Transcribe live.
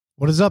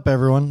What is up,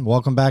 everyone?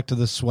 Welcome back to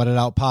the Sweat It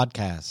Out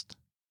podcast.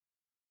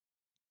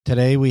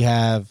 Today we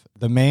have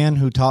the man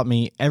who taught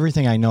me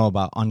everything I know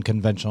about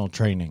unconventional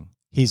training.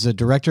 He's the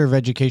director of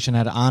education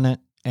at Onnit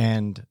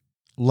and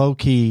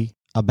low-key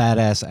a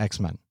badass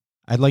X-Men.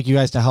 I'd like you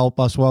guys to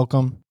help us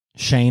welcome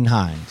Shane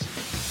Heins.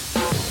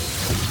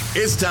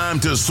 It's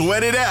time to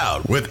sweat it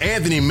out with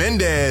Anthony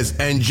Mendez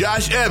and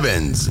Josh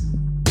Evans.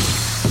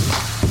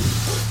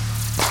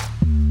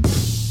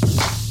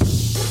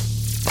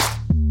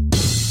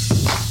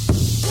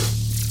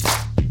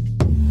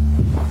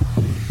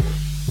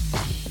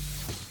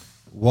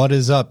 What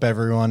is up,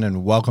 everyone,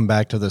 and welcome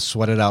back to the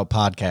Sweat It Out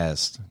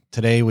podcast.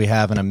 Today we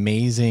have an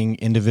amazing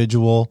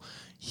individual.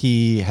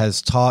 He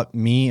has taught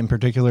me in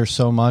particular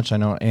so much. I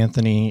know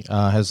Anthony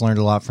has learned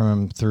a lot from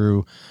him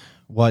through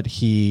what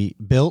he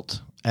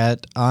built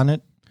at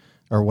Onnit,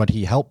 or what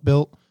he helped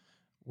build.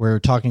 We're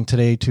talking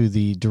today to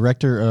the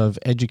director of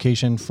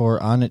education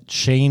for Onnit,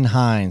 Shane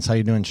Heins. How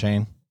you doing,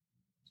 Shane?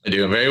 I'm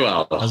doing very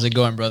well. How's it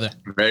going, brother?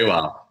 Very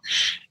well.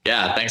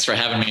 Yeah, thanks for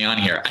having me on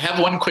here. I have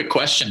one quick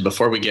question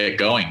before we get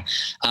going.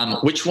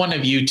 Which one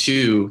of you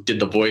two did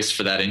the voice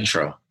for that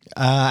intro?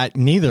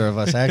 Neither of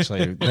us,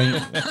 actually.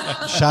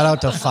 Shout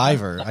out to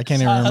Fiverr. I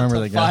can't even remember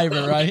the guy.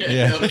 Fiverr, right?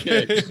 Yeah.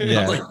 Okay.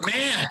 Yeah. I'm like,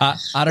 man,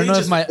 I don't know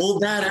if my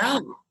pulled that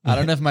out. I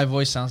don't know if my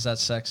voice sounds that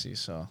sexy.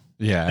 So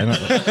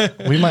Yeah,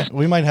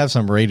 we might have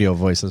some radio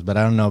voices, but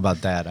I don't know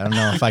about that. I don't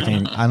know if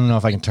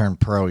I can turn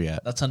pro yet.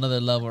 that's another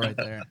level right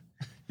there.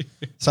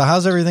 So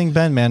how's everything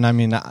been, man? I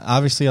mean,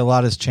 obviously a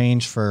lot has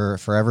changed for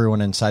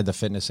everyone inside the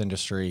fitness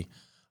industry.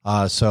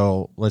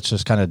 So let's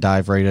just kind of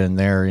dive right in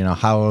there. You know,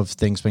 how have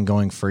things been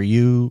going for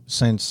you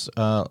since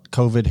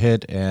COVID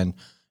hit? And,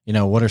 you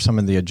know, what are some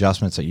of the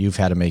adjustments that you've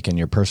had to make in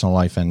your personal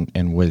life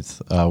and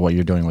with what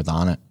you're doing with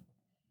Onnit?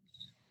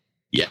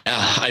 Yeah,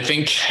 I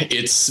think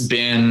it's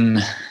been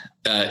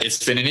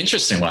an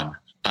interesting one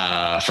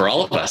for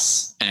all of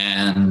us.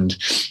 And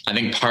I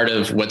think part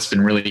of what's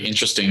been really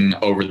interesting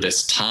over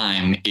this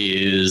time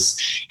is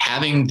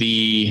having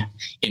the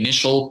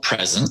initial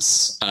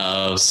presence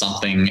of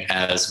something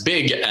as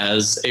big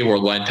as a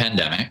worldwide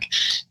pandemic,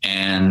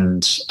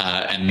 and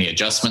the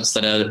adjustments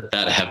that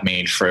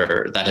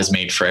has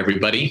made for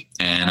everybody.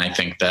 And I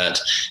think that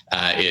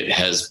it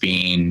has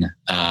been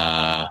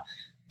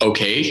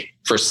okay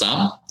for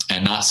some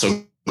and not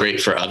so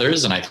great for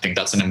others. And I think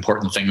that's an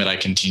important thing that I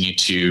continue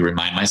to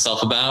remind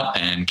myself about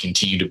and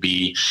continue to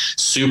be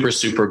super,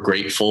 super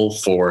grateful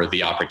for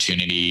the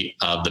opportunity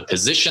of the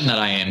position that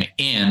I am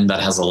in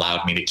that has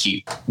allowed me to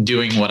keep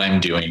doing what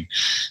I'm doing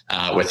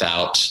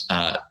without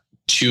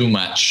too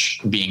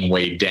much being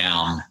weighed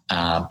down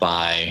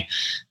by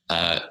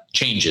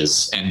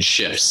changes and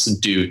shifts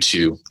due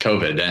to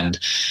COVID. And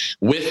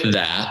with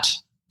that,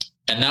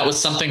 and that was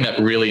something that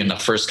really in the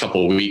first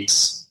couple of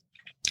weeks,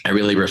 I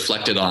really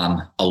reflected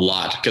on a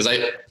lot, because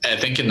I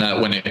think in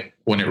that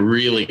when it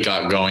really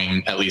got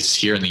going, at least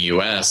here in the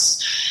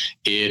US,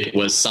 it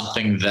was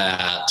something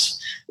that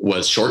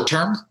was short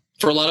term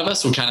for a lot of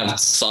us. We kind of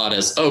saw it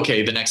as,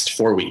 okay, the next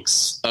 4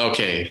 weeks.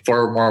 Okay,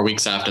 4 more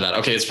weeks after that.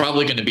 Okay, it's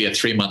probably going to be a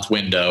 3-month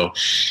window.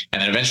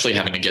 And then eventually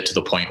having to get to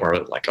the point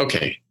where like,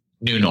 okay,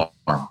 new norm,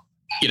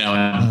 you know,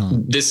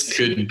 and this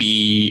could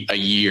be a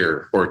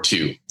year or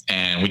two.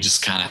 And we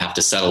just kind of have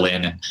to settle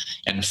in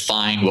and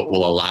find what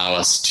will allow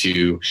us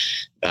to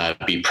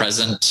be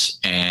present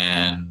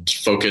and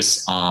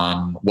focus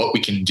on what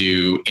we can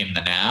do in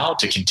the now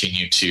to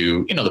continue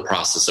to, you know, the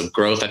process of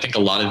growth. I think a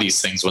lot of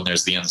these things, when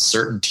there's the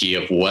uncertainty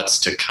of what's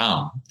to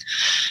come,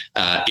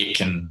 it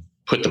can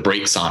put the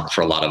brakes on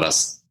for a lot of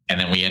us. And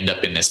then we end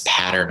up in this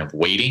pattern of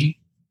waiting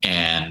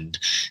and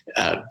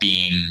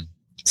being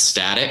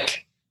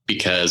static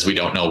because we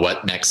don't know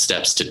what next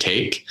steps to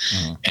take.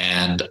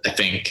 And I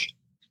think,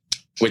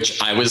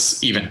 which I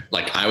was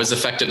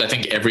affected. I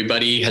think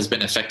everybody has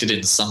been affected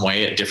in some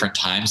way at different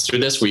times through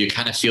this, where you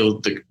kind of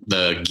feel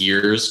the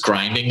gears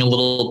grinding a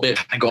little bit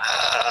and go,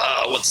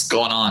 what's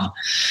going on?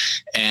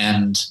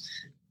 And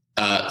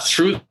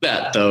through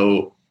that,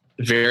 though,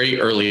 very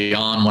early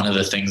on, one of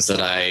the things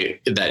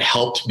that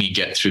helped me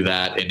get through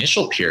that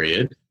initial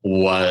period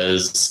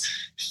was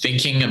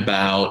thinking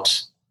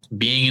about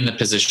being in the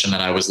position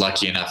that I was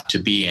lucky enough to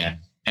be in,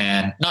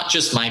 and not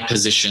just my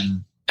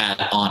position at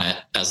Onnit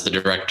as the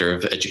director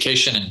of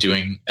education and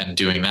doing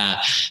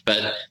that,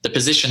 but the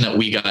position that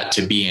we got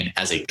to be in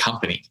as a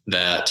company,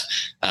 that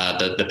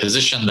the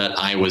position that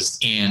I was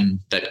in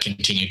that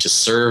continued to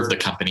serve the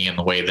company in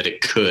the way that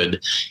it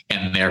could,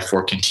 and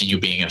therefore continue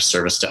being of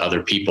service to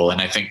other people. And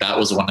I think that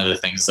was one of the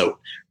things that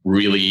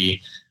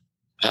really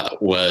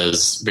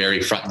was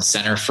very front and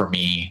center for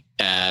me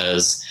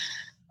as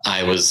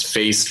I was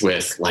faced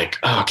with like,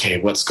 okay,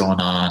 what's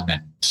going on?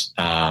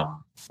 And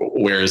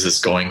where is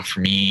this going for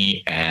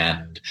me?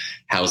 And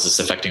how is this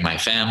affecting my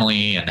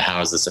family? And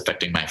how is this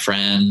affecting my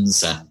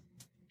friends? And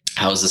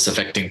how is this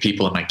affecting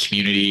people in my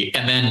community?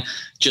 And then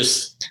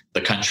just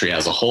the country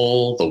as a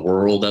whole, the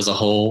world as a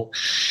whole.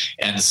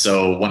 And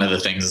so one of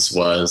the things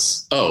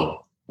was,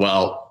 oh,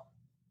 well,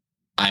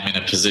 I'm in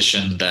a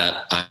position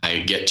that I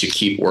get to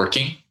keep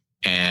working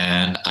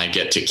and I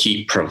get to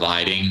keep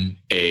providing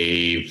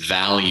a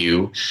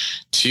value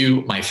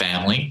to my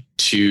family,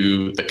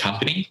 to the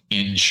company,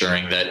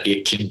 ensuring that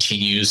it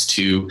continues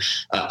to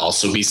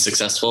also be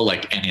successful.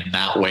 And in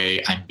that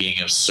way, I'm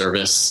being of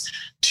service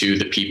to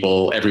the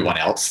people, everyone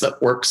else that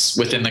works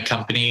within the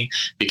company,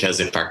 because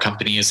if our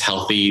company is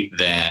healthy,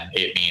 then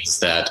it means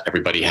that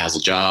everybody has a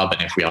job.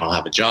 And if we all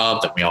have a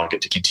job, then we all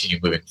get to continue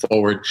moving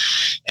forward.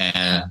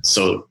 And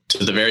so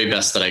to the very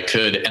best that I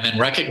could, and then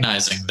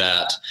recognizing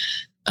that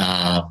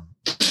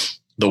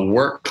the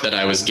work that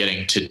I was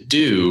getting to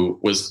do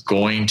was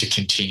going to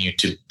continue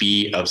to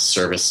be of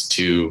service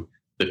to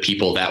the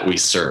people that we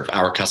serve,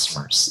 our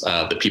customers,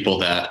 the people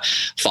that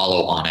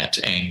follow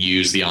Onnit and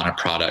use the Onnit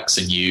products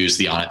and use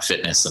the Onnit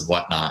fitness and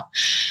whatnot.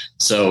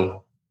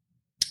 So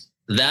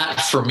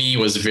that for me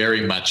was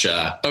very much,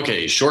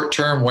 okay, short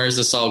term, where's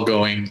this all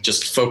going?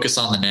 Just focus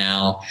on the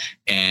now.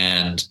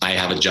 And I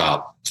have a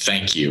job.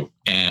 Thank you.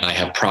 And I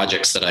have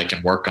projects that I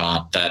can work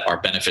on that are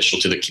beneficial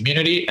to the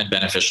community and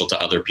beneficial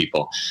to other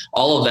people.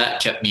 All of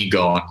that kept me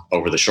going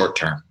over the short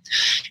term.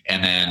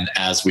 And then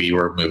as we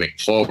were moving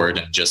forward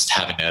and just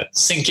having to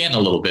sink in a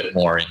little bit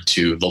more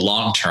into the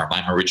long term,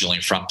 I'm originally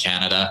from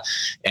Canada,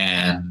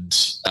 and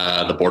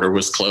the border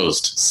was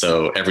closed.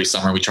 So every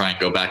summer we try and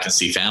go back and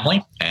see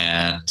family,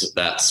 and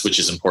which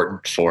is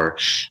important for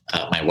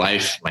my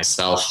wife,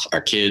 myself,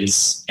 our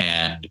kids,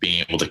 and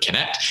being able to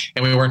connect.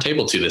 And we weren't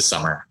able to this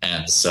summer.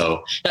 And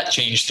so that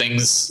changed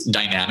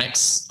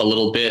dynamics a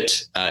little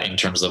bit in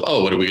terms of,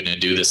 what are we going to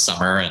do this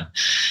summer?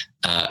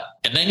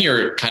 And then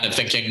you're kind of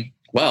thinking,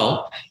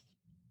 well,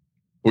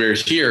 we're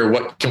here.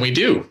 What can we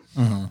do?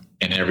 Mm-hmm.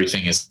 And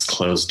everything is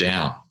closed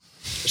down.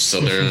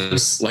 So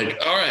there's all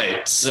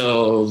right,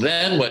 so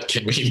then what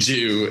can we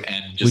do?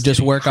 And we just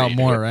work out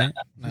more, right?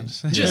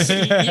 Just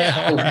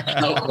work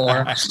out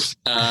more.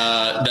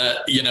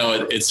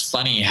 It's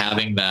funny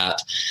having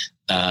that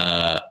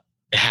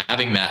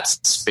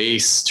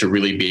space to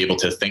really be able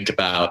to think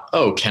about,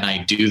 can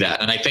I do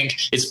that? And I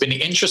think it's been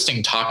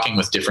interesting talking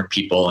with different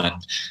people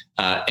and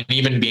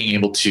even being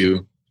able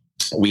to.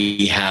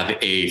 We have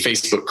a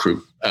Facebook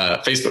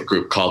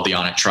group called the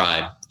Onnit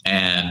Tribe,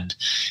 and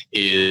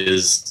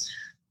it's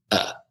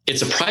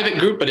a private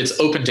group, but it's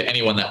open to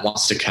anyone that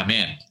wants to come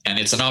in. And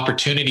it's an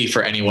opportunity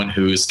for anyone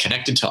who's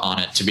connected to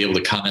Onnit to be able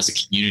to come as a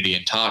community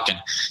and talk. And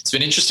it's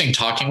been interesting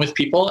talking with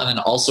people, and then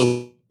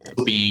also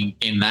being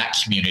in that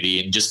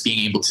community and just being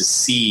able to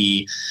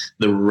see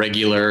the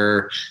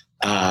regular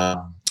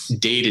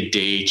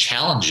day-to-day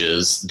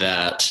challenges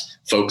that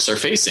folks are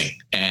facing,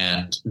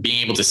 and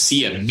being able to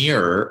see a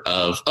mirror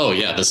of,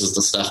 this is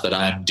the stuff that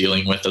I'm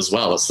dealing with as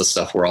well. It's the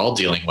stuff we're all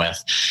dealing with.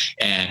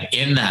 And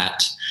in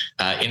that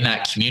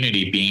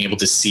community, being able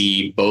to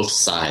see both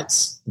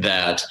sides,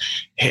 that,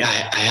 hey,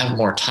 I have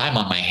more time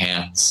on my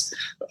hands.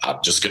 I'm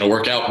just going to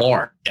work out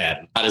more.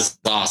 And that is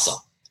awesome.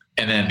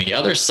 And then the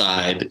other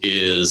side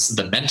is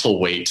the mental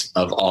weight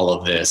of all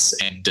of this.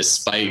 And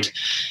despite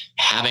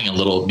having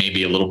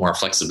maybe a little more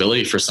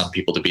flexibility for some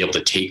people to be able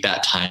to take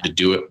that time to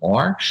do it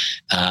more,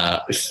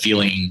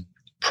 feeling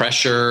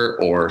pressure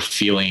or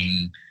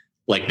feeling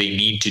like they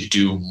need to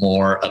do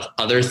more of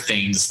other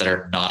things that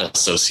are not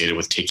associated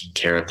with taking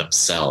care of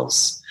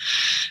themselves,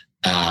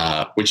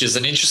 which is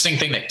an interesting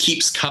thing that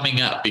keeps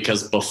coming up,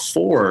 because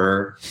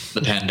before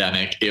the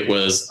pandemic, it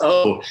was,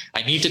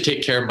 I need to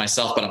take care of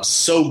myself, but I'm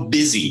so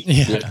busy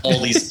with all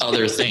these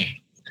other things.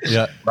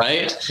 Yeah.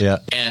 Right. Yeah.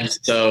 And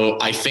so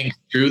I think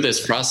through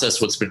this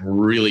process, what's been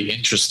really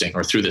interesting,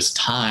 or through this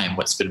time,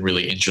 what's been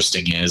really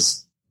interesting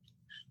is,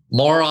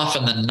 more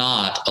often than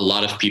not, a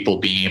lot of people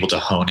being able to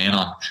hone in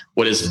on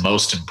what is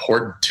most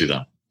important to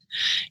them.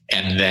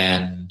 And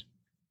then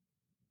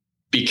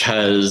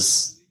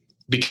because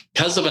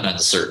of an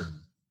uncertain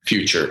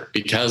future,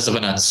 because of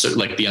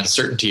the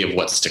uncertainty of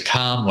what's to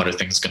come, what are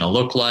things going to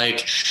look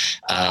like?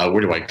 Where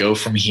do I go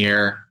from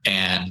here?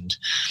 And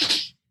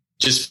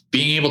just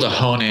being able to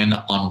hone in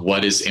on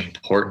what is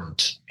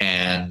important.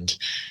 And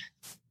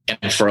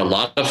for a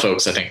lot of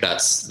folks, I think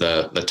that's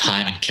the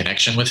time and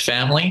connection with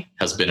family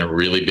has been a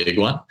really big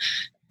one.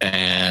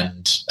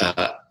 And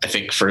I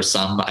think for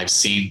some, I've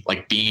seen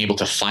being able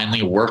to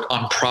finally work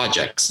on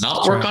projects,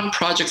 not work on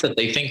projects that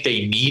they think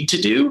they need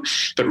to do,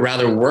 but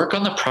rather work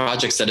on the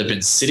projects that have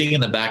been sitting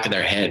in the back of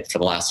their head for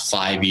the last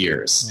 5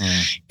 years,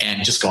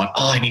 and just going,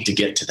 I need to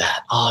get to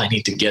that. I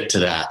need to get to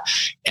that.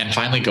 And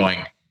finally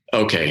going,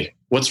 okay,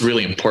 what's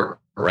really important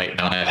right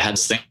now? And I've had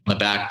this thing on the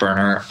back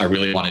burner. I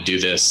really want to do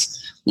this.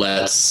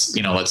 Let's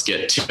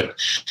get to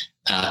it.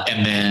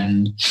 And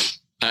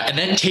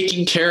then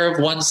taking care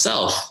of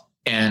oneself,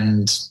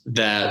 and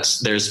that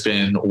there's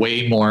been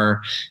way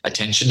more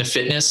attention to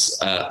fitness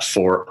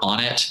for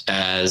Onnit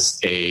as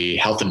a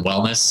health and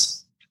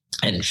wellness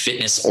and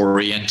fitness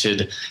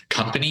oriented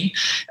company.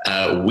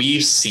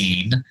 We've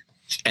seen,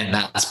 and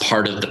that's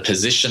part of the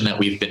position that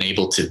we've been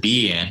able to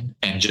be in,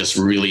 and just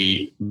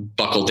really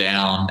buckle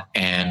down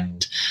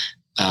and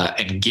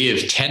and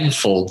give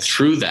tenfold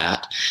through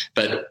that.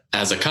 But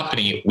as a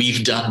company,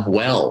 we've done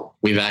well.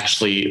 We've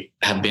actually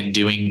have been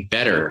doing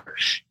better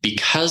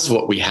because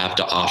what we have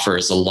to offer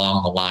is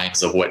along the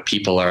lines of what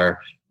people are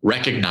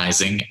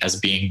recognizing as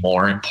being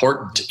more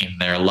important in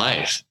their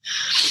life.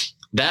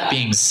 That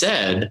being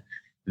said,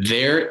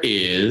 there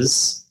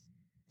is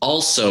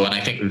also, and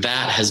I think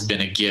that has been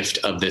a gift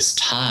of this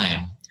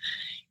time,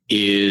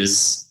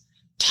 is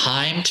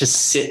time to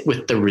sit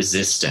with the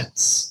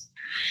resistance.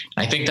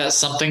 I think that's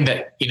something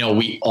that,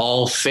 we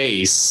all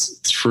face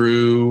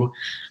through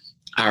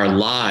our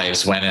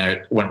lives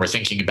when we're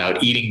thinking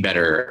about eating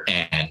better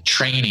and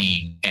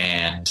training,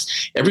 and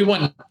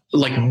everyone,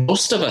 like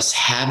most of us,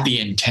 have the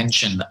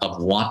intention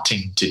of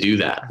wanting to do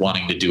that,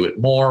 wanting to do it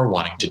more,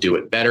 wanting to do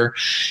it better,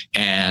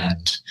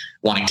 and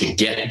wanting to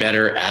get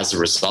better as a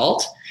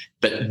result.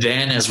 But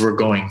then as we're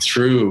going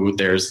through,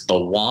 there's the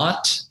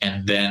want,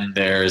 and then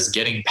there's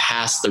getting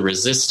past the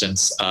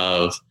resistance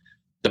of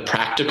the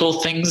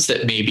practical things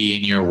that may be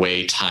in your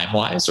way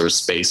time-wise or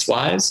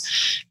space-wise,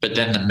 but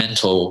then the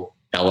mental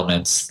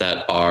elements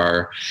that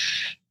are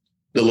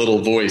the little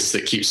voice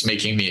that keeps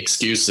making the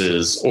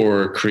excuses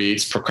or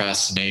creates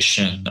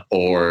procrastination,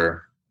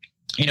 or,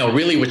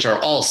 really, which are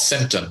all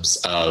symptoms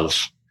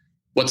of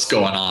what's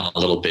going on a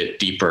little bit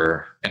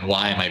deeper, and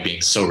why am I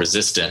being so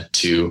resistant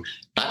to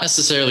not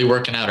necessarily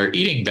working out or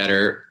eating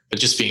better, but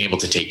just being able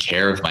to take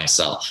care of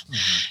myself.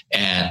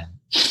 Mm-hmm. And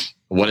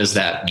what does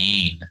that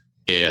mean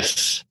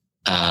if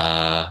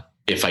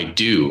I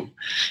do,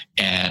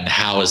 and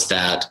how is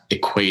that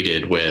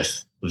equated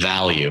with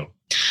value?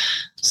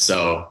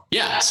 So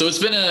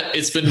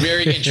it's been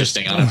very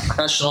interesting on a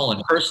professional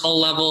and personal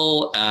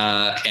level,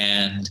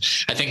 and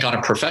I think on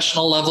a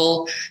professional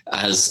level,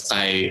 as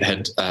I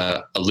had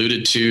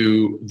alluded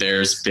to,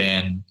 there's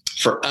been,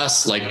 for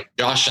us, like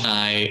Josh and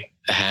I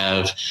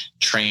have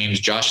trained.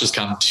 Josh has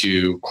come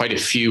to quite a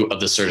few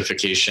of the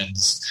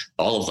certifications,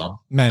 all of them.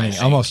 Many,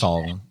 almost all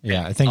of them.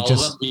 Yeah, I think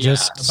just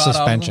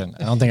suspension.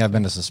 I don't think I've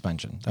been to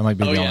suspension. That might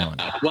be the only one.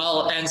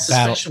 Well, and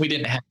suspension, we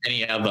didn't have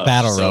any of those.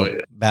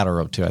 Battle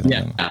rope too, I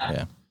think.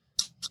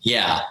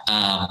 Yeah.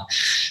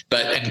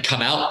 But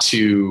come out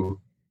to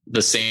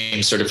the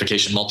same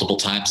certification multiple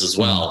times as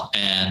well.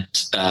 And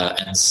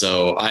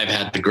so I've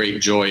had the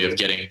great joy of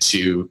getting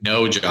to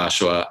know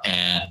Joshua,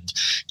 and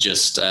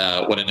just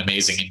what an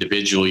amazing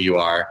individual you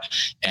are.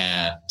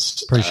 And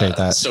appreciate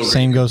that. So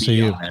same goes to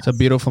you. It's a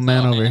beautiful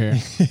man over here.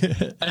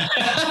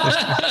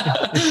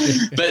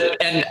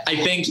 And I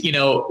think,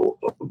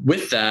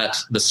 with that,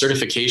 the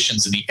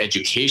certifications and the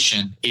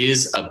education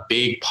is a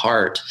big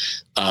part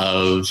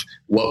of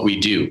what we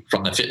do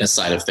from the fitness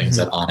side of things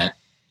at Onnit.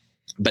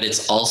 But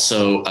it's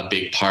also a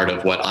big part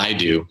of what I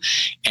do.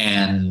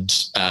 And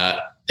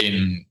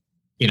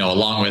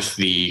along with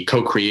the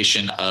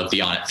co-creation of the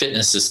Onnit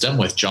fitness system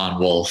with John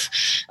Wolf,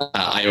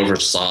 I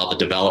oversaw the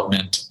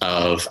development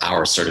of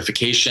our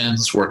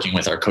certifications, working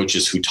with our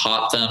coaches who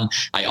taught them.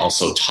 I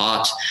also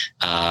taught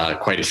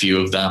quite a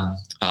few of them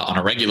on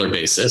a regular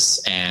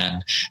basis.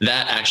 And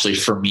that actually,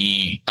 for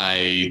me,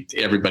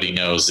 everybody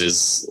knows,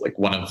 is like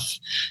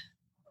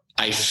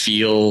I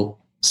feel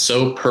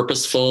so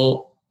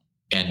purposeful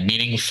and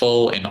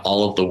meaningful in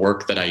all of the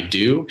work that I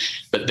do,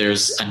 but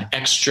there's an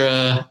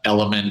extra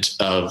element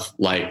of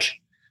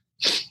like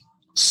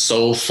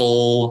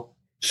soulful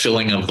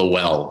filling of the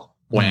well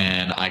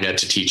when I get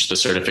to teach the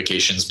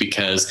certifications,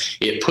 because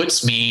it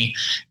puts me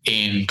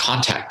in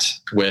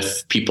contact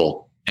with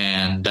people.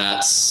 And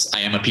I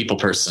am a people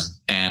person.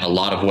 And a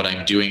lot of what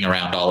I'm doing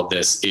around all of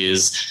this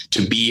is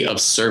to be of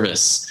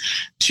service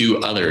to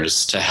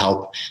others, to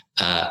help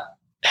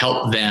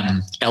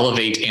them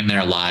elevate in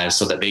their lives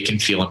so that they can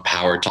feel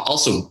empowered to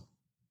also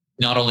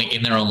not only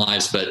in their own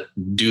lives, but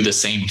do the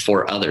same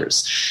for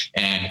others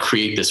and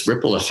create this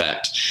ripple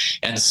effect.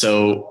 And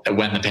so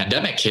when the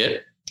pandemic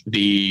hit,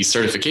 the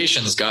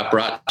certifications got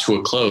brought to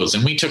a close,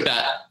 and we took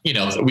that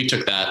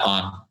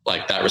on,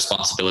 like, that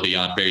responsibility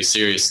on very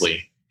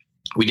seriously.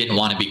 We didn't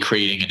want to be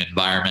creating an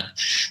environment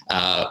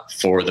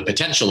for the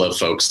potential of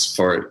folks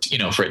for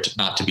it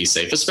not to be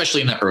safe,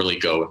 especially in the early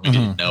go when we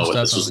didn't know what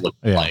this was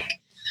looking like.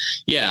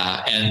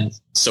 Yeah. And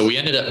so we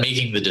ended up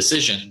making the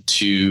decision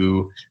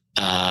to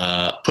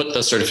put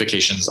the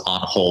certifications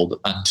on hold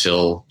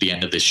until the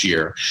end of this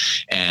year.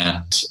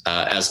 And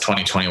as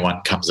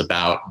 2021 comes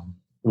about,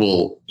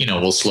 we'll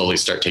slowly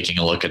start taking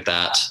a look at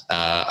that.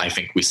 I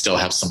think we still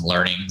have some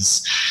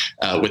learnings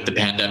with the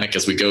pandemic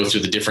as we go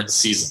through the different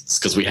seasons,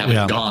 because we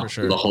haven't gone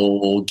through the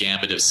whole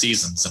gambit of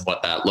seasons and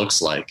what that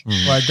looks like.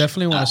 Well, I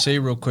definitely want to say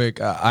real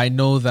quick, I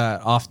know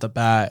that off the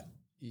bat,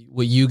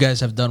 what you guys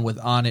have done with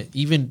Onnit,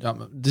 even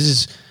this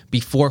is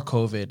before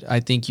COVID,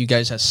 I think you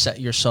guys have set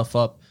yourself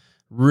up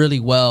really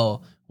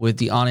well with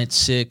the Onnit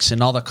 6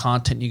 and all the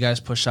content you guys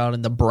push out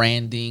and the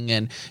branding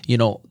and,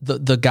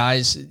 the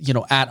guys,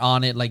 at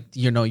Onnit, like,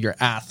 your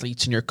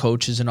athletes and your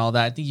coaches and all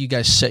that. I think you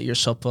guys set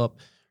yourself up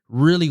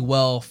really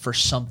well for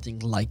something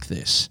like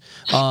this.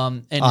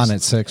 And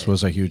Onnit 6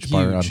 was a huge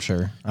part, I'm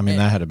sure. I mean,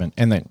 that had been,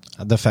 and then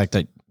the fact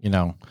that,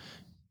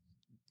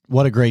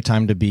 what a great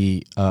time to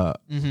be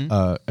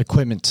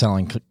equipment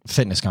selling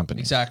fitness company.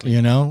 Exactly.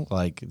 You know,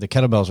 like the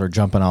kettlebells are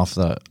jumping off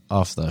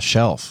the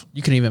shelf.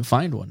 You can even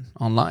find one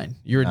online.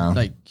 You're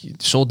like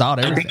sold out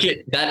everything. I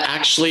think that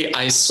actually,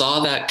 I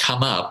saw that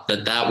come up,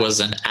 that was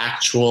an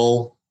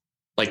actual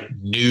like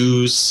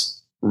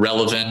news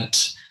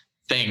relevant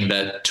thing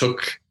that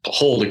took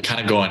hold and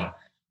kind of going,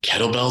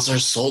 kettlebells are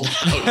sold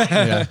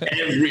out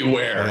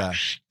everywhere. Yeah.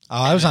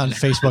 Oh, I was on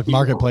Facebook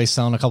Marketplace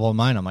selling a couple of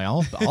mine. I'm like,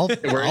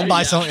 I'll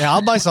buy some. Yeah,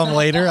 I'll buy some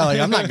later.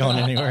 I'm not going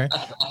anywhere.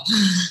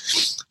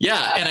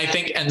 Yeah. And I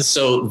think, and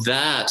so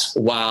that,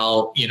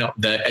 while, you know,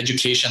 the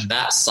education,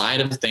 that side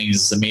of things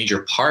is a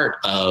major part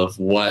of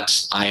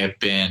what I have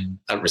been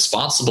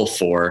responsible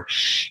for.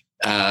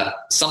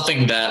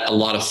 Something that a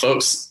lot of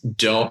folks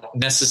don't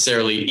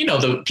necessarily, you know,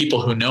 the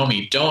people who know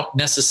me don't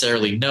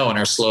necessarily know and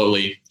are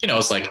slowly, you know,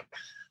 it's like,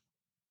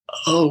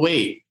 oh,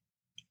 wait,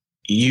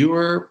 you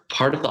were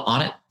part of the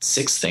Onnit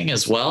 6 thing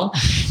as well.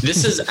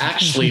 This is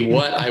actually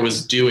what I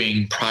was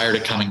doing prior to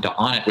coming to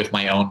Onnit with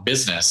my own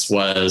business,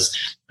 was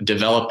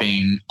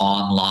developing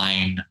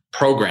online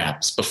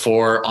programs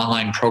before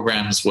online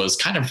programs was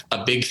kind of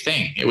a big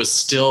thing. It was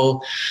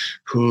still,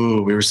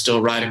 we were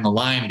still riding the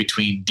line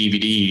between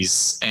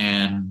DVDs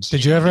and.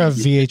 Did you ever have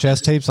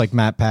VHS tapes like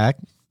Matt Pack?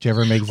 Did you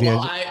ever make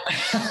VHS?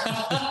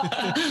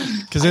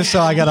 Because if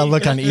so, I got to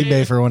look on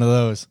eBay for one of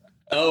those.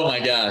 Oh my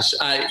gosh.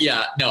 I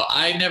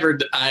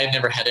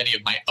never had any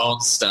of my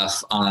own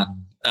stuff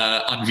on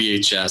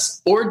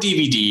VHS or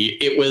DVD.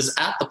 It was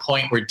at the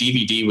point where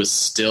DVD was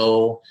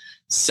still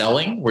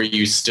selling, where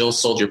you still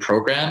sold your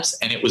programs,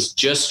 and it was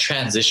just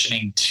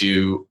transitioning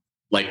to,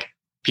 like,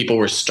 people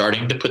were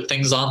starting to put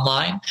things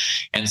online.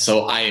 And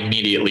so I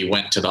immediately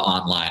went to the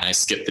online. I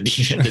skipped the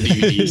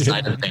DVD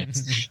side of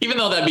things, even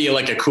though that'd be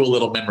like a cool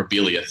little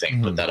memorabilia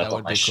thing. Put that up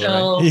on my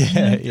shelf.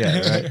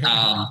 Yeah,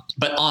 right.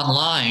 But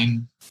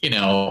online, you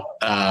know,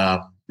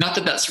 not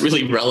that that's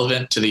really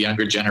relevant to the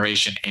younger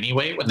generation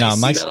anyway. When they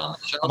see that on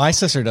the shelf. My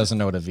sister doesn't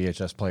know what a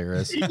VHS player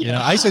is. You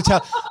know, I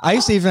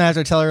used to even have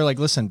to tell her, like,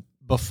 listen,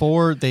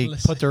 before they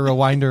put the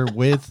rewinder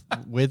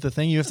with the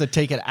thing, you have to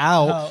take it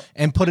out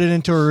and put it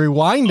into a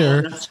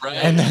rewinder,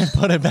 and then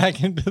put it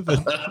back into the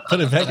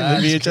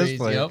VHS crazy,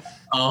 player. Yep.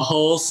 A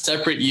whole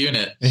separate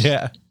unit.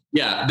 Yeah.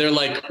 Yeah. They're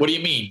like, what do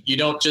you mean? You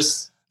don't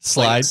just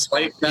slide,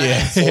 swipe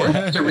back and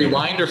forth to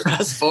rewind or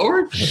fast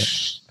forward?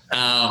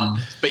 Yeah.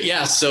 But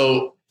yeah,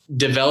 so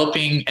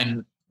developing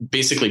and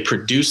basically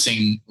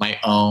producing my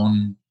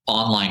own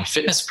online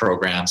fitness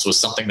programs was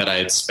something that I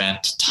had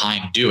spent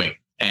time doing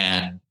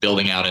and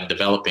building out and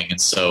developing. And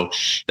so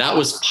that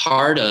was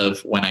part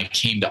of, when I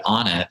came to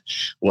Onnit,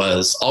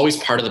 was always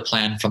part of the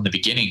plan from the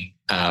beginning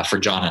for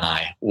John and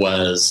I,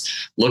 was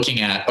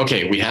looking at,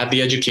 okay, we have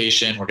the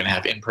education, we're going to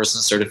have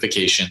in-person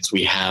certifications.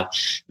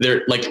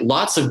 There like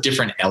lots of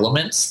different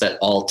elements that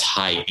all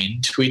tie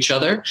into each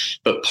other.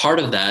 But part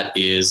of that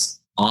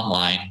is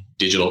online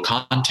digital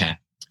content.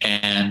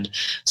 And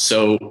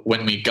so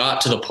when we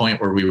got to the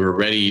point where we were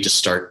ready to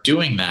start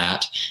doing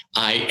that,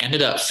 I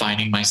ended up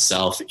finding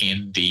myself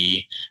in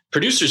the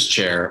producer's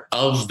chair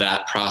of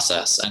that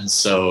process. And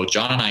so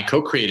John and I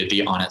co-created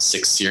the Onnit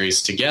 6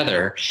 series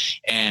together,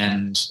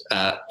 and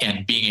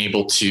being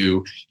able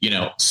to, you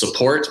know,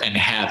 support and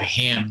have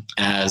him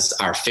as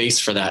our face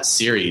for that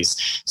series,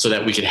 so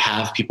that we could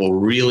have people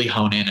really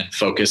hone in and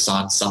focus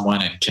on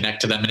someone and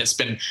connect to them. And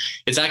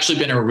it's actually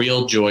been a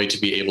real joy to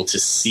be able to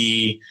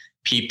see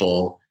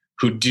people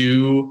who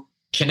do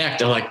connect.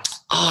 They're like,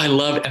 oh, I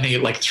love it. And they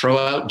like throw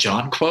out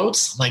John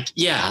quotes. I'm like,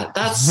 yeah,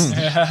 that's, you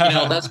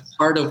know, that's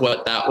part of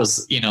what that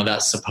was, you know,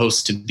 that's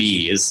supposed to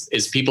be,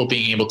 is people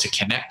being able to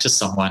connect to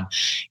someone,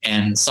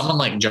 and someone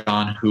like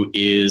John, who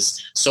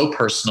is so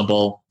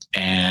personable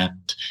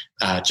and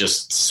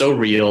just so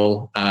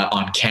real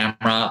on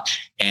camera,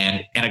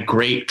 and a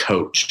great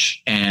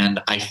coach.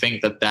 And I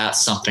think that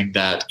that's something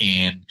that,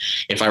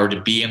 if I were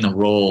to be in the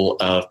role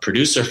of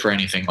producer for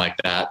anything like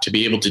that, to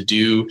be able to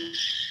do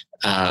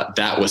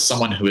that with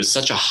someone who is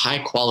such a high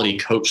quality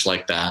coach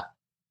like that,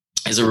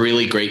 is a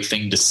really great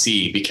thing to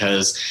see.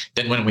 Because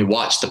then when we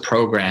watch the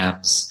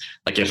programs,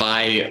 like if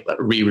I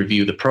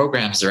re-review the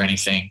programs or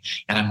anything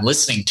and I'm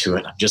listening to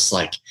it, I'm just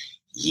like,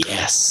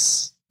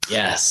 yes,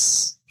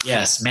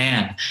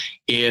 man.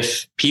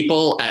 If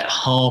people at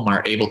home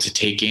are able to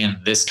take in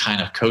this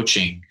kind of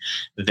coaching,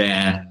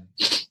 then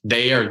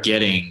they are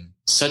getting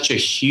such a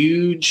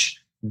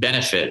huge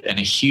benefit and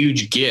a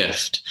huge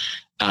gift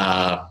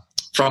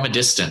from a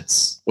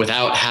distance,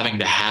 without having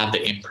to have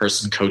the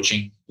in-person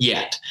coaching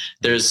yet.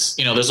 There's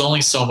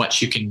only so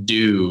much you can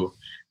do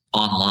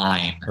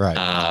online,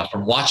 right,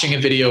 from watching a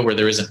video where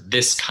there isn't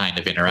this kind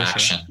of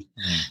interaction,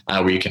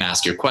 where you can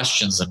ask your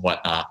questions and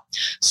whatnot.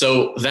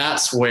 So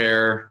that's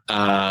where,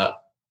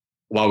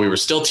 while we were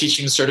still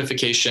teaching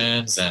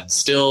certifications and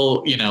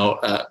still, you know,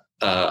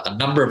 a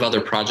number of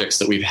other projects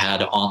that we've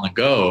had on the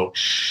go,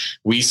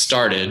 we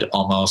started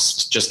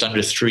almost just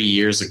under 3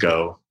 years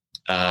ago,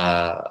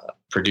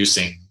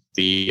 producing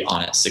the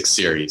Onnit 6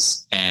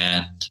 series,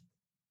 and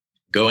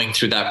going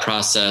through that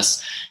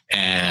process,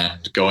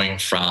 and going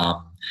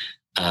from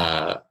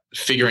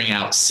figuring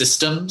out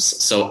systems.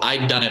 So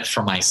I'd done it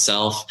for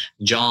myself.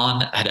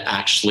 John had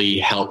actually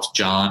helped,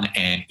 John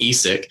and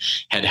Isak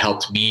had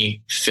helped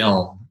me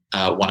film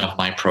one of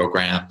my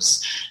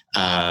programs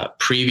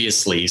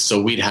previously.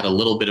 So we'd had a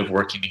little bit of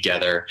working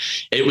together.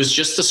 It was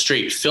just the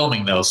straight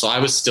filming though. So I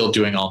was still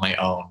doing all my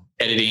own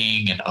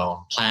editing and own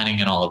planning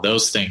and all of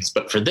those things.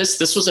 But for this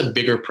was a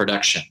bigger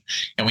production,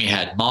 and we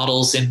had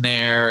models in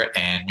there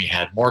and we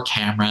had more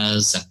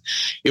cameras, and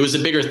it was a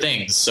bigger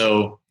thing.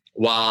 So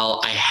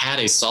while I had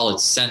a solid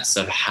sense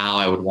of how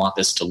I would want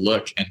this to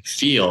look and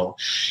feel,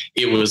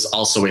 it was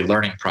also a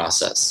learning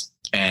process.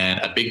 And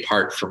a big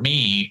part for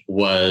me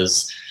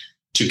was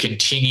to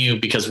continue,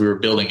 because we were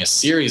building a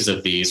series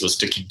of these, was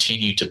to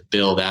continue to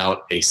build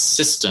out a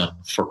system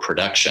for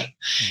production.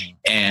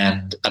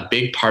 And a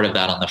big part of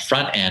that on the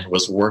front end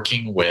was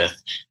working with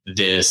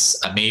this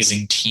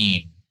amazing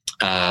team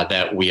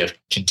that we have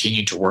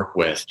continued to work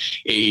with,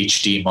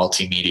 AHD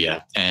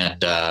Multimedia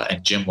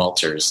and Jim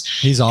Walters.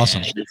 He's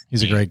awesome.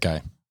 He's a great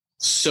guy.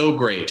 So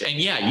great. And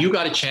yeah, you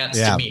got a chance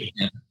to meet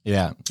him.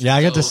 Yeah.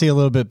 I got to see a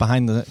little bit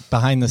behind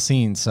the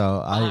scenes. So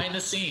behind the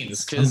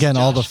scenes, I'm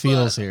getting all the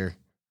feels here.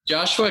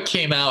 Joshua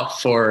came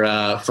out for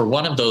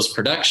one of those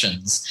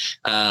productions,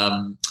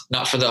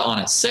 not for the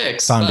Onnit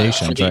 6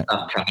 Foundations, but for the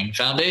upcoming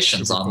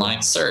Foundations online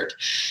cert.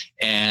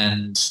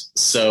 And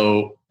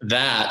so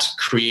that,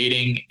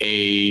 creating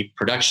a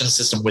production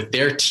system with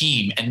their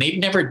team, and they've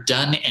never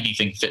done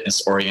anything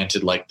fitness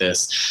oriented like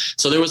this.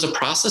 So there was a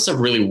process of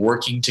really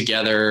working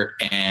together,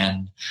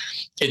 and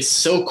it's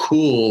so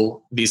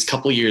cool these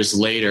couple years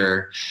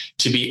later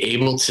to be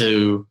able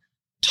to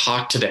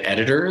talk to the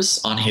editors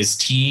on his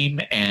team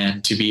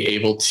and to be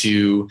able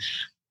to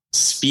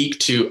speak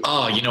to,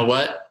 oh, you know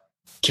what?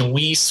 Can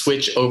we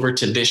switch over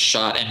to this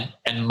shot?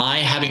 And my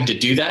having to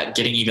do that,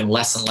 getting even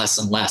less and less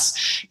and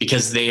less,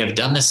 because they have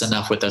done this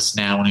enough with us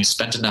now, and we've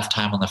spent enough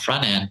time on the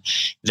front end,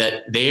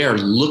 that they are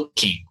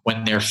looking,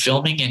 when they're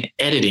filming and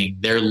editing,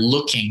 they're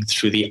looking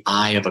through the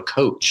eye of a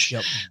coach.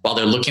 Yep. While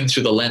they're looking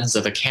through the lens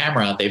of a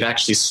camera, they've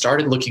actually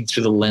started looking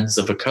through the lens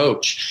of a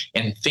coach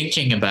and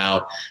thinking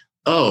about,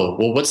 oh,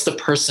 well, what's the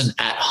person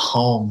at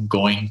home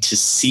going to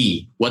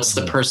see? What's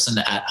the person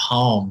at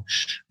home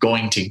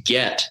going to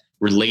get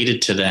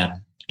related to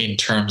them in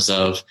terms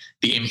of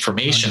the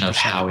information 100%. Of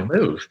how we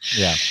move?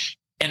 Yeah.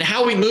 And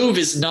how we move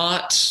is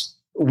not,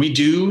 we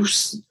do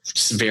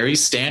very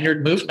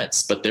standard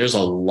movements, but there's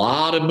a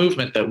lot of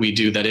movement that we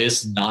do that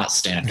is not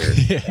standard.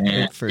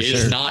 And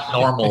is not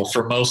normal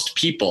for most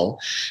people.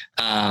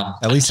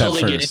 At least until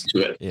at they first. get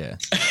into it. Yeah.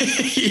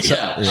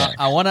 Yeah. So,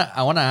 I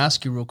wanna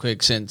ask you real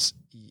quick, since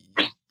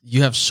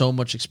you have so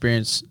much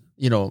experience,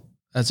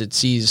 as it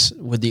sees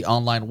with the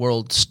online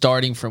world,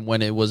 starting from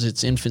when it was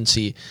its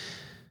infancy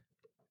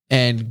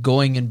and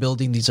going and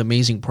building these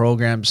amazing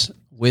programs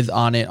with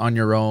Onnit on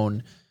your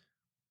own.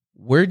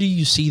 Where do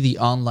you see the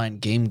online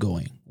game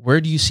going?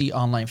 Where do you see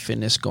online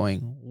fitness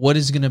going? What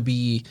is going to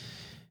be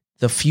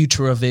the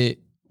future of it?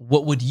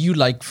 What would you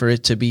like for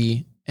it to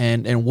be?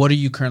 And what are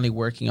you currently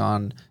working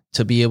on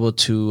to be able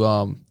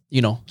to,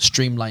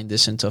 streamline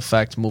this into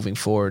effect moving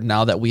forward,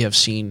 now that we have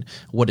seen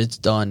what it's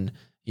done,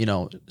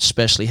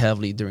 especially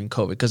heavily during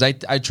COVID? Because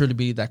I truly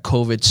believe that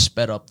COVID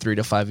sped up 3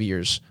 to 5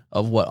 years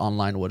of what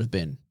online would have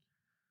been.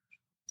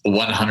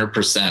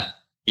 100%.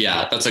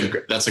 Yeah,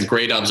 that's a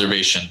great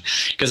observation,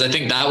 because I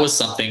think that was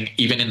something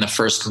even in the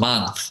first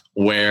month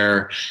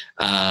where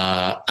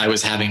I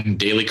was having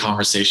daily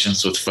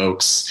conversations with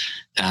folks.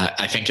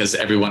 I think as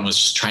everyone was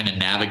just trying to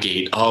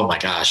navigate, oh my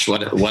gosh,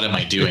 what am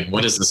I doing?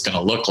 What is this going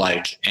to look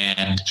like?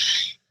 And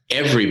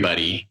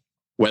everybody,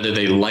 whether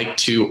they like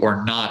to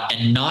or not,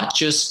 and not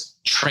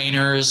just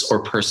trainers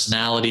or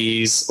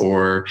personalities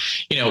or,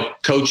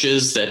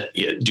 coaches that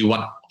do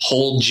want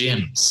whole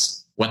gyms.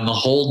 When the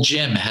whole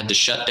gym had to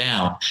shut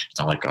down,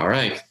 I'm like, all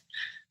right,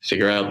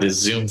 figure out this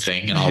Zoom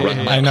thing and I'll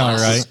run my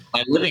classes in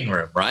my living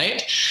room,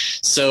 right?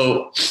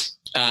 So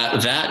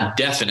that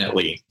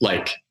definitely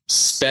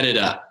sped it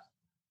up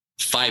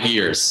 5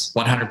 years,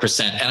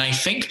 100%. And I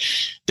think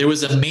there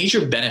was a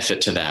major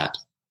benefit to that.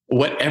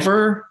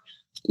 Whatever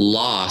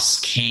loss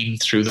came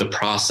through the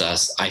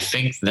process, I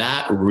think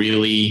that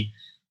really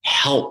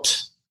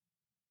helped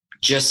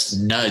just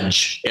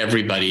nudge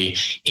everybody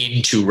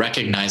into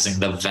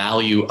recognizing the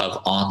value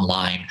of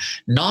online,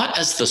 not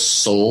as the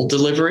sole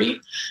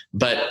delivery,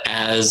 but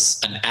as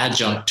an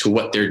adjunct to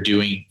what they're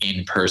doing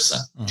in person.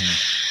 Mm-hmm.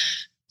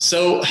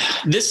 So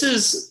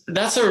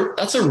that's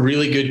a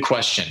really good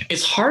question.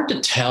 It's hard to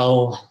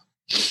tell,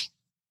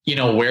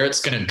 where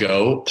it's going to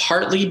go,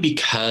 partly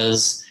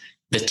because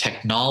the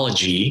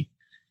technology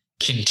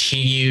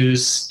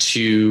continues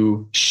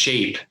to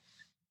shape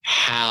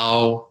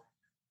how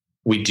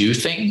we do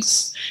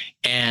things.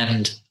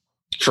 And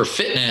for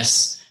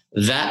fitness,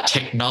 the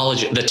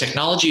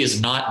technology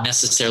is not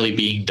necessarily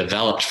being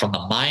developed from the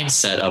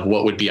mindset of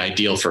what would be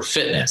ideal for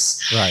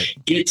fitness. Right.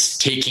 It's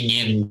taking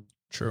in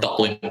the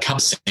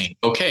all-encompassing,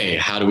 okay,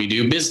 how do we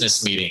do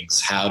business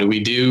meetings? How do we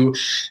do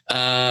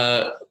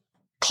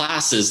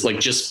classes, like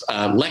just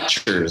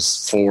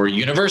lectures for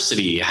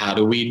university. How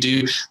do we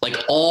do like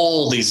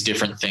all these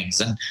different things?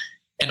 And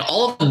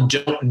all of them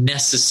don't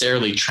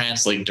necessarily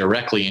translate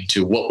directly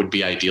into what would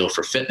be ideal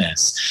for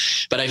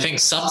fitness. But I think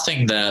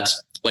something that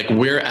like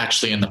we're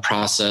actually in the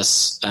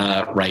process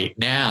right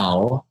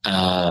now,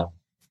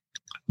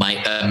 my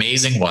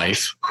amazing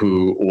wife,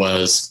 who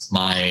was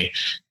my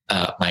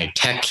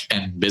tech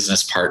and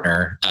business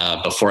partner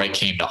before I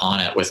came to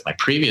Onnit with my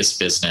previous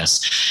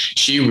business,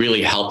 she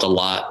really helped a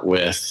lot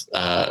with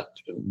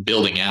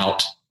building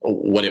out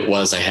what it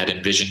was I had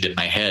envisioned in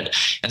my head.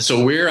 And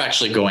so we're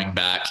actually going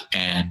back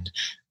and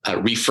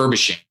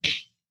refurbishing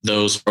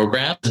those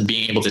programs and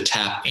being able to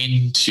tap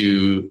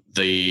into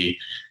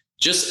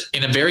just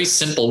in a very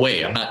simple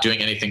way. I'm not doing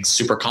anything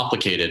super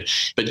complicated,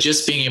 but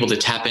just being able to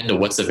tap into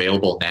what's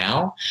available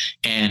now.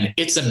 And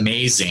it's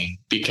amazing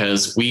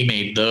because we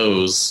made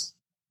those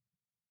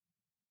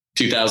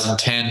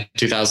 2010,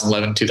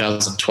 2011,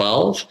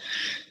 2012,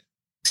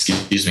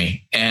 excuse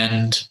me.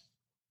 And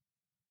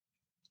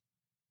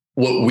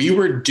what we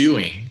were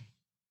doing,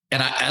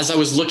 and as I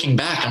was looking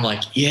back, I'm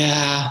like,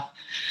 yeah,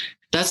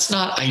 that's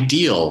not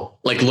ideal.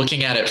 Like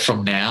looking at it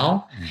from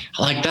now,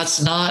 like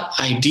that's not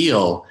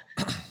ideal.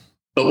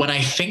 But when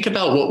I think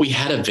about what we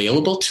had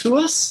available to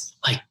us,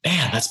 like,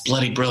 man, that's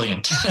bloody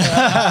brilliant.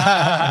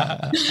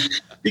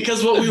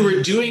 Because what we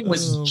were doing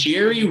was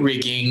jerry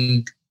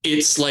rigging.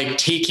 It's like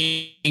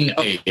taking,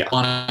 okay,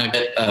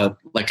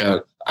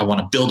 I want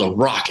to build a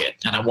rocket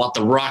and I want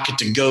the rocket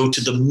to go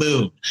to the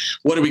moon.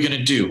 What are we going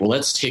to do? Well,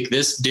 let's take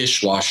this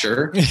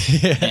dishwasher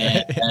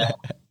and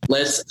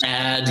let's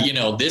add,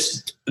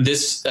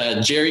 this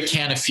jerry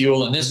can of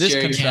fuel and this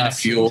jerry can of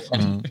fuel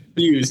and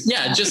use,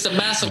 just a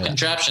massive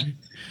contraption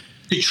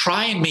to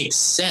try and make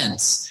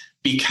sense.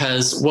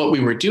 Because what we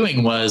were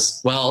doing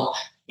was, well,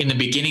 in the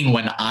beginning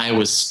when I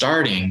was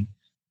starting,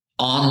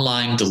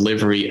 online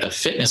delivery of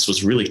fitness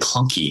was really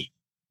clunky.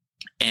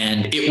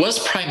 And it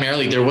was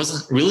primarily, there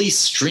wasn't really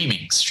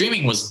streaming.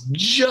 Streaming was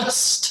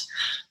just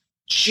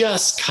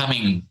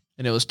coming.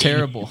 And it was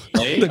terrible.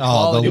 The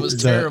quality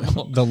was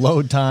terrible. The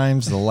load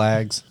times, the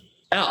lags.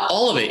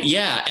 All of it,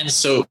 yeah. And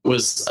so it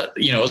was,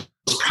 it was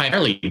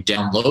primarily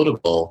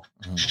downloadable.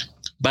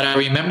 But I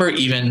remember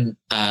even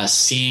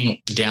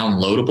seeing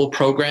downloadable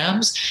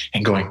programs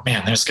and going,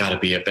 man, there's got to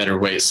be a better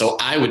way. So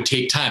I would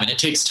take time, and it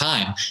takes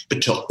time,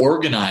 but to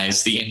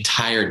organize the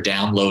entire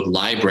download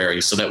library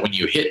so that when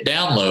you hit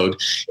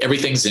download,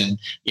 everything's in,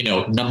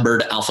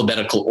 numbered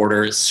alphabetical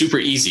order. It's super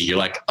easy. You're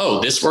like, oh,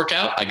 this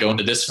workout, I go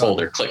into this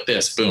folder, click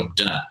this, boom,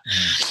 done.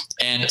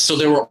 And so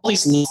there were all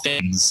these little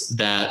things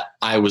that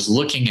I was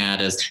looking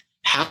at as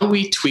how do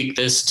we tweak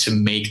this to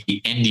make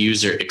the end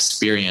user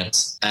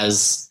experience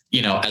as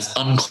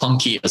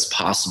unclunky as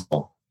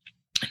possible.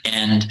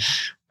 And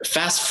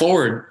fast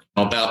forward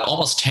about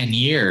almost 10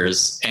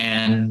 years.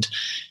 And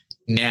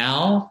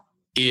now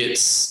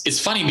it's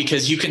funny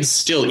because you can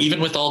still,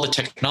 even with all the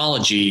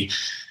technology,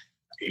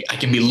 I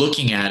can be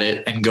looking at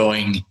it and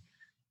going,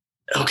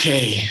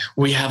 okay,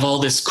 we have all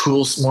this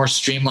cool, more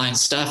streamlined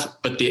stuff,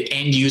 but the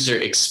end user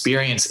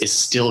experience is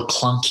still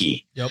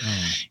clunky. Yep.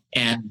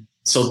 And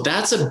so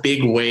that's a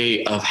big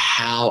way of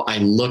how I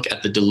look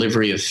at the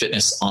delivery of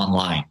fitness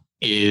online.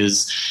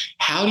 Is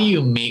how do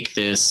you make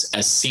this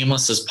as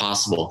seamless as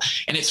possible?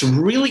 And it's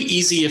really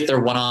easy if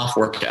they're one-off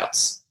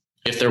workouts.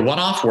 If they're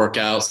one-off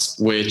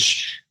workouts,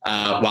 which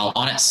while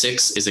Onnit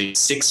 6 is a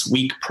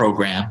 6-week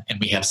program, and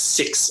we have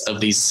 6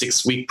 of these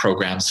 6-week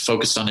programs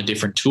focused on a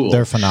different tool.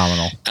 They're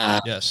phenomenal.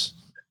 Yes.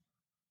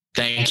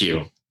 Thank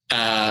you.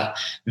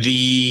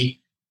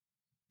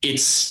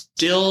 It's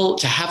still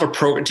to have a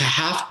program, to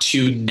have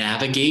to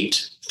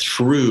navigate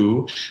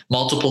through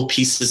multiple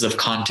pieces of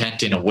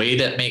content in a way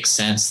that makes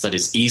sense, that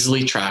is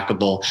easily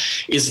trackable,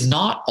 is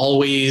not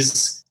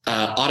always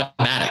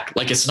automatic.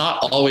 Like it's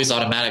not always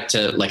automatic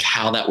to like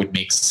how that would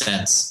make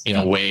sense in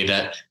a way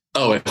that,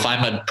 oh, if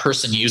I'm a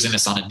person using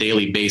this on a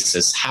daily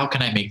basis, how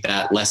can I make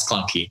that less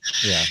clunky?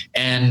 Yeah.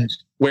 And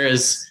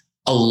whereas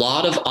a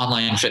lot of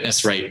online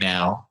fitness right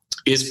now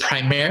is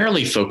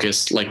primarily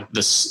focused, like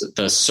the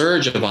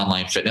surge of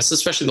online fitness,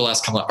 especially the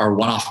last couple, are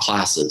one-off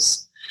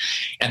classes.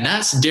 And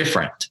that's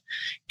different.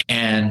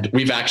 And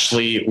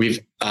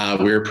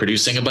we're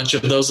producing a bunch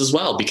of those as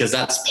well, because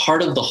that's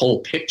part of the whole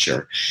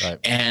picture. Right.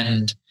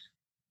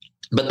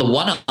 But the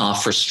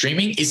one-off for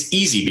streaming is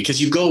easy because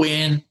you go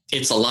in,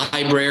 it's a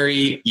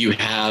library. You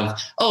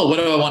have, oh, what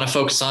do I want to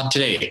focus on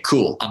today?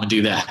 Cool. I'm gonna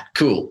do that.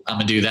 Cool. I'm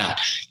gonna do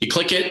that. You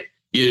click it,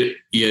 you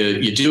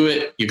do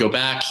it, you go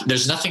back.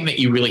 There's nothing that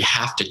you really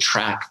have to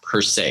track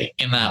per se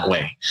in that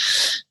way.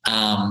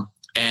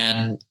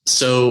 And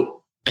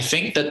so I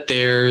think that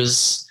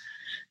there's,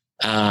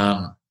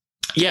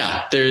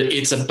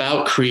 it's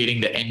about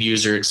creating the end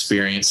user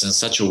experience in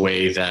such a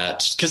way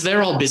that, because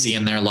they're all busy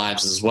in their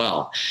lives as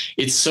well.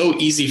 It's so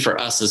easy for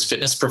us as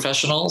fitness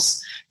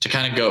professionals to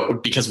kind of go,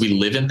 because we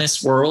live in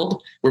this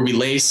world where we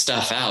lay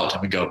stuff out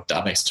and we go,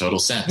 that makes total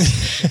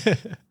sense.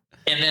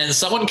 And then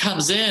someone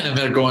comes in and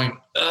they're going,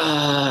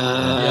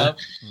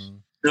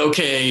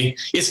 okay,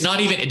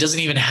 it doesn't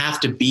even have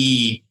to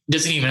be,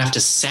 doesn't even have to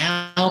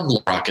sound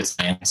like rocket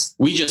science.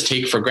 We just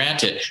take for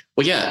granted.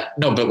 Well, yeah,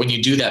 no, but when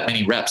you do that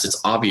many reps, it's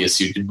obvious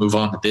you can move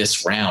on to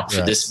this round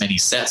for this many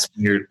sets.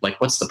 You're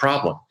like, what's the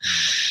problem?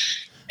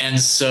 And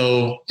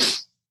so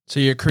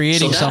you're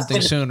creating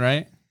something soon,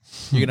 right?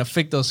 You're gonna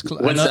fix those.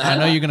 I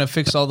know you're gonna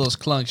fix all those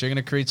clunks. You're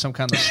gonna create some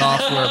kind of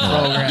software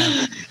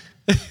program.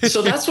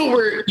 So that's what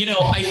we're.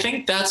 I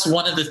think that's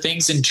one of the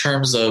things in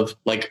terms of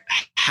like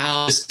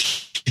how this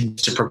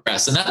continues to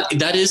progress, and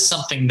that is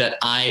something that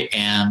I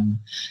am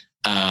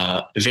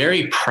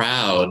very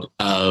proud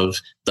of.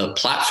 The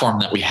platform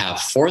that we have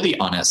for the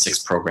Onnit 6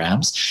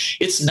 programs,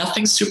 it's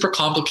nothing super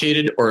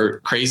complicated or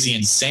crazy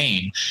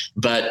insane,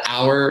 but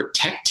our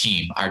tech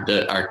team,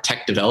 our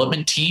tech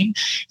development team,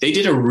 they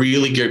did a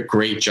really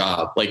great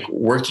job, like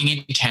working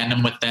in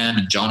tandem with them,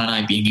 and John and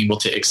I being able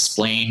to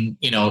explain,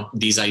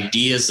 these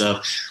ideas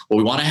of, well,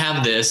 we want to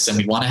have this and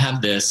we want to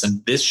have this,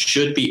 and this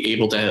should be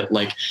able to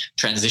like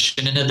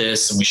transition into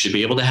this, and we should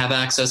be able to have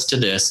access to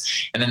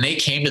this. And then they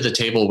came to the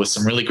table with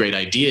some really great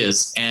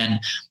ideas,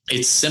 and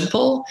it's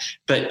simple,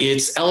 but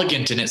it's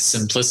elegant in its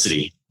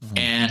simplicity. Mm-hmm.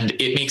 And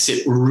it makes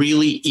it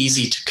really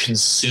easy to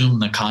consume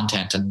the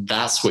content. And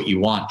that's what you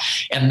want.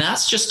 And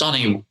that's just on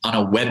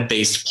a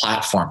web-based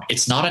platform.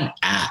 It's not an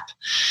app.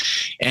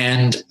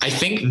 And I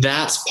think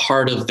that's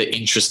part of the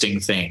interesting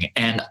thing.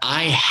 And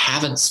I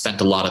haven't spent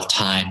a lot of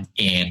time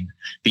in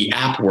the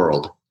app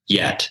world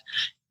yet.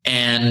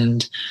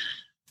 And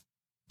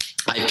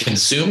I've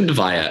consumed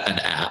via an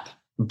app,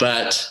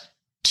 but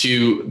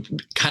to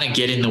kind of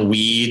get in the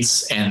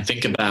weeds and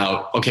think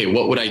about, okay,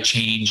 what would I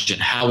change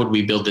and how would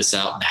we build this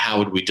out and how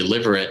would we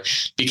deliver it?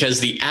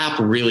 Because the app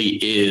really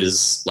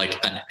is like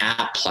an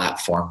app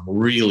platform,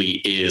 really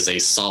is a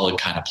solid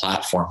kind of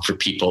platform for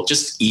people,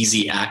 just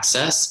easy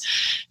access.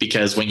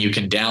 Because when you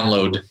can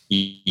download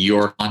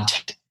your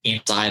content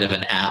inside of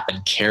an app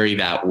and carry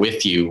that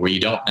with you, where you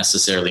don't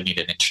necessarily need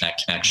an internet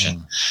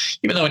connection,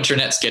 even though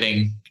internet's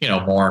getting,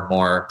 more and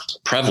more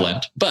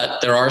prevalent,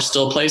 but there are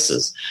still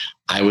places.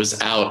 I was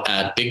out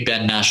at Big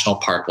Bend National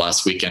Park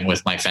last weekend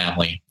with my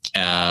family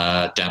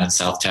down in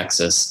South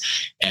Texas.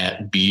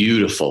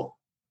 Beautiful.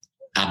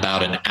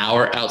 About an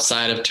hour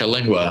outside of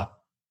Terlingua,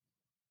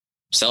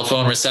 cell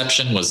phone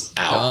reception was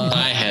out.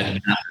 I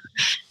had not.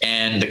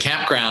 And the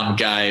campground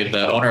guy,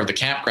 the owner of the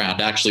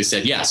campground, actually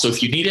said, yeah, so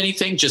if you need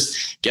anything,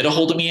 just get a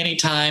hold of me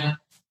anytime,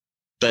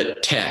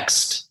 but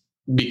text,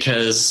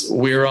 because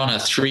we're on a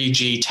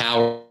 3G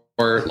tower.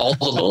 All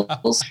the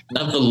locals,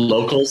 none of the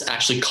locals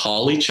actually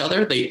call each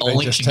other. They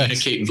only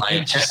communicate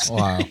via text.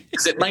 Wow.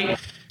 Because it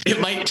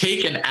might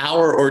take an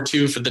hour or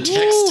two for the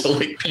text to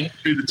like ping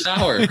through the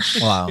tower.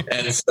 Wow.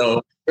 And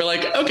so we're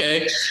like,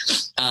 okay.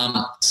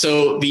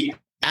 So the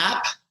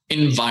app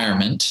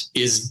environment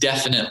is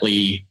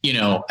definitely,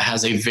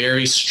 has a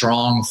very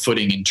strong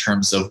footing in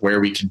terms of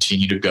where we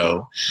continue to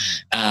go.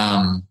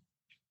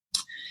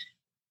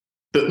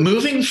 But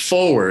moving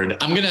forward,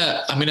 I'm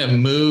gonna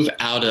move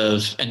out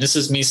of, and this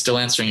is me still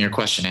answering your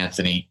question,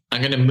 Anthony.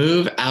 I'm gonna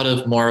move out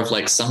of more of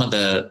like some of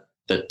the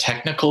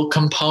technical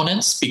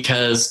components,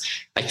 because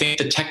I think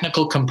the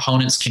technical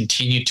components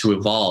continue to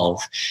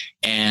evolve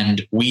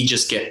and we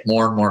just get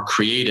more and more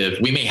creative.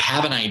 We may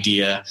have an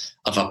idea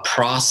of a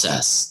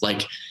process,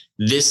 like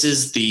this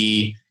is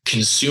the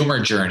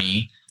consumer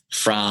journey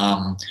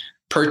from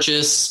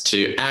purchase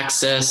to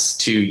access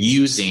to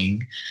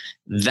using.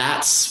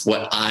 That's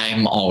what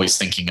I'm always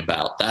thinking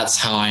about. That's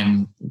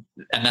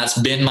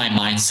been my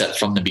mindset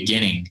from the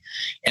beginning.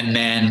 And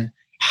then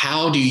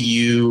how do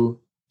you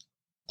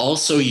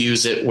also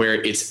use it where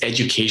it's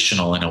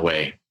educational in a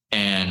way?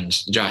 And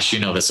Josh, you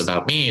know this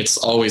about me. It's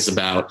always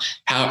about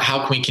how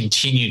can we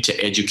continue to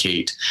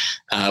educate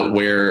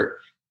where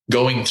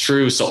going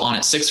through. So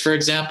Onnit 6, for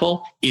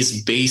example,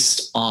 is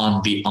based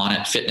on the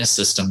Onnit fitness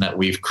system that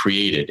we've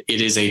created.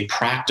 It is a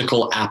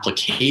practical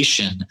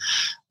application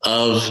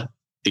of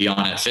the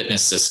Onnit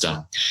fitness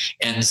system.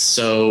 And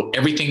so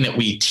everything that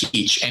we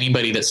teach,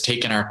 anybody that's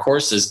taken our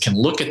courses can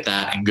look at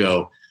that and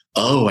go,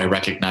 oh, I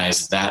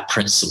recognize that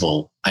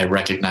principle. I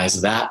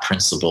recognize that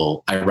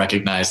principle. I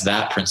recognize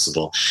that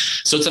principle.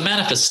 So it's a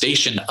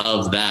manifestation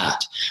of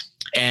that.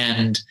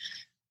 And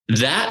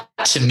that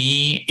to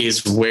me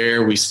is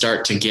where we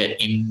start to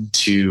get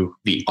into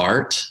the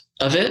art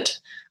of it,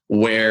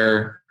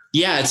 where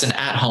yeah, it's an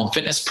at-home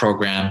fitness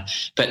program,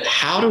 but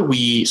how do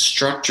we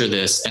structure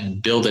this and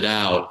build it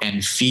out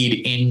and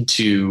feed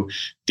into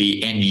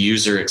the end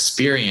user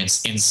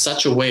experience in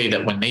such a way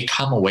that when they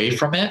come away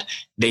from it,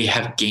 they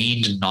have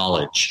gained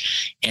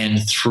knowledge.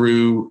 And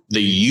through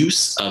the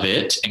use of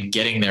it and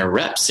getting their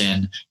reps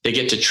in, they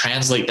get to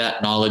translate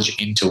that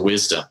knowledge into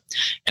wisdom.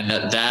 And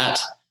that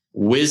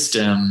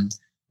wisdom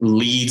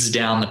leads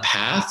down the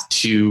path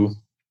to,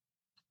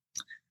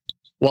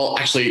 well,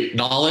 actually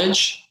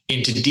knowledge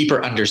into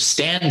deeper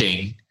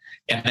understanding,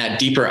 and that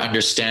deeper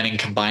understanding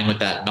combined with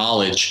that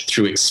knowledge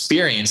through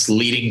experience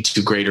leading to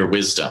greater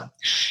wisdom,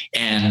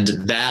 and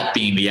that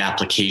being the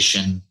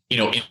application,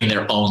 in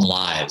their own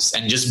lives,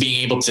 and just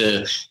being able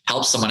to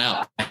help someone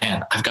out.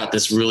 Man, I've got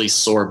this really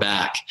sore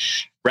back.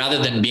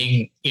 rather than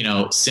being,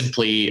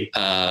 simply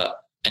an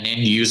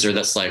end user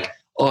that's like,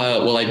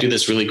 oh, well, I do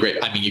this really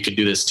great. I mean, you could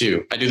do this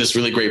too. I do this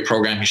really great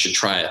program. You should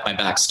try it. My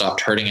back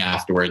stopped hurting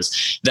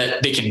afterwards.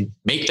 That they can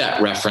make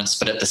that reference,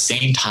 but at the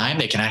same time,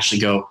 they can actually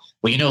go,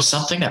 well,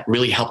 something that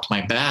really helped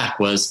my back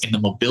was in the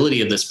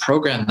mobility of this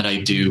program that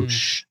I do.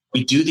 Mm-hmm.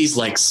 We do these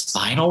like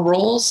spinal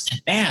rolls,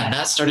 and man,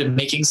 that started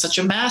making such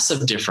a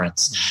massive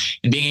difference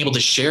and being able to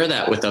share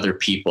that with other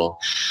people.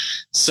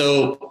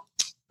 So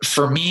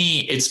for me,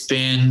 it's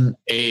been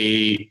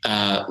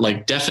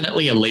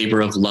definitely a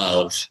labor of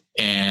love.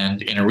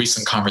 And in a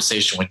recent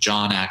conversation with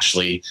John,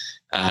 actually,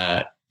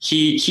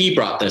 he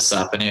brought this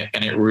up, and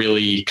it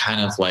really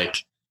kind of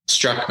like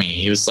struck me.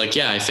 He was like,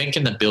 yeah, I think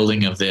in the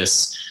building of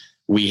this,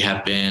 we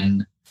have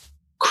been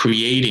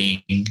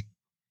creating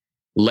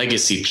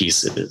legacy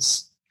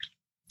pieces.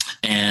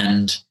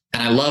 And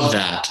I love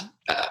that.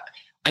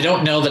 I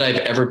don't know that I've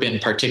ever been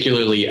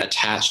particularly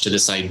attached to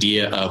this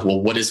idea of,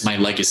 well, what is my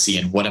legacy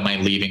and what am I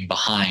leaving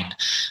behind?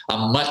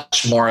 I'm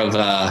much more of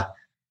a,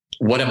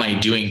 what am I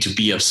doing to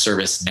be of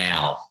service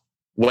now?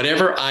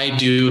 Whatever I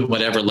do,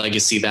 whatever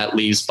legacy that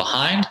leaves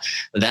behind,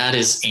 that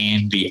is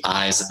in the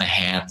eyes and the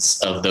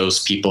hands of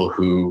those people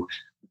who,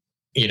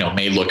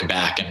 may look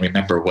back and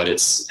remember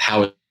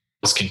how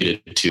it's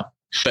contributed to.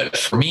 But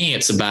for me,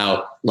 it's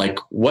about like,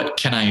 what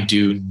can I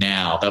do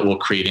now that will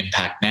create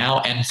impact now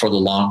and for the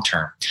long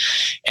term?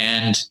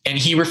 And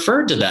he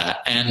referred to that.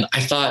 And I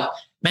thought,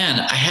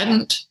 man, I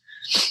hadn't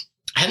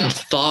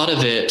thought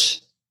of it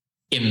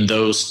in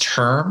those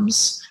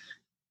terms.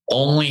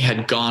 Only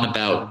had gone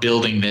about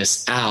building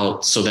this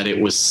out so that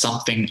it was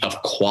something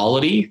of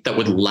quality that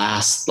would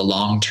last the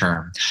long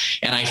term.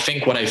 And I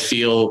think what I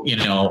feel,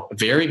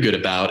 very good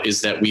about is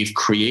that we've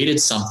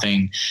created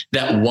something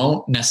that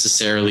won't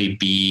necessarily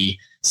be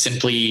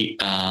simply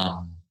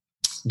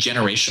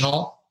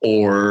generational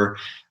or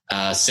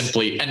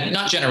simply, and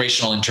not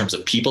generational in terms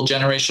of people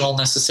generational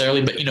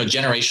necessarily, but,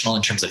 generational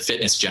in terms of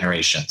fitness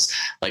generations.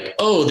 Like,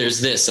 oh,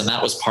 there's this, and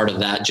that was part of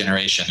that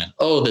generation. And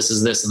oh, this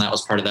is this, and that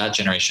was part of that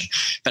generation.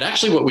 But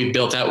actually what we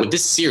built out with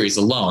this series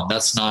alone,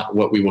 that's not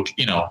what we will,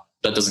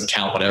 that doesn't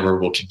count whatever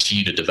we'll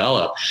continue to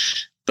develop.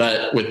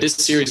 But with this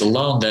series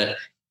alone, that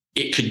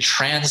it could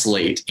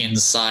translate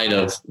inside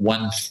of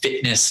one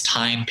fitness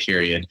time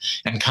period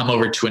and come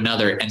over to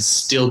another and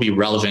still be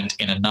relevant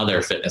in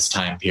another fitness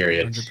time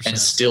period 100%. And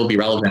still be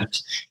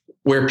relevant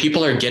where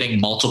people are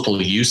getting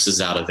multiple uses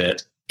out of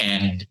it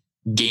and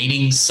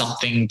gaining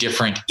something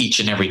different each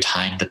and every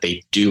time that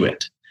they do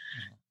it.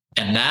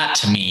 And that,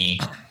 to me,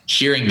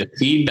 hearing the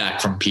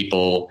feedback from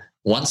people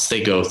once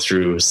they go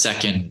through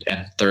second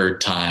and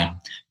third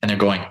time and they're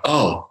going,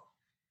 oh,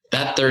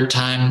 that third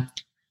time,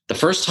 the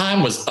first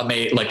time was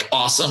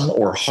awesome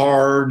or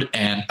hard,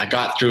 and I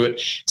got through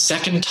it.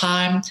 Second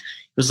time, it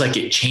was like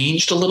it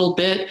changed a little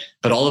bit,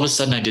 but all of a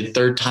sudden I did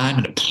third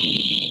time and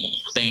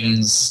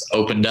things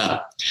opened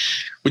up,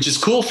 which is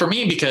cool for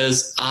me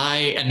because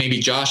and maybe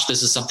Josh,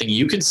 this is something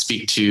you could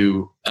speak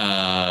to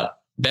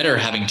better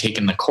having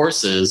taken the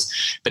courses,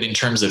 but in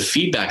terms of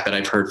feedback that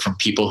I've heard from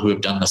people who have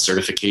done the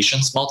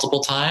certifications multiple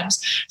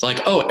times, it's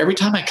like, oh, every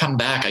time I come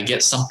back, I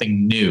get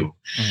something new.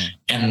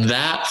 And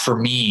that for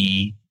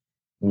me,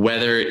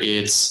 whether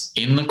it's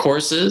in the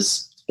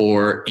courses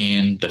or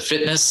in the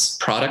fitness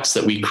products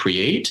that we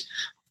create,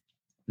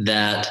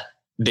 that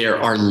there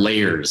are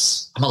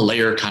layers. I'm a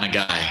layer kind of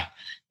guy.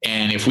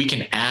 And if we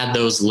can add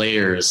those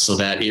layers so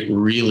that it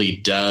really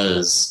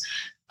does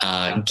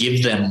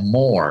give them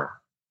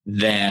more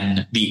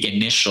than the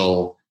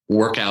initial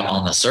workout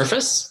on the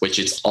surface, which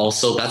that's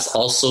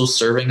also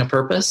serving a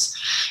purpose.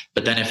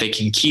 But then if they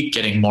can keep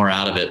getting more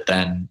out of it,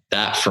 then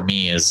that for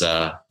me is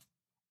a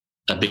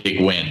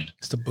big win.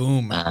 It's the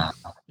boom.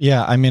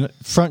 Yeah, I mean,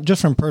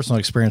 just from personal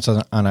experience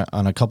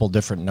on a couple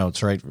different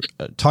notes, right?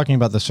 Talking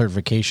about the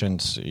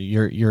certifications,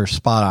 you're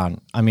spot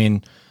on. I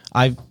mean,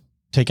 I've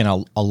taken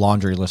a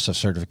laundry list of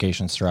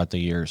certifications throughout the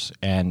years,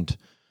 and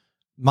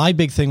my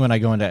big thing when I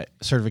go into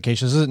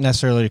certifications isn't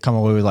necessarily to come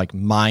away with like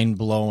mind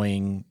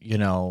blowing,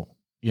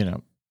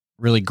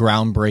 really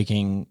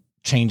groundbreaking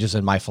changes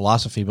in my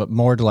philosophy, but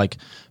more to like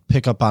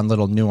pick up on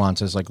little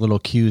nuances, like little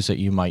cues that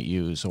you might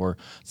use or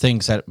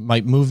things that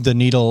might move the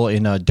needle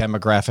in a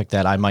demographic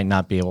that I might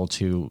not be able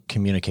to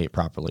communicate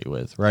properly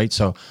with. Right.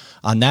 So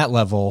on that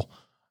level,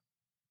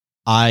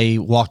 I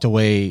walked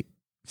away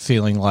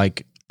feeling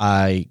like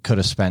I could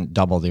have spent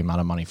double the amount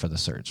of money for the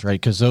certs, right?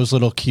 Because those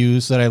little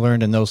cues that I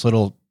learned and those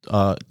little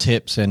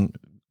tips and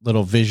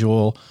little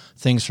visual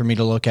things for me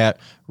to look at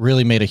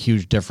really made a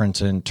huge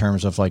difference in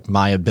terms of like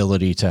my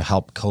ability to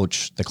help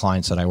coach the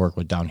clients that I work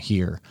with down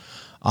here.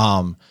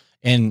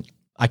 And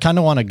I kind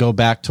of want to go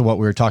back to what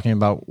we were talking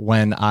about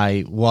when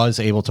I was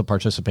able to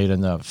participate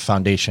in the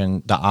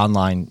foundation, the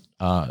online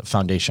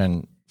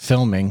foundation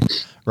filming,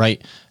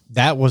 right?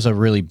 That was a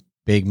really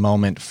big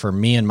moment for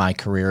me in my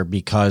career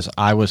because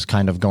I was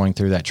kind of going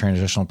through that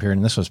transitional period.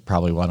 And this was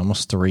probably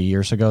almost 3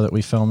 years ago that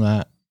we filmed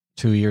that.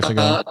 2 years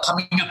ago?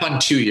 Coming up on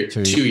 2 years.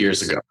 2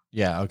 years ago.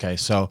 Yeah. Okay.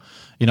 So,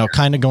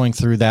 kind of going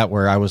through that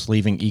where I was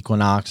leaving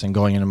Equinox and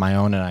going into my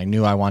own, and I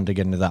knew I wanted to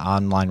get into the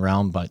online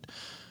realm, but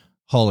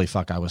holy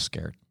fuck, I was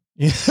scared.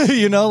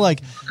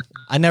 Like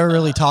I never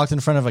really talked in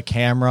front of a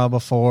camera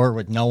before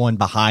with no one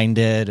behind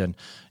it. And,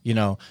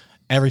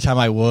 every time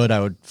I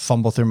would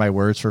fumble through my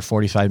words for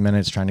 45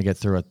 minutes trying to get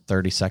through a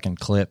 30-second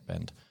clip.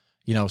 And,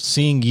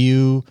 seeing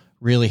you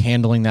really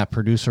handling that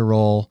producer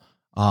role,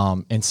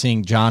 and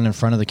seeing John in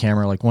front of the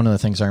camera, like one of the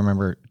things I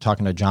remember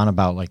talking to John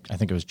about, like, I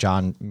think it was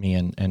John, me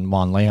and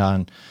Juan Leja,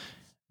 and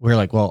we were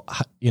like, well,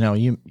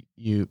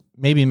 you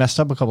maybe messed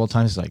up a couple of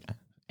times. He's like,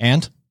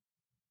 and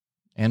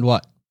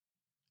what?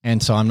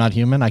 And so I'm not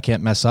human. I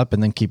can't mess up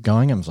and then keep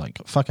going. I was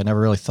like, fuck, I never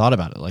really thought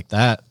about it like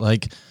that.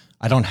 Like,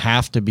 I don't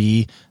have to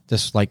be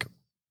this like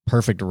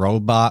perfect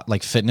robot,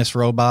 like fitness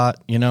robot,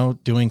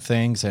 doing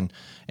things and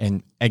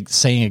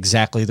saying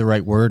exactly the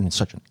right word in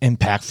such an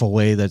impactful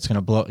way that's going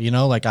to blow,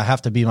 like I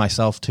have to be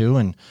myself too.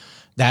 And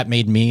that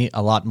made me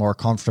a lot more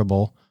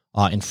comfortable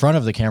in front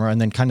of the camera,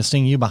 and then kind of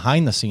seeing you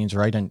behind the scenes.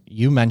 Right. And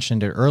you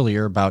mentioned it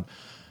earlier about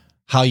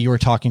how you were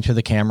talking to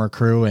the camera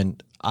crew.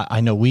 And I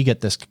know we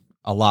get this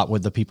a lot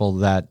with the people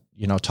that,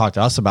 talk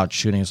to us about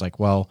shooting. It's like,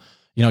 well,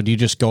 do you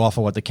just go off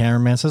of what the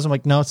cameraman says? I'm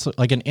like, no, it's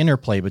like an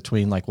interplay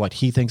between like what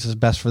he thinks is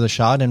best for the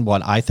shot and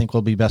what I think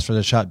will be best for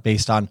the shot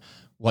based on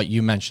what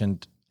you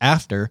mentioned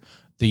after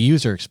the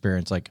user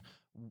experience. Like,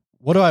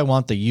 what do I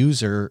want the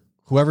user,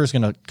 whoever's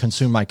going to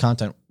consume my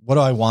content, what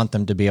do I want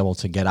them to be able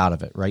to get out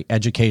of it? Right.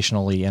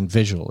 Educationally and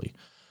visually.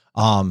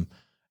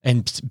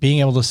 And being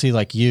able to see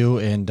like you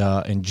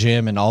and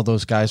Jim and all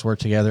those guys work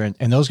together,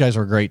 and those guys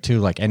were great too.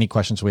 Like any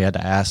questions we had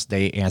to ask,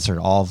 they answered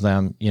all of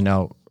them,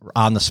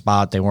 on the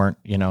spot. They weren't,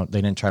 they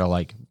didn't try to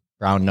like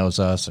brown nose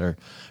us or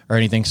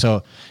anything.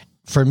 So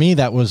for me,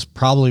 that was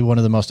probably one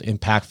of the most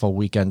impactful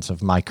weekends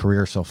of my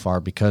career so far,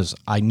 because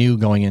I knew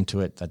going into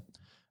it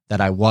that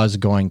I was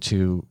going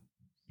to,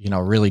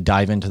 really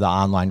dive into the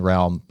online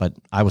realm, but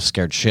I was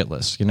scared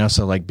shitless,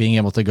 so like being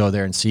able to go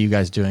there and see you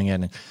guys doing it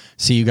and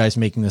see you guys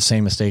making the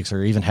same mistakes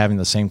or even having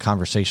the same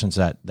conversations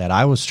that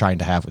I was trying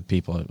to have with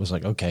people. It was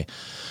like, okay,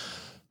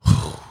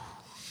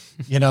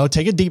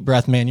 take a deep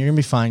breath, man. You're gonna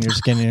be fine. You're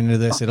just getting into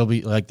this. It'll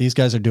be like, these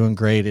guys are doing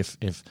great. If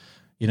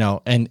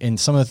and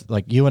some of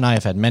like you and I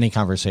have had many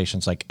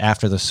conversations like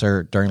after the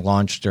cert, during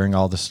launch, during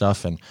all this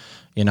stuff. And,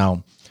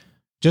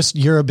 just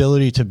your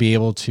ability to be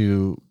able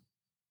to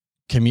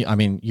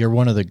you're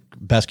one of the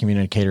best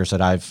communicators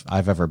that I've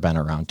ever been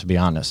around, to be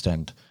honest.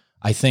 And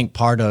I think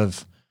part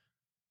of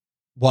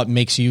what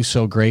makes you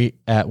so great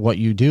at what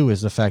you do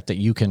is the fact that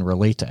you can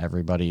relate to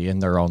everybody in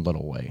their own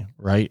little way.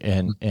 Right.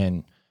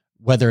 And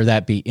whether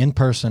that be in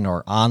person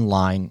or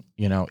online,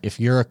 if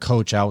you're a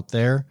coach out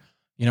there,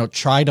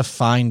 try to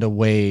find a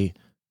way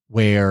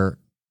where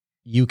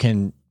you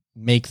can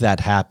make that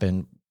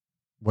happen,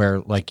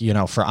 where like,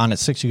 for Onnit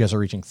 6, you guys are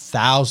reaching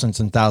thousands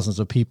and thousands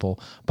of people,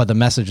 but the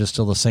message is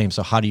still the same.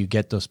 So how do you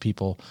get those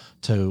people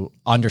to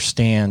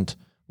understand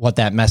what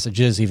that message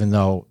is, even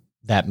though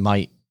that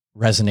might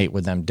resonate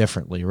with them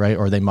differently, right?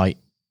 Or they might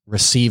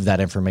receive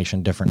that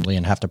information differently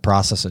and have to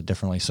process it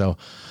differently. So,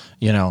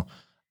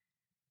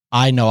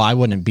 I know I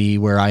wouldn't be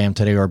where I am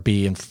today or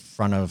be in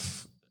front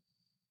of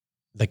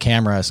the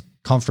camera as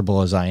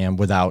comfortable as I am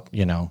without,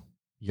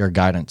 your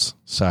guidance.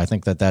 So I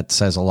think that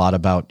says a lot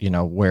about,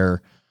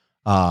 where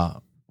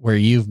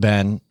you've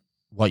been,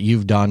 what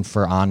you've done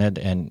for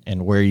Onnit,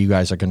 and where you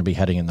guys are going to be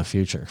heading in the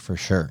future for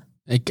sure.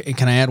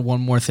 Can I add one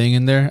more thing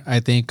in there? I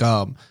think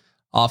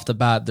off the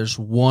bat, there's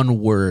one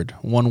word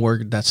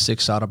that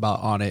sticks out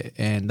about Onnit,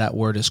 and that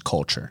word is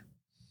culture.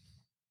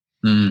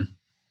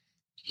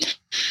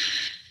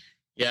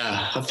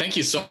 Yeah. Thank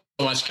you so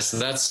much. So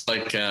that's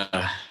like,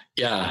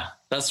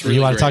 that's really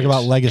You want to talk great.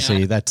 about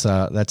legacy?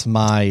 Yeah. That's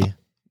my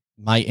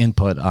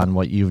input on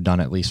what you've done,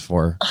 at least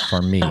for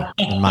me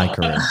in my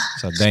career.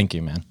 So thank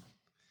you, man.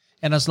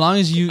 And as long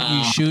as you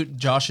shoot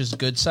Josh's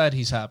good side,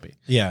 he's happy.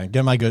 Yeah,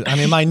 get my good. I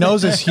mean, my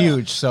nose is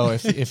huge, so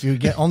if you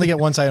only get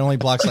one side, it only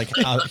blocks like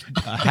a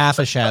half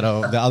a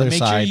shadow. The other Make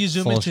side, sure you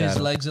zoom full into his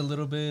shadow. legs a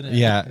little bit.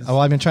 Yeah. Oh,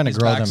 I've been trying to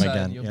grow them backside,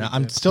 again. you'll be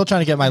I'm good. still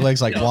trying to get my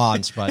legs like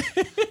Juan's, but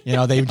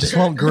they just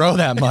won't grow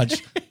that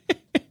much.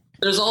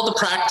 There's all the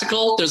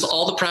practical. There's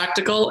all the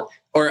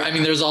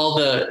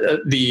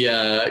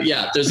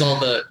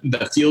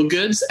feel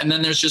goods, and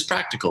then there's just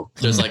practical.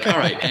 There's like, all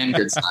right, and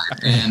good side,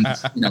 and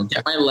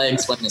get my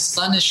legs when the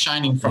sun is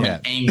shining from an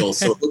angle,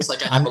 so it looks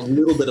like I have a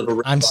little bit of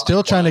a. I'm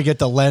still trying to get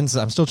the lens.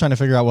 I'm still trying to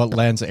figure out what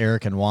lens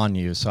Eric and Juan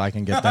use, so I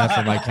can get that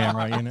for my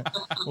camera unit.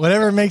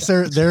 Whatever makes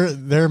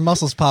their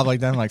muscles pop like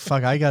that. I'm like,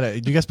 fuck,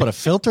 do you guys put a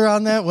filter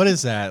on that? What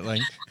is that?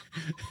 Like,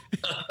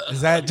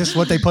 is that just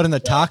what they put in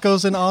the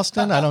tacos in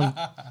Austin? I don't.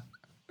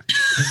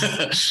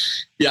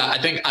 Yeah,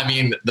 I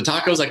mean, the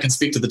tacos, I can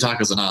speak to the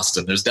tacos in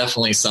Austin. There's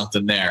definitely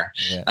something there.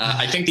 Yeah.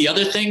 I think the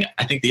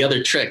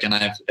other trick, and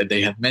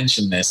they have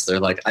mentioned this,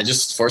 they're like, I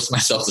just forced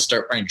myself to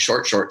start wearing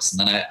short shorts, and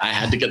then I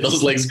had to get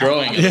those legs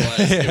growing.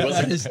 Otherwise, it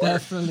wasn't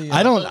definitely.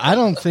 I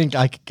don't think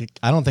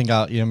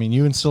I'll, I mean,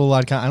 you instill a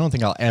lot of, I don't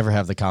think I'll ever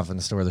have the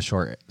confidence to wear the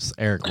shorts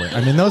Eric wear.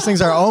 I mean, those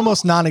things are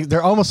almost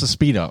they're almost a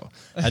Speedo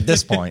at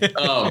this point.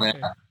 Oh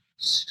man.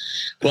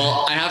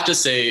 Well, I have to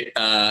say,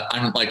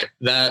 I'm like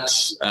that.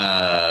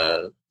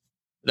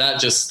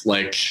 That just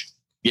like,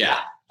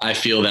 yeah, I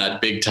feel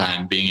that big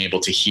time, being able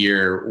to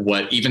hear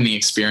what even the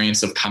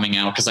experience of coming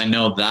out, because I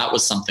know that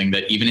was something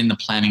that even in the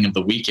planning of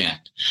the weekend.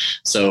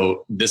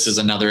 So this is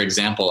another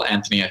example,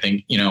 Anthony. I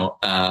think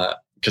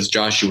because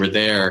Josh, you were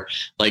there,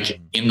 like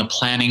in the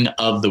planning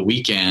of the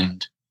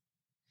weekend,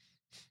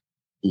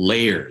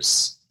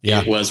 layers.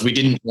 Yeah. It was, we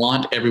didn't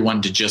want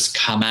everyone to just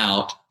come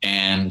out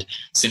and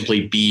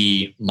simply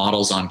be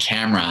models on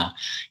camera.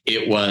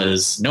 It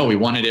was, no, we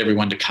wanted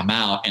everyone to come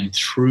out and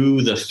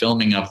through the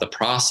filming of the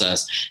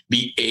process,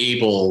 be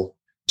able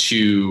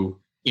to,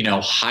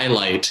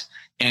 highlight.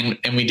 And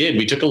we did,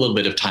 we took a little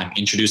bit of time,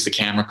 introduce the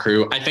camera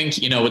crew. I think,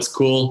 it's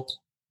cool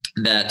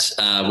that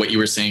what you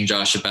were saying,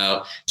 Josh,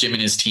 about Jim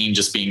and his team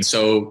just being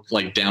so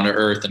like down to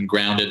earth and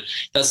grounded.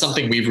 That's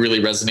something we've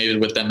really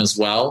resonated with them as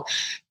well.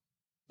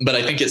 But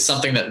I think it's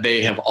something that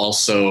they have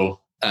also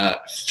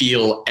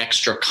feel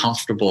extra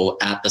comfortable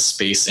at the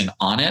space in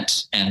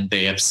Onnit. And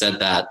they have said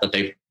that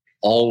they've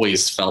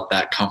always felt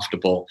that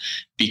comfortable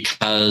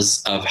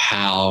because of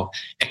how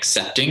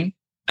accepting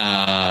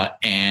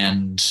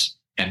and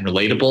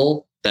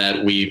relatable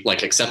that we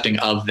like, accepting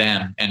of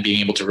them and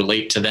being able to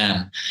relate to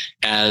them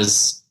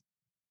as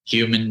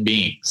human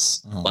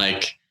beings. Oh.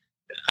 Like,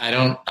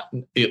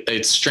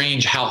 it's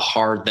strange how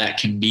hard that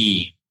can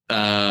be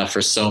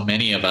for so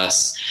many of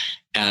us.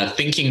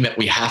 Thinking that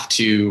we have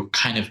to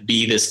kind of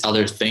be this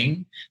other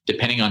thing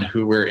depending on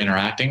who we're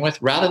interacting with,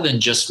 rather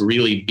than just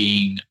really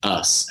being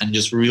us and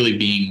just really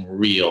being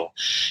real.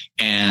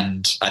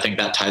 And I think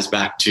that ties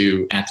back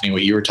to, Anthony,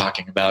 what you were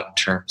talking about in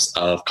terms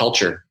of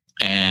culture,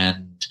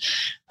 and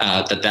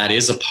that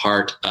is a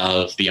part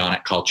of the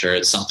Onnit culture.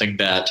 It's something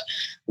that,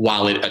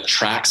 while it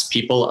attracts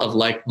people of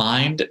like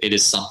mind, it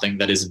is something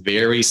that is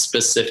very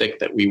specific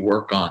that we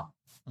work on.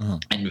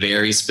 And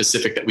very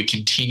specific that we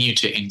continue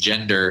to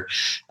engender,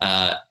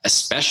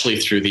 especially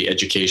through the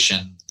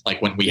education, like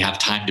when we have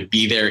time to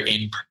be there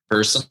in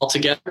person all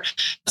together.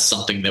 That's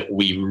something that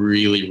we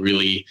really,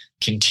 really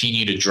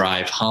continue to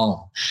drive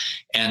home.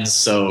 And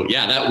so,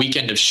 yeah, that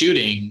weekend of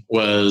shooting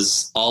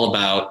was all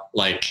about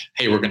like,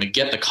 hey, we're going to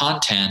get the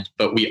content,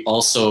 but we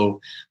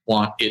also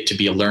want it to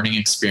be a learning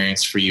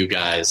experience for you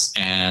guys.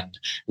 And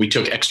we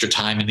took extra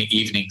time in the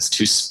evenings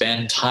to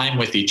spend time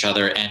with each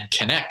other and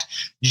connect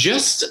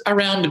just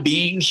around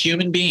being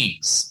human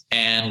beings,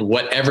 and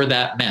whatever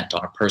that meant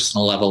on a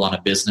personal level, on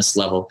a business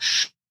level.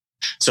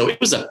 So it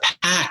was a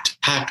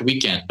packed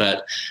weekend,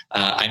 but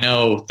I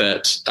know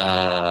that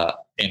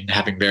in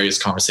having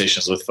various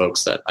conversations with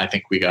folks that I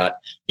think we got,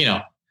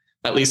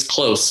 at least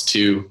close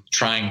to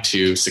trying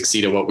to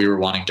succeed at what we were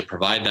wanting to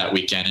provide that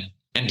weekend.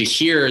 And to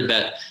hear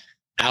that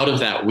out of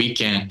that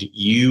weekend,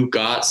 you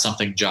got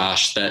something,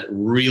 Josh, that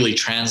really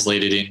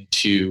translated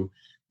into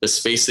the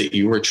space that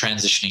you were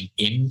transitioning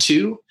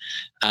into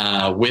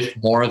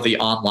with more of the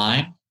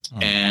online. Oh.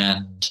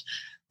 And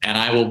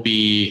I will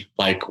be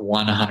like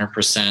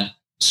 100%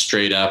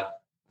 straight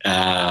up.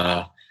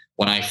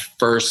 When I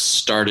first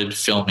started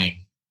filming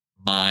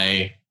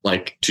my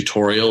like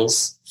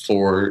tutorials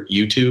for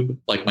YouTube,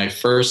 like my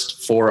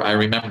first 4, I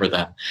remember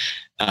them.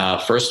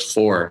 First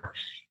 4,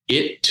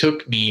 it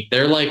took me,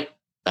 they're like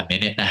a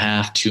minute and a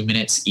half, 2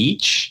 minutes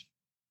each.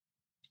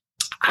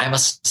 I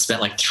must have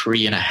spent like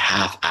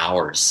 3.5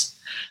 hours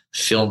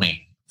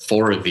filming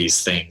 4 of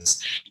these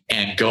things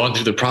and going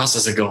through the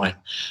process of going,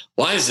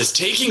 why is this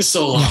taking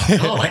so long?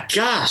 Oh my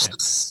gosh,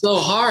 it's so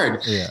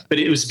hard. Yeah. But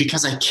it was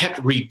because I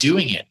kept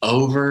redoing it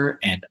over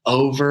and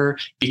over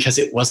because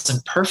it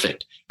wasn't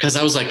perfect. Because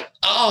I was like,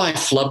 oh, I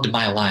flubbed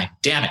my line.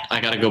 Damn it. I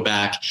got to go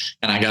back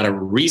and I got to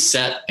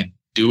reset and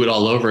do it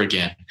all over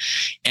again.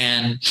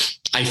 And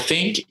I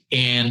think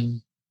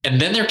and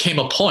then there came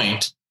a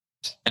point,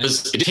 and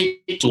it didn't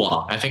take too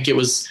long. I think it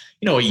was,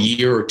 a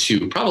year or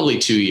 2, probably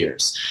 2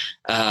 years,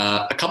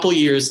 a couple of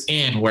years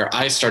in, where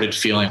I started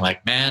feeling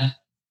like, man,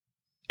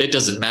 it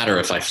doesn't matter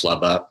if I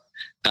flub up.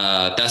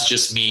 That's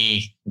just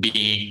me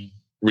being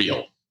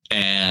real.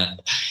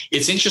 And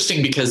it's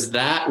interesting because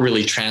that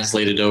really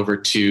translated over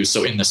to,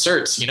 so in the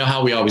certs,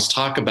 how we always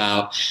talk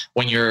about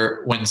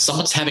when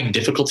someone's having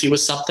difficulty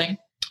with something,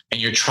 and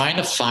you're trying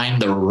to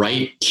find the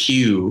right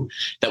cue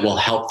that will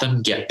help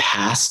them get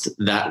past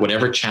that,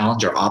 whatever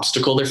challenge or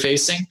obstacle they're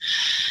facing.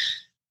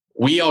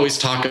 We always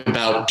talk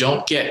about,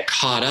 don't get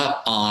caught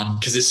up on,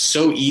 because it's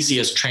so easy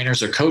as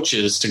trainers or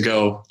coaches to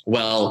go,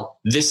 well,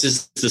 this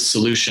is the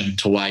solution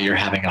to why you're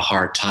having a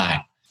hard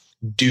time.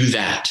 Do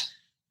that.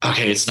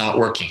 Okay, it's not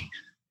working.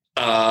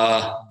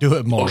 Do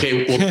it more.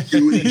 Okay, we'll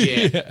do it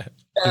again.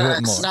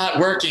 It's not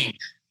working.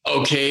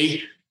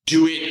 Okay,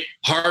 do it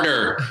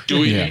harder,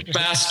 do it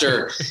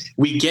faster.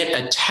 We get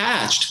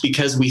attached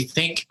because we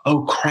think,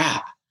 oh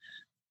crap,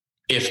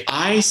 if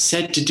I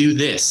said to do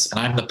this and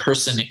I'm the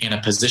person in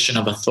a position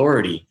of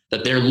authority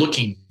that they're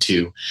looking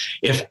to,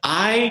 if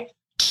I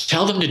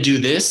tell them to do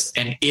this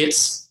and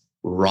it's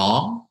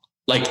wrong,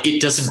 like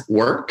it doesn't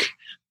work,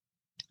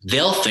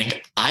 they'll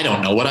think I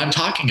don't know what I'm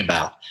talking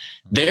about.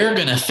 They're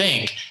going to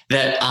think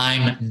that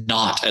I'm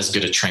not as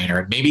good a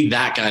trainer. Maybe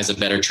that guy's a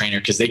better trainer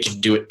because they can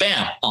do it,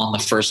 bam, on the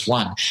first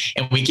one.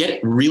 And we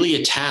get really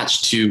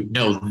attached to,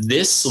 no,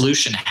 this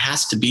solution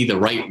has to be the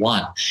right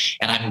one.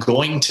 And I'm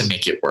going to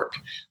make it work.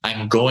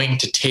 I'm going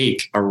to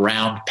take a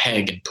round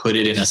peg and put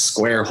it in a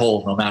square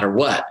hole no matter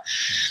what.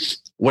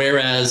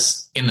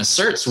 Whereas in the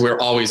certs, we're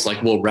always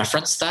like, we'll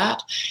reference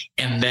that.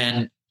 And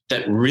then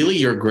that really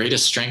your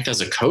greatest strength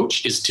as a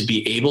coach is to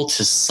be able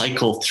to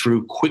cycle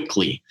through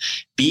quickly,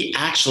 be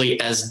actually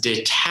as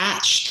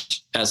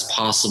detached as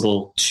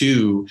possible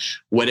to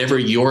whatever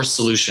your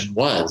solution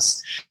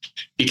was,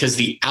 because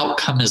the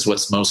outcome is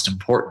what's most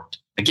important.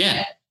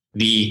 Again,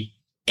 the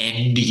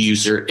end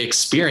user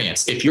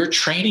experience. If you're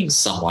training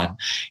someone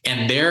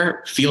and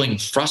they're feeling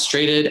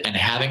frustrated and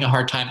having a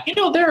hard time,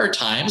 there are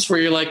times where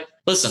you're like,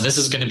 listen, this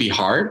is going to be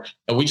hard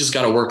and we just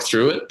got to work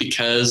through it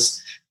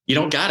because you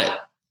don't got it.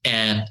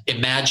 And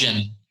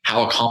imagine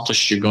how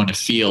accomplished you're going to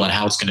feel and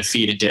how it's going to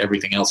feed into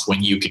everything else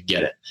when you can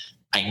get it.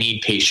 I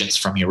need patience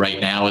from you right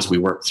now as we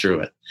work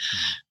through it.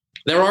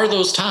 There are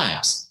those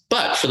times,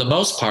 but for the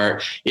most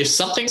part, if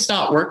something's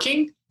not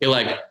working, you're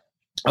like,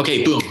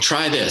 okay, boom,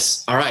 try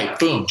this. All right,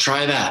 boom,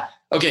 try that.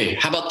 Okay,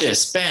 how about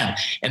this? Bam.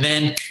 And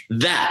then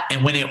that.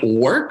 And when it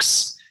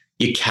works,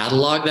 you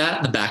catalog that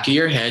in the back of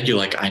your head. You're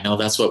like, I know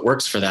that's what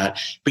works for that,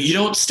 but you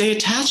don't stay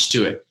attached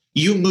to it.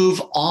 You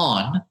move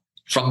on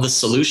from the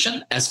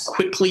solution as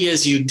quickly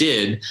as you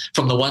did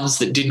from the ones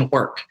that didn't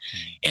work.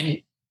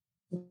 And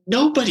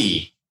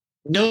nobody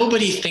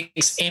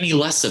thinks any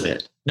less of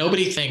it.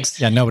 Nobody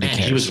thinks, nobody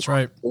cares. He was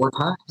right. 4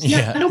 times.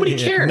 Nobody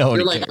cares.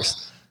 Nobody You're cares.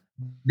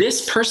 Like,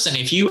 this person,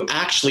 if you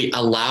actually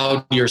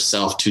allowed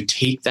yourself to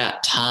take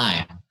that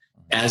time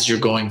as you're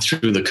going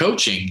through the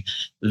coaching,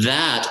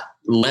 that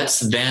lets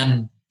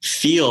them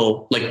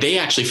feel like they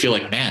actually feel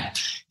like, man,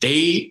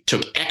 they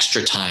took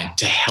extra time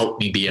to help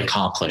me be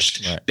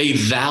accomplished. Right. They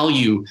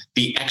value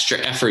the extra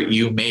effort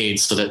you made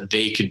so that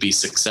they could be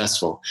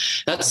successful.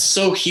 That's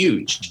so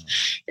huge.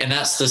 And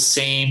that's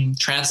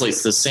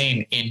translates the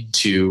same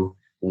into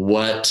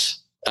what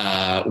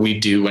we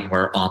do when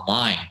we're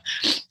online.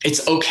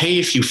 It's okay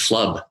if you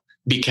flub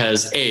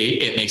because A,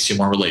 it makes you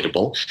more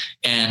relatable,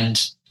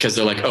 and because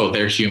they're like, oh,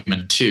 they're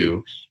human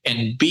too.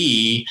 And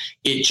B,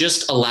 it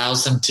just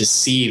allows them to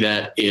see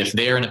that if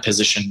they're in a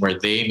position where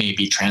they may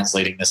be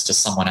translating this to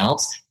someone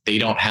else, they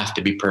don't have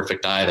to be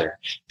perfect either.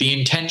 The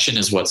intention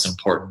is what's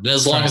important. And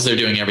as long as they're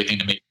doing everything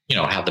to make,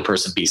 have the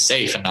person be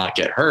safe and not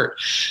get hurt,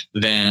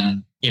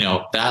 then,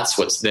 that's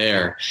what's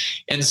there.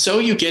 And so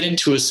you get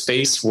into a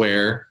space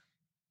where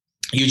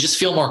you just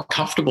feel more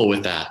comfortable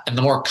with that. And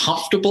the more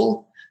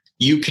comfortable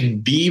you can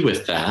be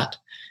with that,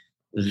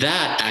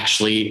 that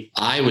actually,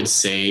 I would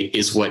say,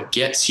 is what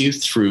gets you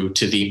through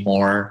to the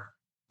more,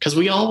 because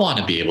we all want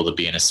to be able to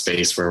be in a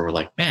space where we're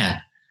like,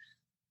 man,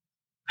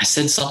 I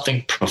said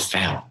something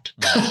profound.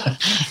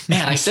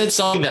 Man, I said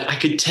something that I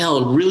could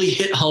tell really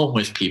hit home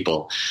with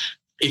people.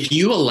 If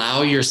you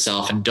allow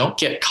yourself and don't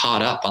get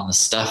caught up on the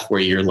stuff where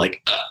you're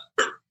like,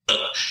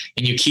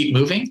 and you keep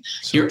moving,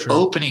 you're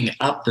opening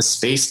up the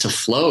space to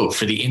flow,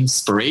 for the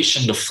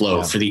inspiration to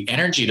flow, for the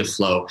energy to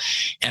flow.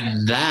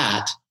 And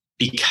that,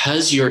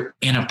 because you're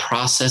in a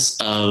process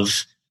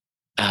of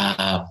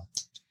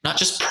not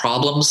just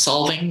problem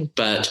solving,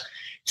 but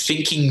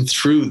thinking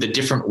through the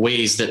different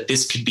ways that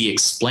this could be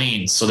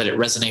explained so that it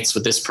resonates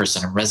with this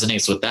person and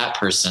resonates with that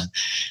person.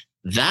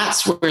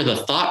 That's where the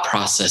thought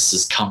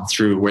processes come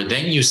through, where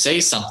then you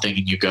say something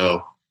and you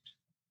go,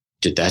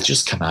 did that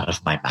just come out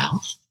of my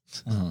mouth?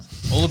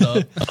 Hold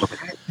up.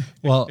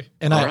 Well,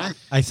 and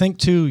I think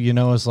too,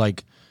 is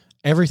like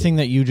everything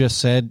that you just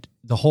said,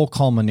 the whole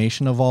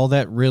culmination of all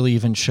that really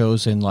even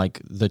shows in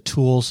like the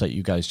tools that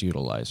you guys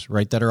utilize,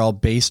 right? That are all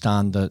based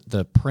on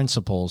the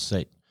principles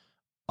that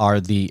are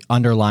the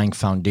underlying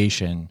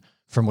foundation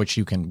from which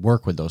you can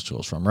work with those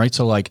tools from, right?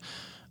 So like,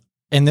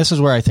 and this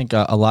is where I think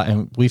a lot,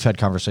 and we've had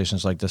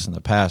conversations like this in the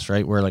past,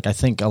 right? Where like, I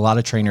think a lot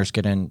of trainers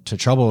get into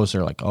trouble is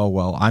they're like, oh,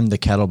 well, I'm the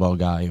kettlebell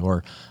guy,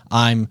 or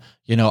I'm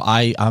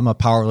a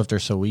power lifter.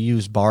 So we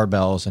use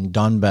barbells and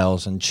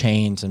dumbbells and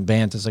chains and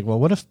bands. It's like,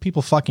 well, what if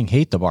people fucking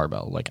hate the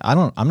barbell? Like,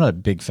 I'm not a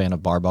big fan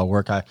of barbell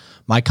work.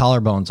 My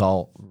collarbone's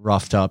all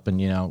roughed up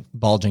and,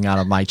 bulging out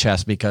of my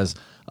chest because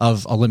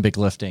of Olympic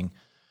lifting.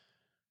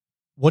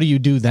 What do you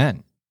do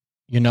then?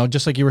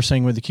 Just like you were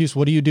saying with the cues,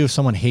 what do you do if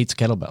someone hates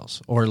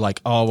kettlebells, or like,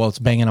 oh, well, it's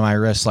banging on my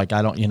wrist. Like,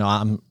 I don't,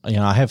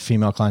 I have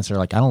female clients that are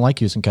like, I don't like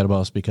using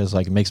kettlebells because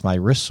like it makes my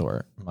wrist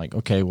sore. I'm like,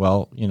 okay,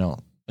 well,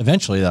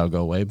 eventually that'll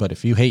go away. But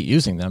if you hate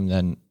using them,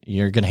 then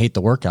you're going to hate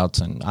the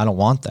workouts, and I don't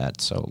want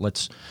that. So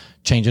let's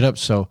change it up.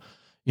 So,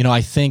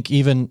 I think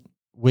even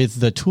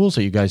with the tools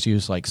that you guys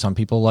use, like some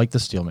people like the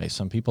steel mace,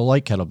 some people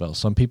like kettlebells,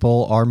 some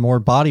people are more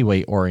body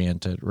weight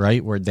oriented,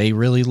 right? Where they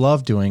really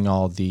love doing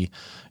all the,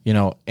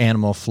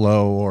 animal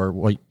flow or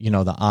what, the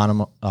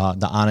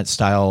Onnit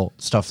style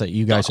stuff that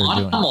you guys are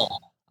doing.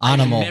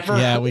 Animal.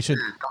 Yeah, we should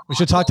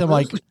talk to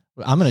Mike.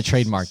 I'm going to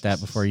trademark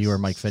that before you or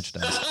Mike Fitch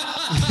does.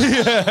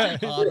 I'm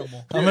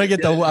going to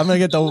get the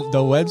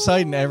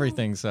website and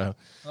everything. So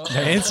the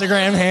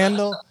Instagram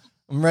handle.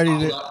 I'm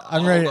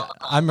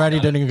ready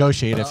to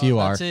negotiate if you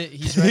are. That's it.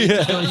 He's ready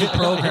to build a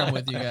program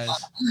with you guys.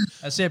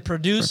 I said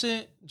produce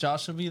it.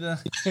 Josh will be the.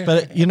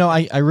 But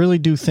I really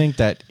do think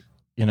that,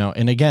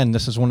 and again,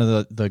 this is one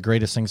of the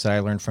greatest things that I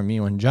learned from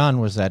you and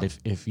John was that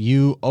if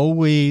you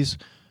always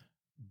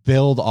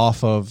build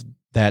off of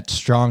that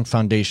strong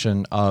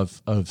foundation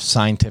of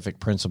scientific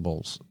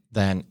principles,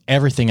 then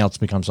everything else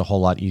becomes a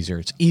whole lot easier.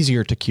 It's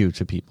easier to cue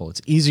to people.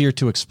 It's easier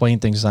to explain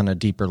things on a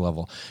deeper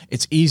level.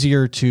 It's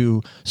easier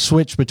to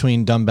switch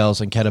between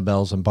dumbbells and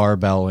kettlebells and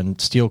barbell and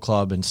steel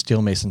club and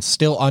steel mace and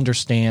still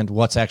understand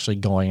what's actually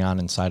going on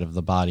inside of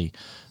the body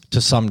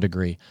to some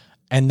degree.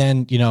 And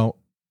then,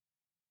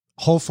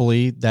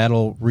 hopefully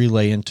that'll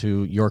relay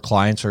into your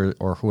clients or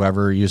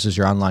whoever uses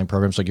your online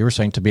programs, like you were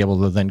saying, to be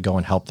able to then go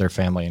and help their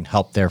family and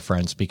help their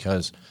friends,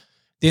 because at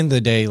the end of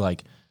the day,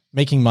 like,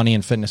 making money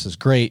in fitness is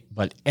great,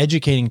 but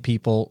educating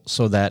people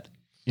so that,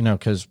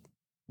 because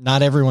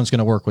not everyone's going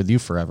to work with you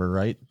forever,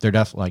 right? They're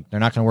definitely they're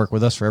not going to work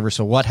with us forever.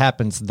 So what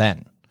happens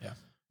then?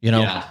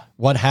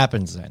 What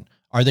happens then?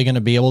 Are they going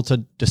to be able to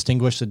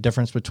distinguish the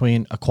difference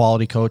between a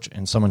quality coach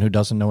and someone who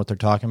doesn't know what they're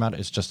talking about,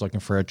 is just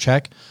looking for a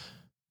check?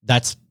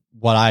 That's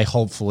what I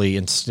hopefully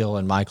instill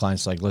in my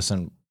clients. Like,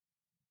 listen,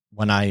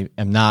 when I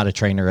am not a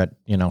trainer at,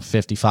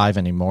 55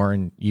 anymore,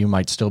 and you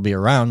might still be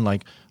around,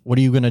 like, what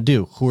are you going to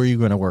do? Who are you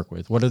going to work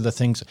with? What are the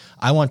things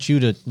I want you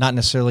to not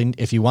necessarily,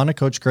 if you want to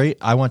coach, great.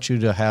 I want you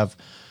to have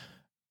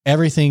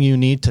everything you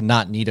need to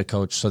not need a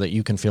coach so that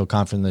you can feel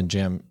confident in the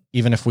gym.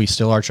 Even if we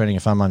still are training,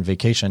 if I'm on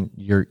vacation,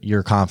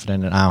 you're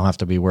confident and I don't have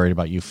to be worried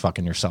about you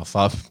fucking yourself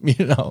up,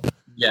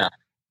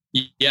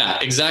 Yeah,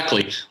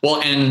 exactly.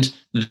 Well, and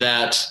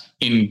that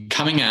in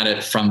coming at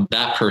it from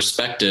that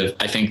perspective,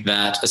 I think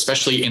that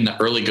especially in the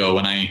early go,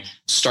 when I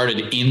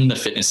started in the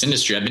fitness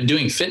industry, I've been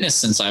doing fitness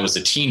since I was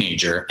a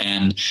teenager,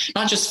 and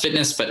not just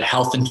fitness, but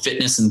health and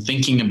fitness and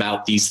thinking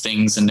about these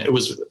things. And it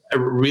was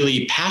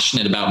really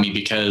passionate about me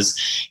because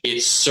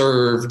it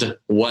served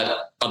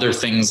what other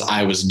things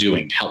I was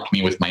doing, helped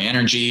me with my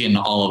energy and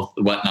all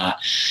of whatnot.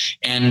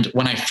 And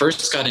when I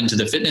first got into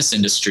the fitness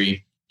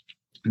industry,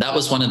 that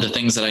was one of the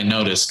things that I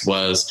noticed,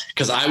 was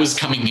because I was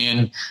coming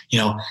in,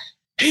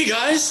 hey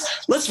guys,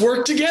 let's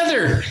work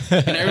together.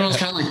 And everyone's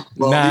kind of like,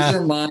 well, these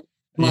are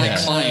my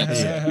clients.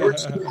 Yeah. You're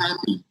too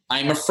happy.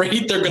 I'm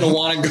afraid they're going to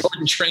want to go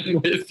and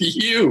train with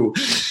you.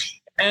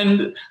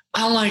 And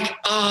I'm like,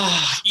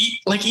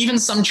 even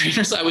some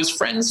trainers I was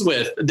friends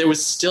with, there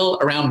was still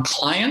around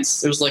clients.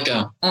 There was like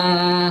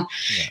and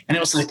it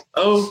was like,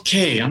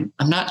 okay, I'm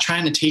not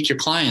trying to take your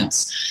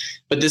clients.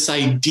 But this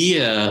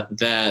idea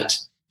that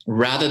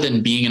rather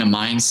than being in a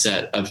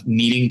mindset of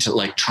needing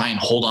to try and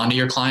hold on to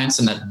your clients,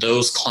 and that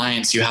those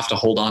clients, you have to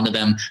hold on to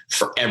them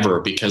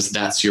forever because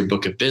that's your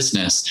book of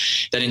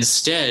business, that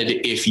instead,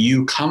 if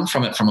you come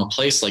from it from a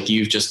place like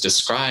you've just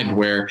described,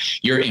 where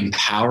you're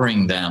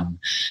empowering them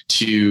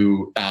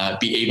to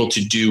be able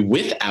to do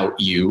without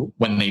you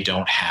when they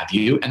don't have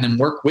you, and then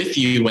work with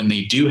you when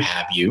they do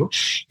have you.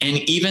 And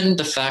even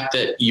the fact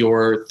that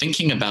you're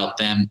thinking about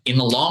them in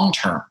the long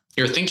term.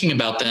 You're thinking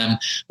about them,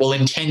 well,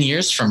 in 10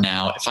 years from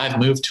now, if I've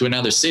moved to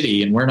another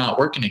city and we're not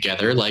working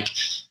together,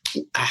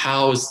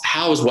 how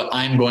is what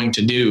I'm going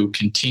to do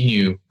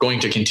going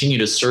to continue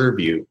to serve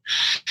you?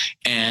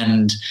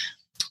 And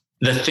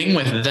the thing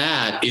with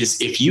that is,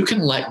 if you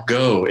can let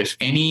go, if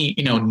any,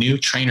 new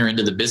trainer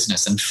into the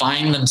business and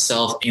find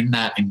themselves in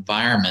that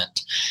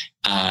environment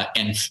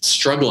and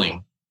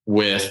struggling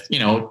with,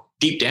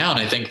 deep down,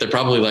 I think they're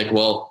probably like,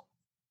 well,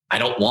 I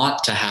don't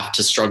want to have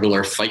to struggle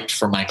or fight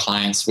for my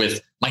clients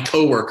with my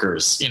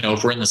coworkers,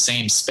 if we're in the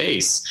same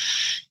space.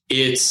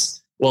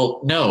 It's,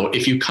 well, no,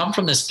 if you come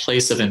from this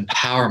place of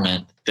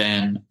empowerment,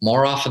 then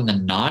more often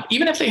than not,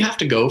 even if they have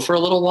to go for a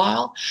little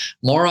while,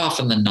 more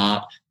often than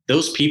not,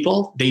 those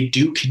people, they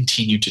do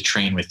continue to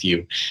train with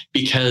you,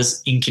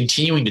 because in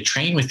continuing to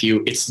train with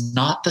you, it's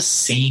not the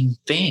same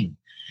thing.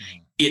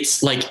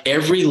 It's like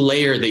every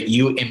layer that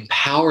you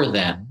empower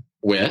them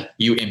with,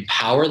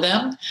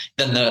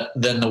 then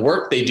the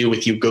work they do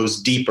with you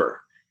goes deeper.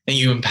 And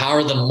you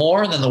empower them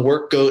more, and then the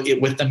work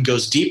with them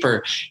goes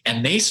deeper,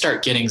 and they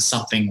start getting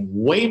something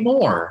way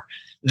more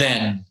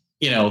than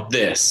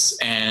this.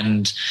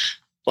 And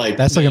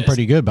that's looking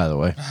pretty good, by the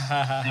way.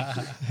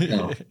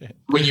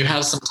 When you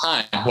have some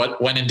time,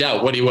 when in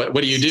doubt, what do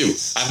you do?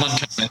 I'm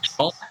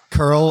unconventional.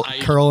 Curl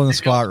in the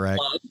squat rack.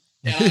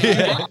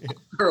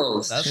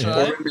 Curls. That's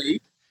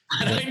right.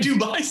 And I do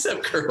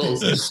bicep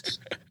curls.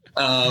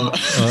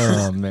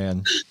 Oh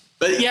man.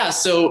 But yeah,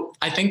 so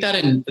I think that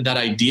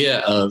idea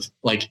of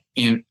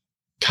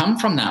come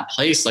from that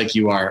place like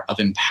you are, of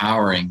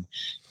empowering,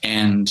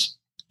 and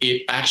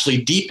it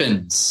actually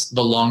deepens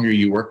the longer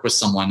you work with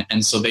someone.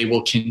 And so they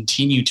will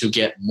continue to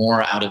get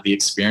more out of the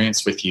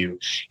experience with you,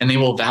 and they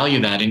will value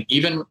that. And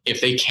even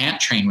if they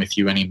can't train with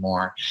you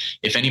anymore,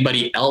 if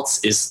anybody else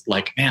is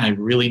like, man, I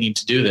really need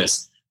to do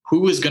this,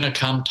 who is going to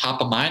come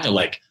top of mind? They're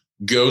like,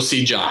 go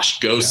see Josh,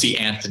 go see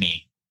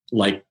Anthony.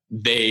 Like,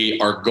 they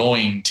are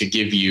going to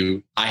give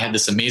you, I had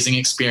this amazing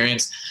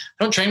experience.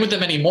 I don't train with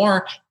them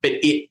anymore, but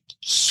it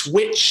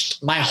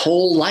switched my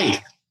whole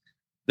life.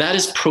 That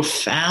is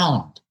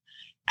profound.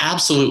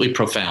 Absolutely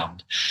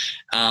profound.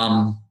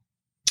 And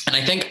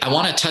I think I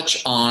want to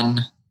touch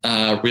on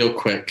real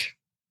quick,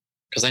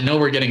 because I know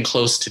we're getting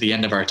close to the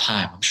end of our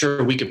time. I'm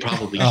sure we could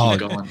probably keep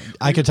going.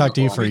 I could talk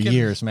to you for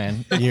years,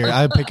 man.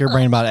 I'd pick your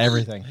brain about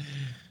everything.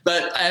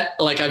 But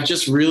I've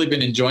just really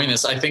been enjoying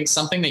this. I think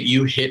something that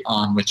you hit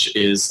on, which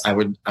is I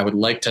would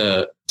like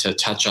to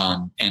touch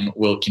on, and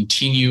will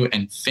continue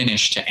and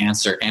finish to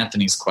answer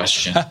Anthony's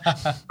question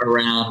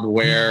around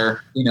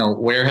where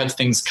have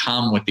things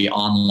come with the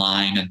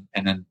online,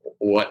 and then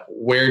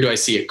where do I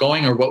see it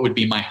going, or what would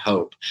be my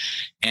hope?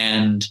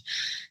 And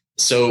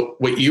so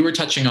what you were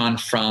touching on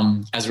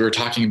from, as we were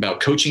talking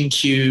about coaching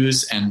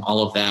cues and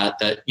all of that,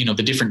 the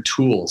different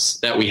tools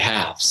that we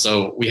have.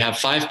 So we have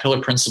 5 pillar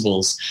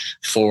principles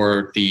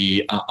for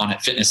the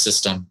Onnit fitness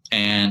system.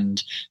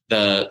 And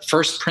the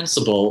first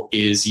principle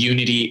is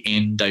unity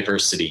in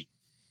diversity.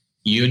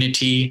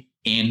 Unity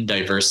in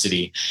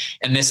diversity.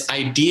 And this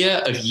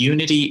idea of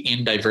unity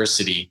in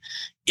diversity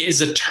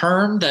is a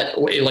term that,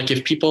 like,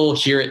 if people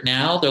hear it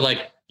now, they're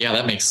like, yeah,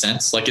 that makes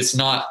sense. Like, it's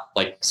not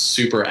like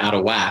super out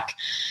of whack.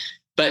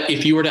 But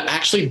if you were to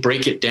actually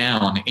break it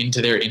down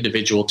into their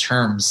individual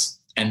terms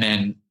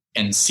and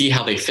see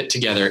how they fit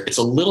together, it's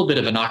a little bit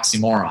of an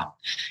oxymoron.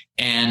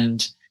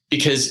 And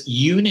because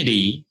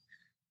unity,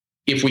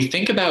 if we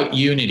think about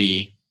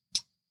unity,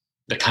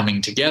 the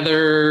coming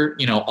together,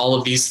 all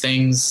of these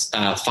things,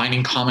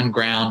 finding common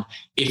ground,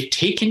 if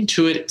taken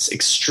to its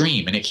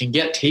extreme, and it can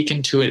get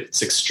taken to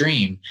its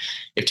extreme,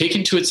 if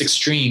taken to its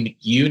extreme,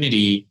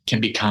 unity can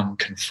become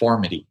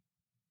conformity.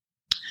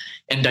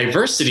 And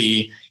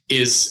diversity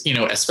is,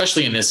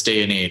 especially in this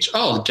day and age,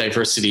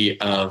 diversity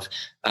of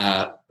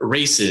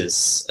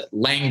races,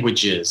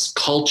 languages,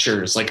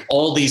 cultures, like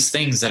all these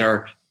things that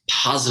are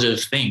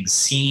positive things,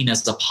 seen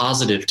as a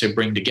positive to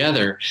bring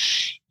together.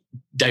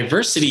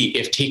 Diversity,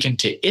 if taken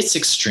to its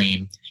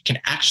extreme, can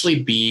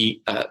actually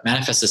be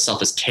manifest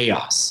itself as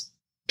chaos,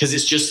 because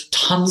it's just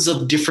tons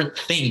of different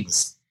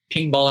things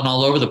ping-balling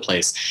all over the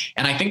place.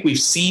 And I think we've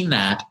seen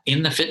that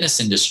in the fitness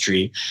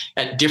industry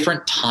at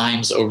different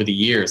times over the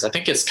years. I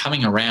think it's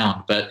coming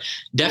around, but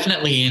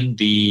definitely in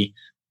the,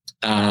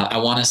 I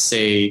want to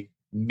say,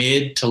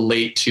 mid to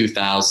late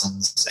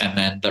 2000s, and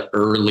then the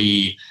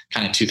early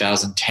kind of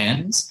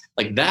 2010s,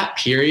 like that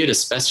period,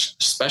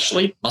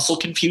 especially muscle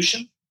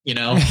confusion,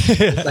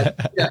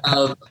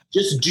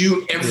 just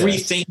do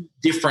everything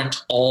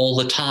different all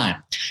the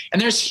time.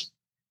 And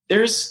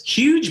there's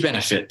huge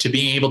benefit to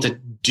being able to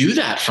do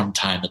that from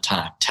time to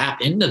time, tap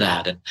into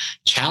that and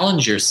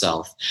challenge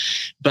yourself.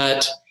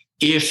 But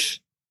if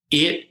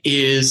it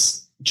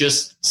is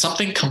just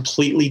something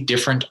completely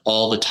different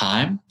all the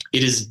time,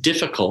 it is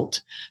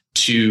difficult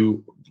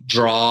to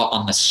draw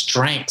on the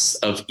strengths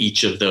of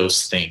each of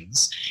those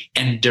things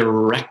and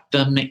direct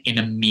them in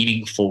a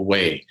meaningful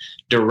way,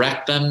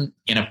 direct them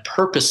in a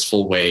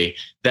purposeful way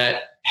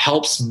that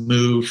helps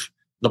move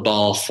the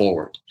ball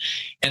forward.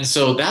 And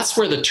so that's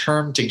where the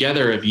term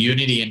together of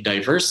unity and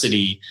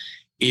diversity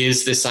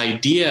is this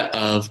idea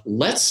of,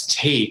 let's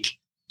take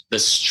the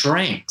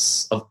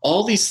strengths of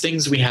all these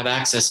things we have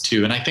access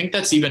to. And I think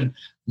that's even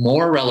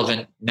more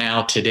relevant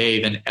now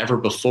today than ever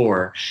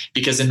before,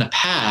 because in the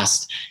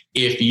past,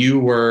 if you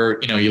were,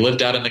 you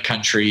lived out in the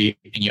country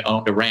and you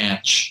owned a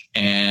ranch,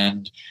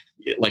 and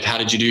like, how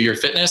did you do your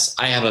fitness?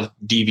 I have a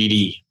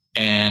DVD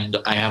and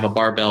I have a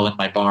barbell in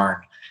my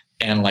barn.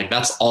 And like,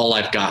 that's all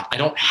I've got. I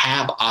don't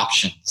have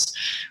options.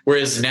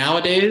 Whereas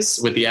nowadays,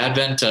 with the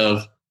advent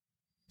of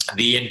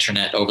the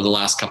internet over the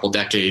last couple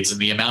decades and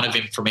the amount of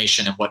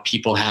information and what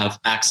people have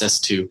access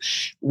to,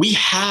 we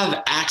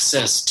have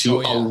access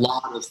to a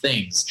lot of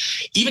things.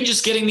 Even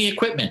just getting the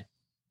equipment,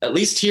 at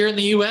least here in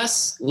the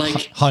US,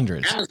 like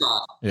hundreds,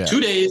 Amazon, 2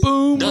 days,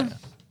 boom, done,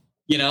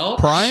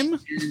 Prime.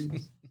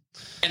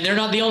 And they're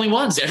not the only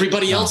ones.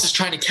 Everybody else is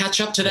trying to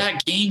catch up to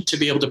that game to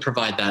be able to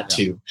provide that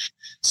too.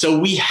 So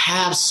we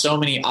have so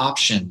many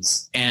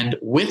options. And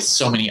with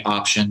so many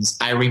options,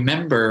 I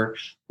remember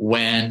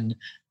when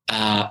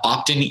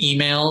opt-in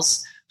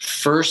emails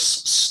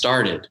first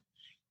started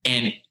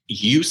and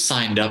you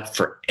signed up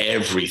for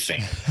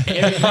everything.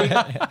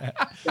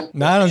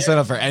 No, I don't sign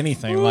up for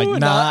anything. Like,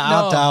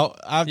 opt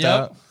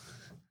out.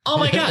 Oh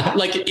my God.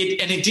 Like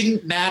it, and it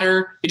didn't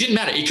matter. It didn't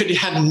matter. It could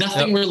have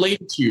nothing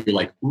related to you. You're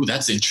like, ooh,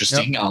 that's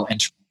interesting. I'll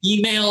enter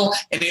email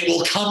and it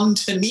will come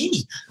to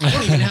me. I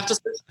don't even have to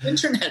search the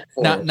internet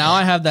for it. Now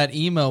I have that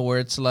email where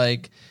it's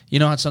like, you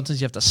know how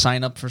sometimes you have to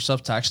sign up for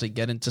stuff to actually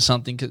get into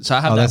something. So I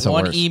have that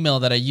one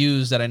email that I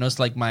use that I know it's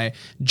like my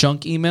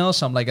junk email.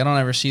 So I'm like, I don't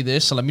ever see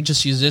this. So let me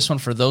just use this one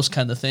for those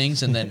kind of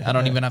things. And then I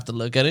don't even have to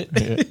look at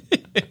it.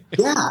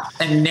 Yeah.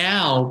 And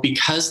now,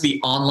 because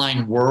the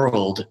online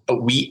world,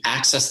 we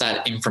access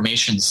that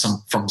information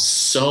from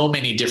so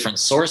many different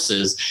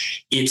sources,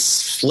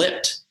 it's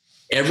flipped.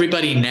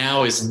 Everybody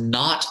now is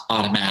not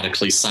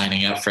automatically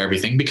signing up for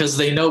everything because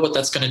they know what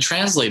that's going to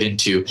translate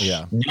into.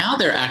 Yeah. Now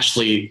they're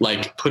actually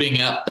like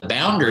putting up the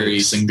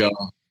boundaries and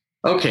going,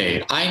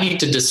 okay, I need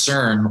to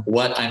discern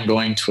what I'm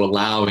going to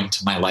allow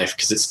into my life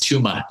because it's too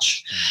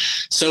much.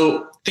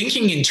 So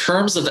thinking in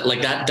terms of that,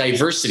 like that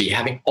diversity,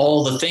 having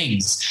all the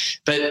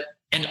things,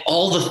 and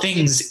all the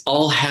things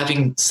all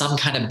having some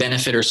kind of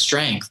benefit or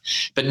strength,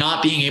 but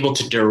not being able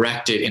to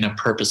direct it in a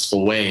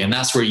purposeful way. And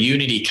that's where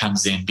unity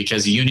comes in,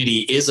 because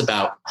unity is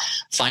about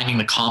finding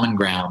the common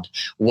ground.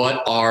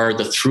 What are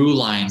the through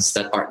lines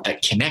that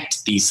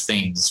connect these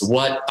things?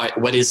 What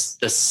is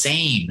the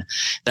same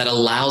that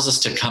allows us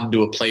to come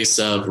to a place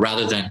of,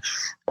 rather than,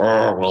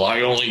 oh, well,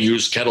 I only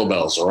use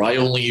kettlebells or I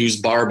only use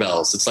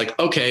barbells. It's like,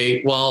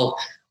 okay, well,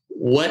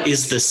 what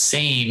is the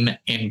same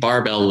in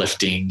barbell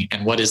lifting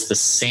and what is the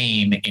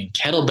same in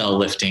kettlebell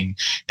lifting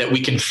that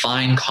we can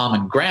find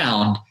common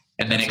ground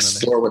and then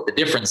explore what the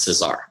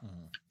differences are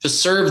to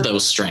serve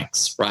those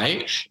strengths,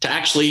 right? To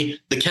actually,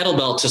 the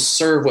kettlebell to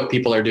serve what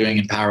people are doing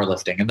in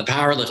powerlifting, and the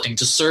powerlifting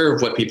to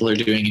serve what people are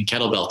doing in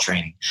kettlebell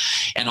training,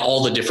 and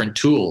all the different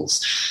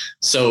tools.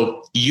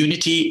 So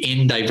unity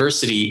in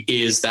diversity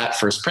is that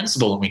first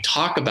principle. And we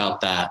talk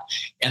about that,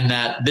 and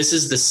that this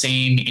is the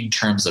same in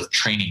terms of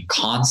training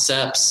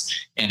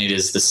concepts, and it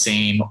is the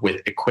same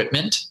with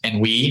equipment.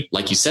 And we,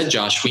 like you said,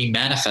 Josh, we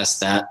manifest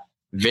that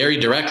very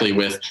directly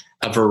with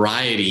a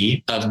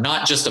variety of,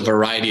 not just a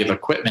variety of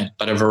equipment,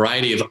 but a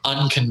variety of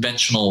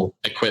unconventional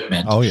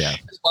equipment. Oh yeah.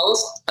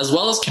 As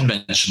well as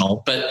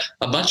conventional, but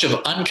a bunch of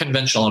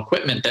unconventional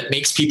equipment that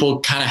makes people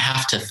kind of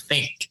have to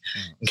think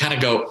and kind of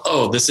go,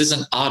 oh, this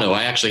isn't auto.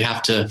 I actually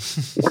have to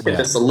work at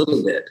this a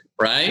little bit.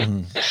 Right.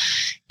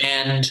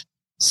 And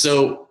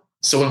so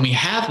when we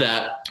have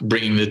that,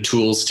 bringing the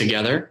tools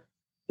together,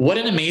 what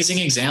an amazing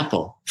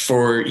example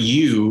for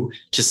you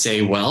to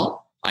say, well,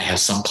 I have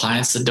some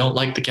clients that don't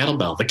like the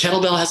kettlebell. The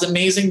kettlebell has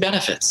amazing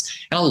benefits.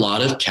 And a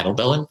lot of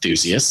kettlebell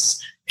enthusiasts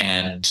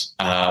and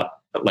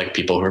like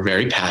people who are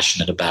very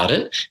passionate about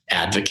it,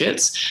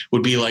 advocates,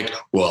 would be like,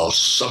 well,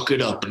 suck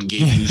it up and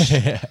get used to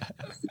it.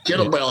 The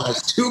kettlebell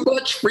has too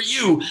much for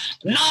you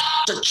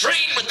not to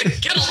train with the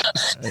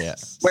kettlebell. Yeah.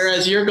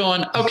 Whereas you're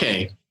going,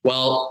 okay,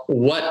 well,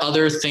 what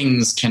other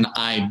things can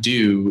I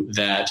do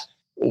that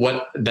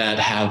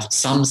have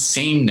some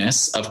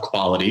sameness of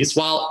qualities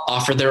while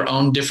offer their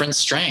own different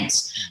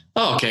strengths?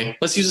 Oh, okay,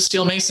 let's use a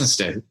steel mace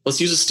instead. Let's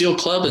use a steel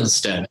club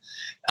instead.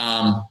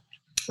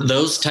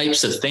 Those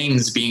types of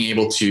things being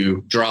able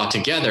to draw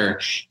together,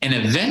 and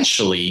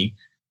eventually,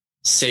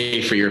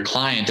 say for your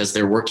client, as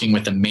they're working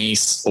with a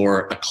mace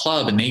or a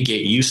club and they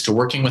get used to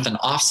working with an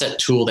offset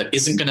tool that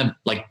isn't going to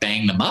like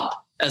bang them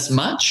up as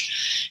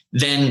much,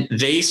 then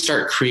they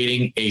start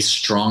creating a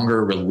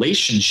stronger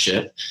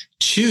relationship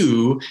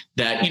to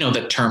that,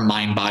 that term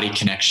mind-body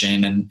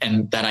connection,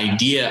 and that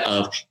idea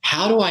of,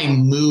 how do I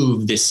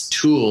move this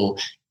tool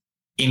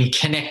in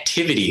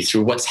connectivity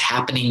through what's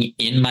happening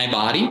in my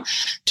body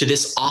to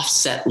this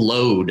offset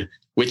load,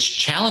 which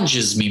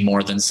challenges me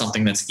more than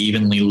something that's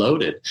evenly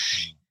loaded,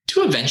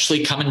 to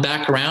eventually coming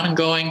back around and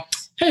going,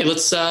 hey,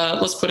 let's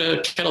put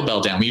a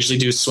kettlebell down. We usually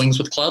do swings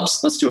with clubs.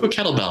 Let's do a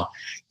kettlebell.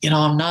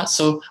 I'm not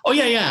so,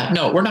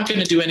 no, we're not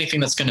going to do anything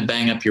that's going to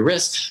bang up your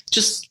wrist.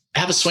 Just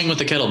have a swing with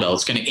the kettlebell.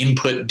 It's going to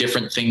input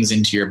different things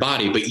into your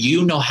body, but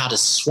you know how to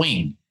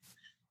swing.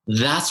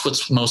 That's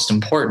what's most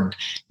important.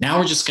 Now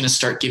we're just going to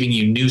start giving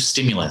you new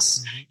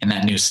stimulus, and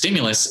that new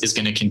stimulus is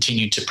going to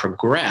continue to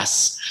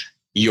progress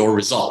your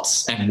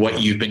results and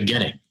what you've been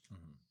getting.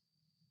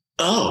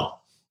 Oh,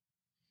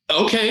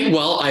 okay,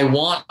 well, I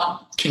want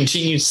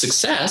continued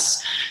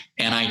success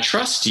and I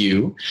trust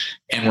you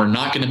and we're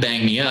not going to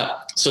bang me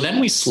up. So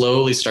then we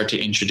slowly start to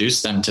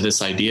introduce them to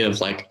this idea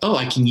of like, oh,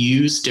 I can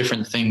use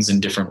different things in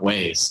different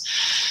ways.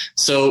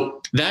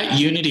 So that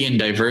unity and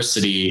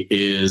diversity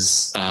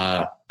is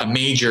a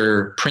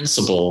major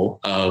principle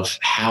of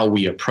how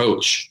we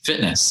approach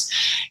fitness.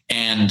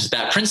 And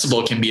that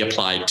principle can be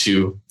applied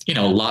to,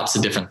 lots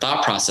of different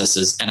thought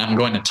processes. And I'm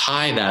going to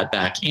tie that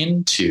back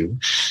into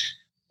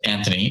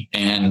Anthony,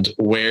 and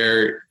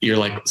where you're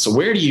like, so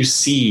where do you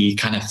see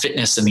kind of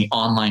fitness and the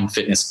online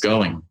fitness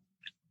going?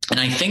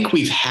 And I think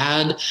we've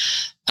had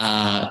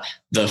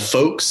the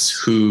folks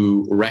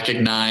who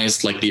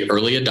recognized, like the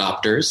early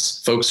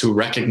adopters, folks who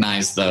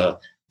recognize the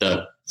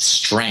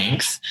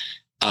strength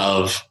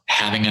of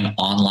having an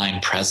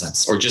online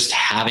presence or just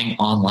having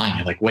online.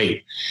 You're like,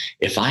 wait,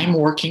 if I'm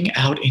working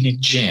out in a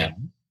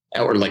gym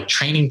or like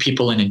training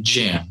people in a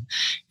gym,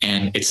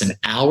 and it's an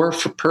hour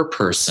per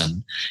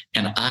person,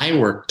 and I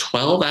work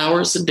 12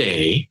 hours a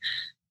day,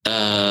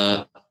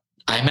 I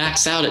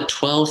max out at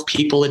 12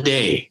 people a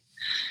day.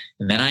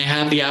 And then I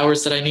have the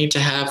hours that I need to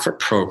have for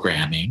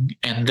programming.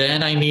 And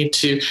then I need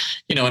to,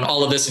 and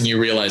all of this. And you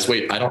realize,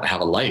 wait, I don't have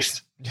a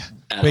life.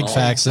 Big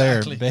facts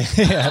there.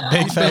 Yeah,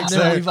 big facts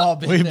there. We've all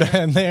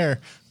been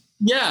there.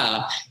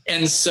 Yeah.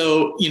 And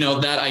so,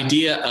 that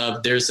idea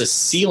of there's a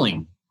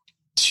ceiling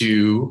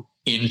to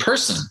in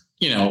person,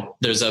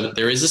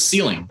 there is a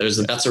ceiling.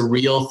 That's a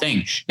real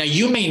thing. Now,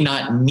 you may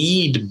not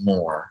need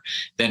more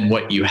than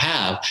what you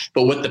have,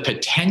 but what the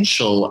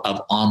potential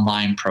of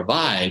online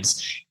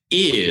provides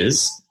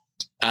is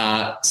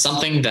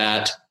something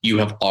that you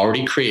have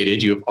already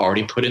created, you have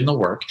already put in the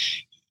work.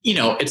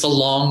 It's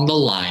along the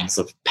lines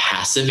of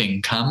passive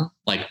income,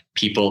 like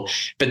people,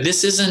 but it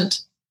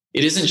isn't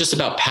just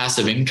about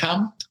passive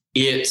income.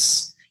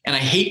 And I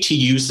hate to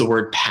use the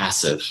word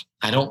passive.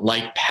 I don't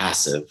like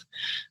passive,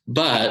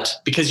 but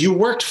because you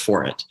worked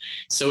for it.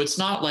 So it's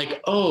not like,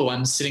 oh,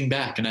 I'm sitting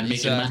back and I'm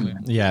making money.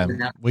 Yeah.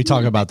 We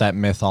talk about that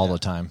myth all the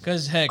time.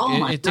 Because heck,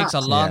 it takes a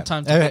long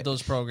time to put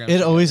those programs.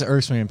 It always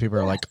irks me when people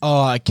are like,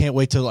 oh, I can't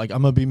wait till I'm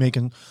going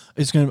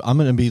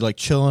to be like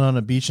chilling on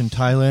a beach in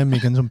Thailand,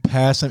 making some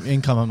passive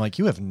income. I'm like,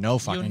 you have no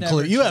fucking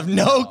clue. You have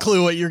no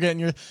clue what you're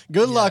getting.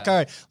 Good luck. All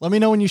right. Let me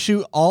know when you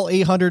shoot all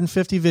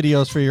 850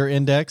 videos for your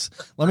index.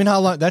 Let me know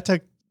how long that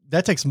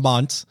takes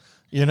months.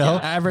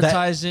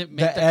 Advertise it,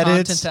 make the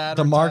edits, content to advertise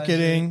the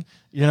marketing,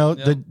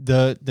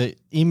 the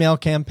email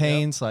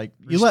campaigns, like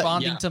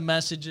responding to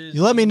messages.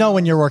 You let me know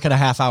when you're working a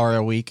half hour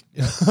a week.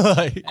 And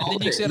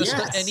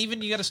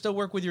then you got to still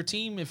work with your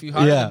team if you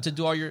hire them to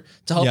do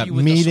to help you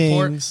with meetings, the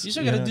support. You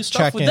still got to do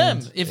stuff with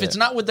them. If it's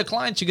not with the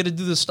clients, you got to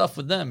do the stuff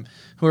with them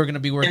who are going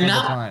to be working with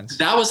the clients.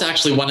 That was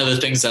actually one of the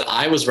things that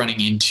I was running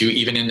into,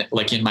 even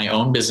in my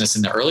own business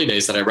in the early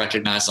days, that I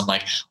recognized. I'm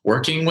like,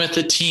 working with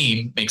a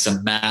team makes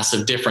a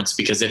massive difference,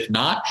 because if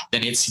not,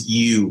 then it's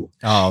you.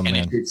 Oh, man.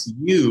 If it's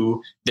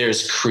you,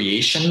 there's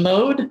creation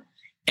mode.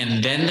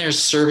 And then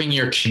there's serving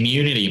your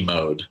community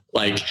mode,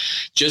 like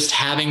just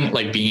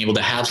being able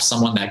to have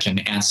someone that can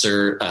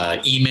answer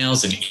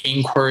emails and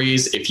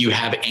inquiries. If you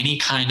have any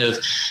kind of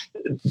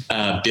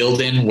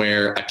build-in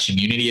where a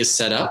community is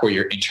set up, where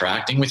you're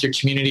interacting with your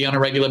community on a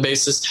regular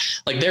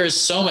basis, like there is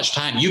so much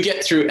time you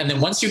get through. And then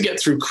once you get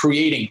through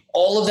creating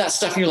all of that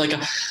stuff, and you're like,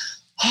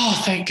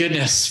 oh, thank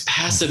goodness,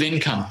 passive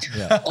income.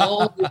 Yeah.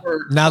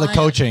 Now the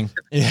coaching.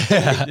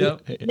 Yeah,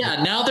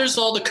 now there's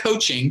all the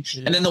coaching.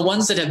 And then the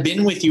ones that have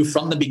been with you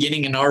from the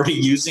beginning and already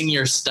using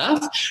your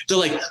stuff, they're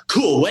like,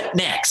 cool, what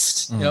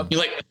next? You're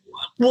like,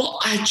 well,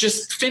 I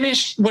just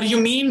finished. What do you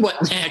mean,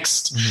 what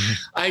next?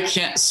 I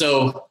can't.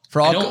 So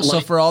for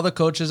all the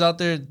coaches out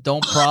there,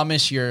 don't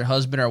promise your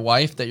husband or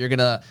wife that you're going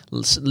to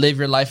live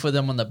your life with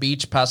them on the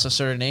beach past a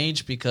certain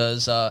age,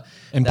 because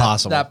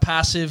impossible. That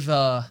passive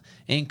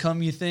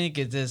income, you think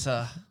it is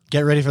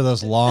get ready for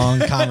those long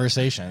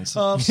conversations.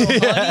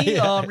 Honey,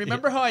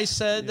 remember how I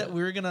said that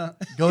we were gonna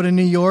go to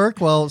New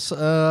York? Well,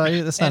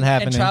 that's not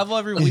happening. And travel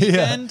every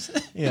weekend.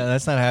 Yeah,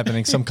 that's not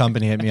happening. Some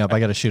company hit me up. I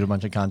got to shoot a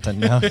bunch of content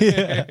now.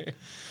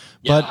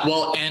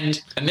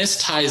 And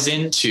this ties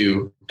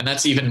into, and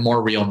that's even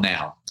more real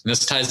now. And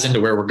this ties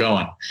into where we're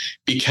going,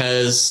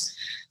 because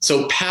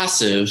so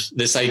passive,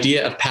 this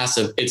idea of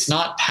passive, it's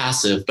not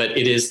passive, but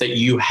it is that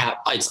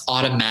it's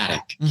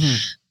automatic.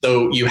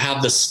 So you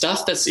have the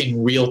stuff that's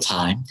in real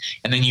time,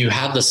 and then you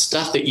have the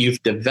stuff that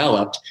you've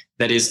developed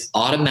that is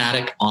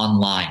automatic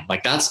online.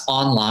 Like that's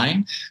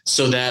online,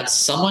 so that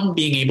someone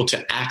being able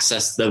to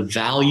access the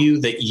value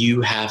that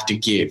you have to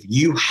give.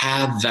 You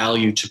have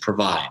value to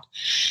provide.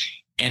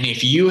 And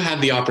if you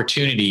have the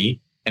opportunity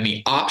and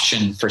the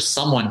option for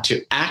someone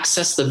to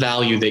access the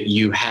value that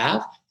you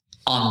have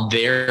on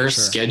their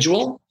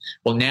schedule,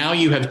 well, now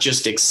you have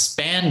just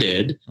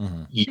expanded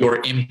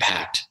your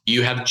impact.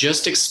 You have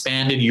just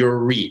expanded your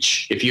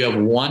reach. If you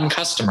have one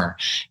customer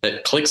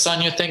that clicks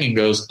on your thing and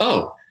goes,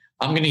 oh,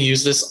 I'm going to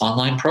use this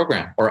online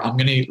program, or I'm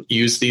going to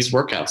use these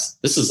workouts,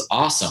 this is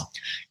awesome.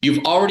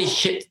 You've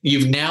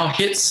now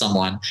hit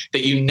someone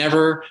that you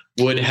never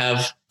would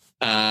have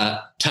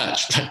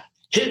touched.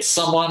 Hit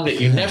someone that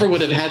you never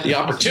would have had the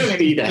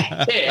opportunity to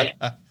hit.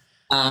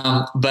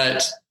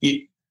 But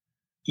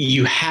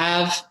you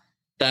have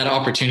that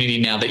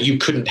opportunity now that you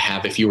couldn't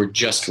have if you were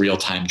just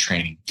real-time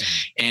training.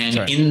 And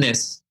in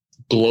this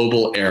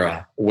global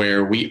era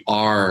where we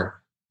are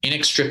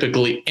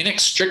inextricably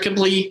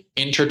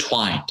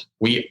intertwined,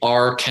 we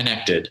are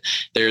connected.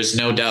 There's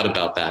no doubt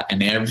about that.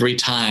 And every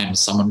time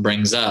someone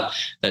brings up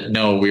that,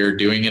 no, we're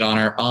doing it on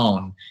our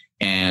own.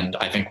 And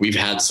I think we've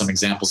had some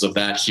examples of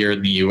that here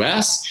in the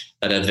US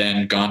that have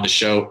then gone to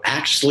show,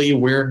 actually,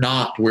 we're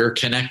not. We're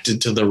connected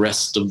to the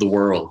rest of the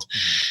world.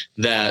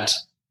 That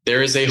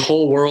there is a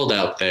whole world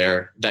out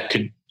there that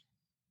could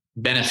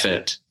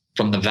benefit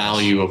from the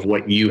value of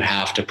what you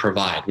have to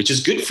provide, which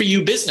is good for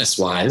you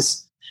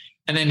business-wise,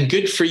 and then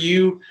good for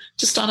you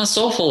just on a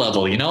soulful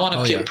level, on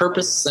a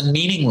purpose and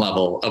meaning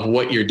level of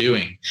what you're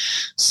doing.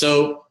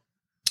 So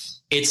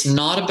it's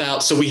not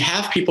about, so we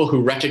have people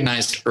who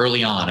recognized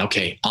early on,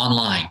 okay,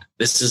 online,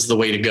 this is the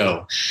way to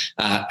go.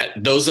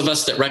 Those of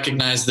us that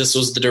recognized this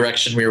was the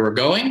direction we were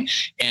going,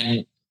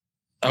 and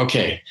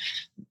okay,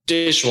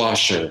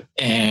 dishwasher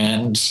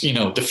and,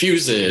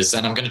 diffuses,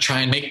 and I'm going to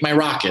try and make my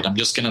rocket. I'm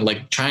just going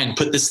to try and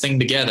put this thing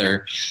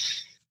together.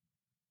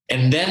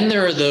 And then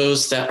there are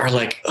those that are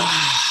like,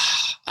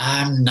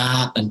 I'm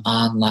not an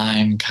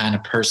online kind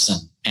of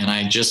person, and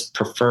I just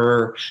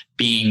prefer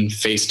being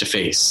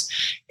face-to-face.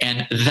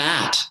 And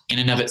that in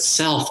and of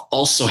itself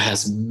also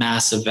has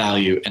massive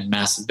value and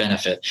massive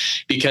benefit,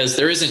 because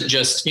there isn't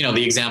just,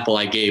 the example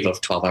I gave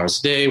of 12 hours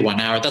a day, 1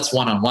 hour, that's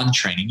one-on-one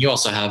training. You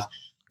also have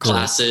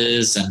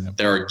classes, and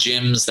there are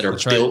gyms that are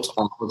built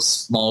off of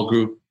small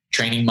group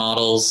training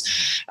models,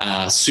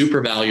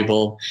 super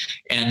valuable.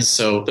 And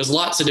so there's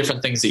lots of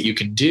different things that you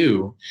can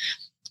do.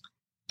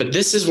 But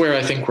this is where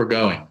I think we're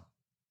going,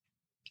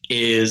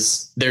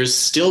 is there's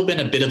still been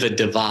a bit of a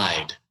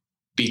divide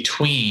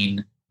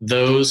between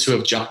those who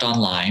have jumped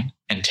online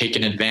and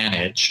taken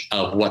advantage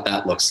of what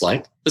that looks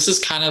like. This is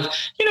kind of,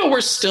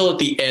 we're still at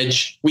the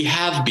edge. We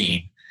have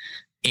been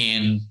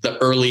in the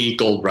early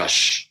gold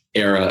rush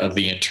era of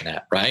the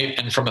internet, right?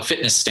 And from a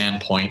fitness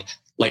standpoint,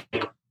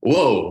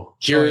 whoa,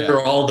 here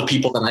are all the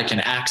people that I can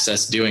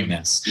access doing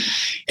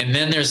this. And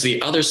then there's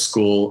the other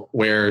school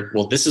where,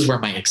 this is where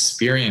my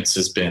experience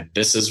has been.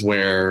 This is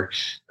where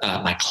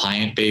my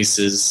client base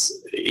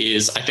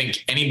is. I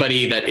think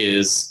anybody that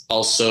is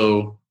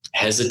also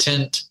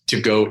hesitant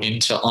to go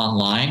into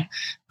online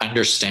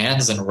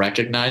understands and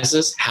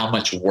recognizes how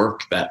much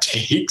work that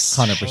takes.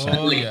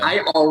 100%. I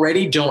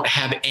already don't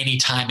have any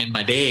time in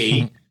my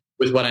day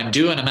with what I'm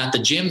doing. I'm at the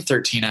gym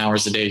 13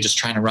 hours a day just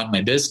trying to run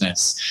my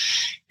business.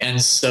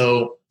 And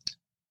so,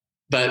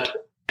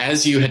 but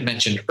as you had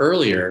mentioned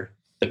earlier,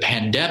 the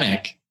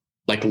pandemic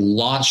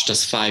launched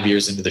us 5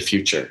 years into the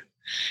future.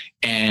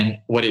 And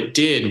what it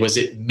did was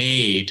it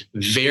made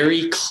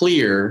very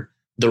clear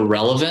the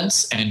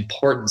relevance and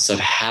importance of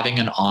having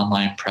an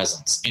online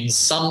presence in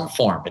some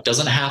form. It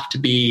doesn't have to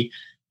be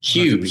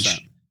huge,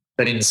 100%.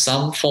 But in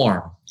some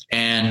form.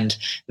 And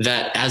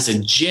that as a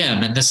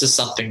gym, and this is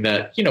something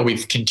that,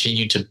 we've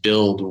continued to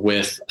build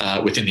with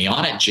within the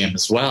Onnit gym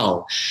as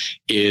well,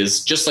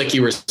 is just like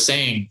you were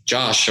saying,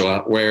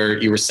 Joshua, where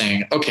you were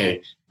saying,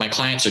 okay, my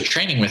clients are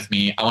training with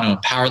me. I want to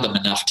empower them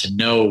enough to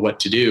know what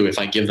to do if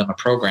I give them a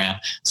program,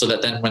 so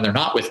that then when they're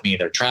not with me,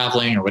 they're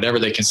traveling or whatever,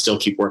 they can still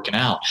keep working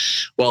out.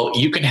 Well,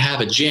 you can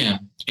have a gym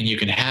and you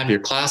can have your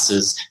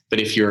classes, but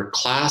if your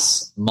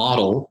class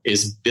model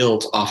is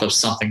built off of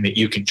something that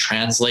you can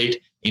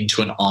translate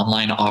into an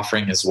online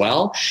offering as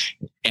well,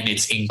 and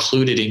it's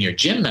included in your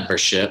gym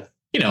membership,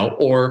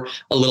 or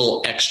a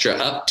little extra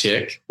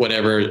uptick,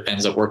 whatever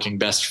ends up working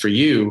best for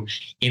you.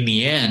 In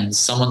the end,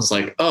 someone's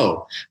like,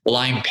 oh, well,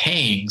 I'm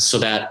paying so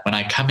that when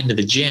I come into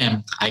the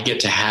gym, I get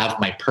to have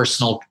my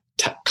personal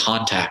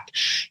contact,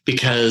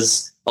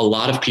 because a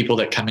lot of people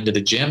that come into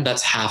the gym,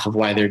 that's half of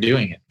why they're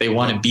doing it. They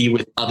want to be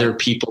with other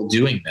people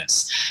doing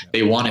this.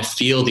 They want to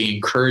feel the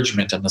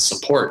encouragement and the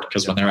support,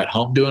 because when they're at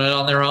home doing it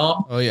on their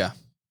own,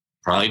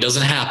 probably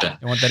doesn't happen.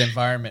 You want that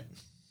environment.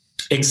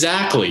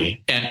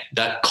 Exactly. And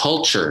that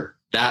culture,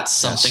 that's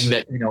something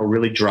that,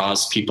 really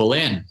draws people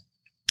in.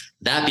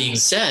 That being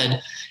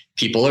said,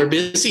 people are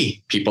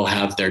busy. People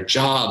have their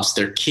jobs,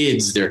 their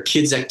kids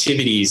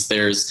activities.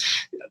 There's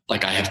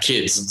I have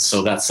kids. And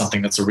so that's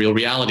something that's a real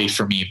reality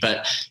for me.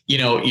 But,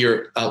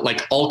 you're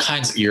all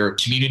kinds of your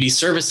community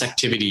service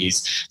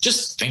activities,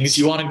 just things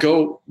you want to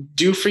go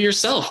do for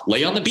yourself,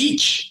 lay on the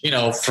beach,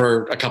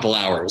 for a couple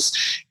hours,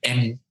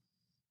 and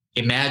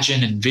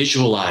imagine and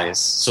visualize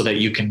so that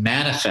you can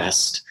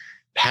manifest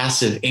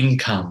passive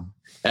income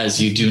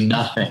as you do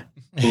nothing.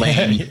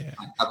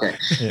 Okay.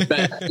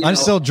 But, I'm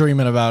still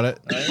dreaming about it.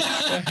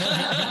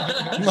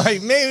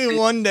 Maybe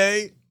one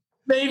day.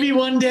 Maybe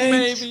one day.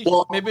 Maybe.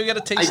 Well, maybe we got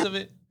a taste of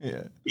it.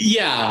 Yeah.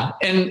 Yeah.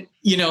 And,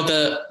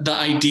 the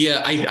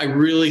idea, I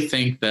really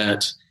think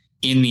that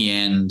in the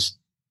end,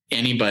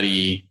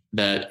 anybody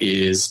that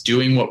is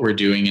doing what we're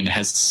doing and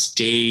has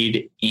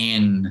stayed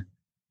in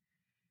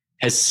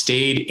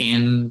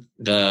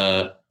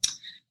the,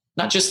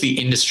 not just the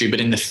industry,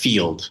 but in the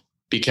field,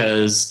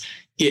 because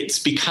it's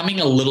becoming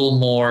a little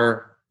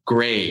more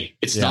gray.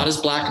 It's not as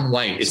black and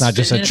white. It's not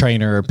just a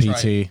trainer or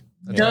PT.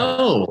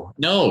 No,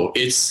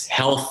 it's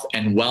health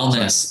and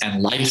wellness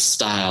and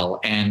lifestyle.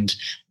 And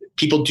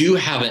people do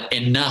have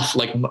enough,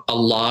 a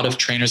lot of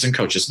trainers and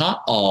coaches,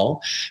 not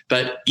all,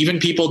 but even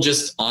people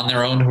just on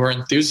their own who are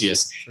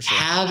enthusiasts,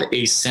 have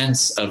a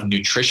sense of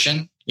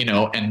nutrition,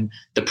 and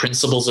the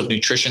principles of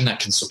nutrition that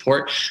can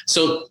support.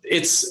 So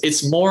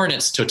it's more in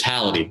its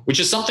totality, which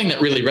is something that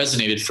really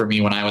resonated for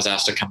me when I was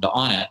asked to come to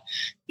Onnit,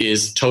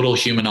 is total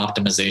human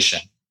optimization.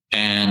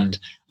 And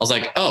I was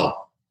like, oh,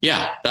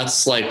 yeah,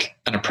 that's an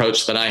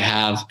approach that I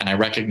have. And I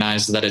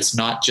recognize that it's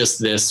not just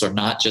this or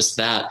not just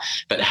that,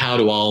 but how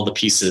do all the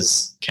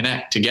pieces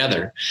connect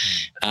together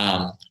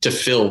to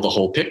fill the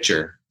whole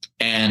picture?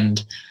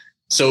 And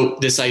So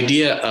this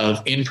idea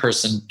of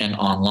in-person and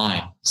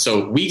online.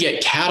 So we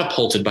get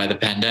catapulted by the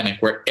pandemic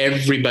where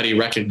everybody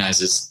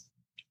recognizes,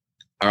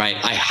 all right,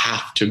 I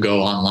have to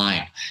go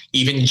online,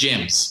 even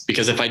gyms,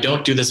 because if I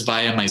don't do this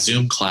via my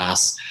Zoom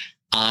class,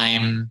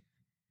 I'm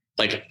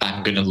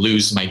going to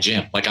lose my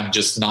gym. Like, I'm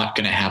just not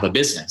going to have a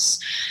business.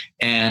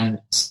 And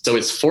so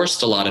it's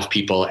forced a lot of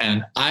people.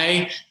 And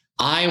I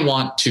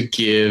want to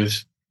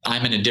give,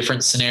 I'm in a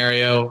different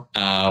scenario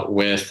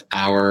with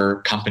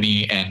our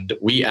company. And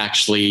we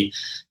actually,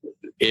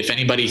 if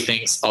anybody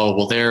thinks, oh,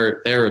 well,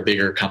 they're a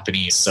bigger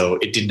company, so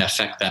it didn't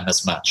affect them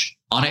as much.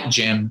 Onnit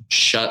Gym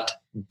shut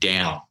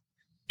down.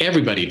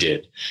 Everybody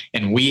did.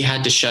 And we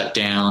had to shut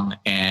down.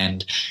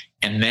 And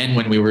then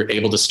when we were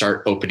able to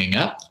start opening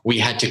up, we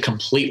had to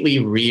completely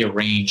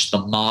rearrange the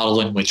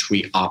model in which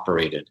we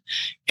operated.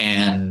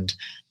 And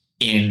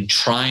in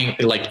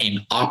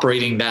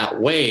operating that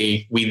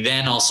way, we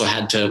then also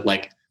had to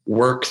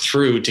work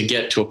through to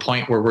get to a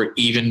point where we're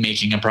even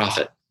making a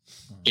profit.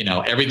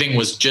 Everything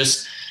was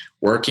just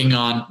working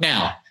on.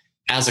 Now,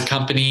 as a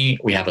company,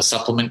 we have a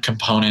supplement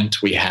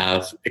component, we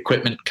have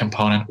equipment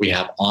component, we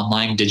have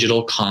online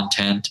digital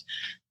content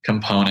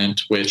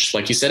component, which,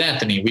 like you said,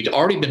 Anthony, we'd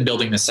already been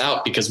building this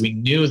out because we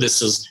knew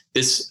this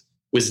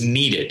was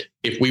needed.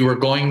 If we were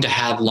going to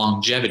have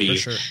longevity,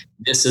 sure,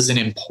 this is an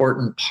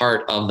important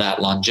part of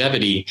that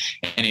longevity,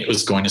 and it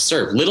was going to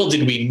serve. Little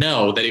did we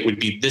know that it would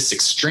be this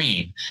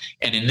extreme.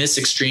 And in this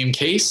extreme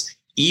case,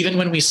 even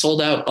when we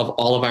sold out of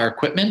all of our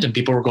equipment and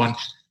people were going,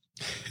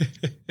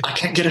 I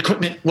can't get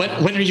equipment. When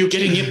are you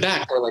getting it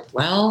back? We're like,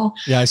 well,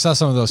 yeah, I saw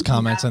some of those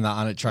comments in the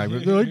Onnit tribe.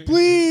 They're like,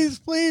 please.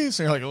 And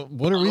you're like,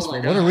 what are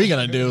we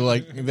going to do?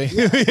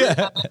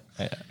 Yeah.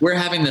 We're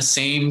having the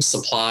same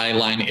supply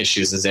line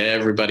issues as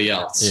everybody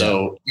else. Yeah.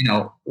 So,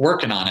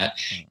 working on it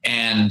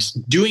and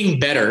doing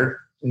better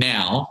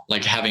now,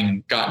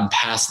 having gotten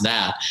past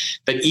that.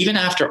 But even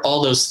after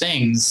all those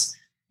things,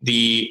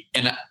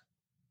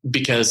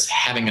 because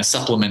having a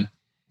supplement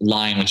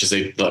line, which is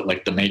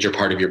the major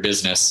part of your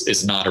business,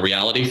 is not a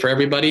reality for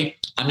everybody.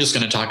 I'm just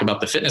going to talk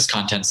about the fitness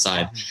content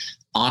side.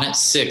 Onnit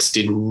 6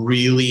 did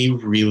really,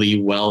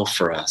 really well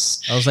for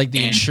us. I was like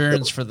the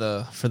insurance for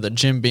the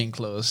gym being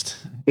closed.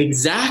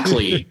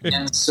 Exactly.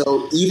 And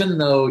so even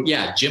though,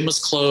 gym was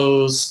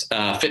closed,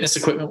 fitness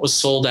equipment was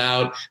sold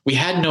out, we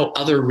had no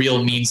other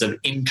real means of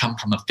income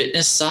from a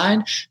fitness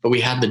side, but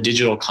we had the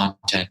digital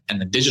content,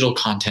 and the digital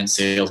content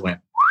sales went.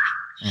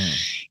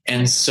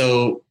 And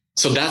so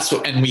that's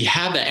what, and we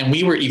have that, and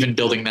we were even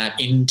building that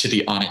into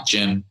the Onnit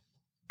Gym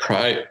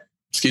prior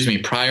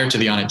to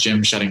the Onnit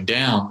Gym shutting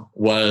down,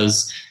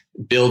 was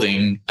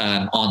building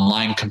an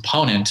online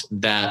component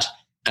that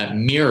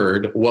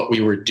mirrored what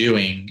we were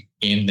doing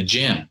in the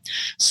gym.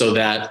 So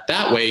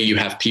that way you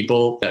have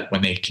people that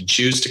when they can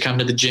choose to come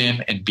to the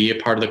gym and be a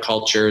part of the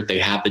culture, they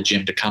have the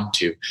gym to come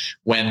to.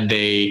 When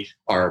they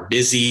are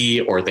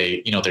busy, or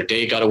they, their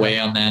day got away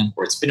on them,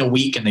 or it's been a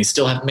week and they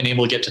still haven't been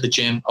able to get to the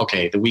gym.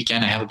 Okay, the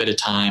weekend I have a bit of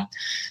time.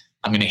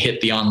 I'm going to hit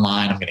the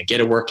online. I'm going to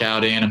get a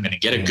workout in. I'm going to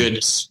get a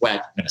good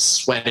sweat. I'm going to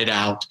sweat it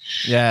out.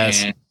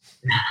 Yes. And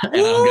I'm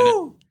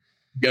going to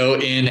go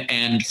in,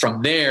 and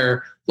from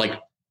there,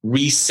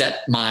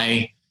 reset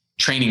my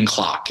training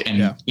clock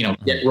and,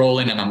 get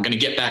rolling, and I'm going to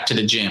get back to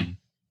the gym.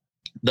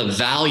 The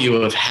value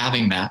of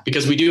having that,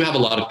 because we do have a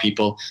lot of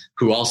people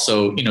who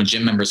also,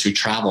 gym members who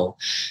travel.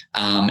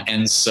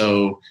 And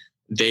so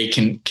they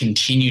can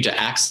continue to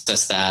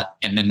access that.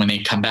 And then when they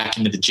come back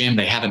into the gym,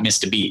 they haven't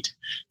missed a beat.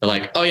 They're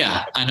like, oh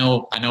yeah, I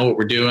know what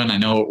we're doing. I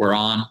know what we're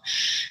on.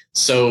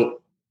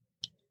 So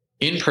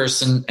in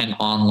person and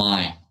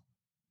online,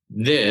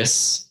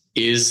 this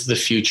is the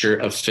future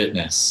of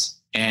fitness.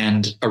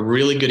 And a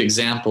really good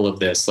example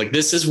of this,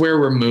 this is where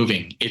we're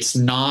moving. It's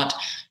not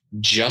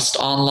just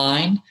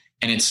online,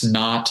 and it's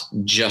not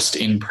just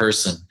in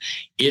person.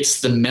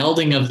 It's the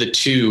melding of the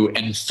two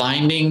and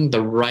finding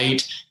the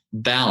right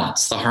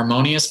balance, the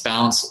harmonious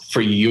balance for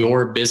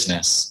your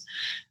business.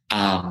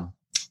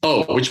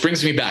 Which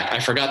brings me back. I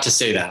forgot to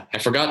say that.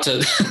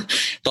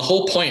 The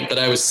whole point that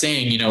I was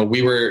saying,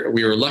 we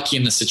were lucky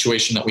in the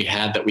situation that we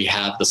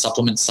have the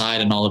supplement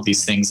side and all of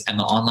these things and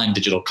the online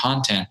digital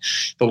content.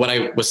 But what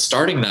I was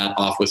starting that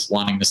off with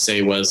wanting to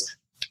say was,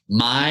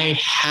 my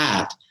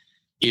hat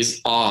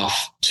is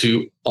off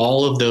to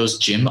all of those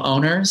gym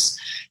owners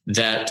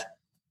that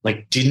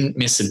didn't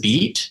miss a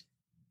beat.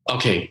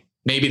 Okay,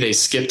 maybe they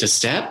skipped a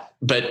step,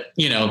 but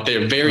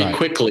they're very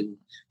quickly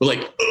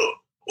like,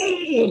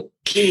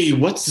 okay,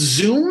 what's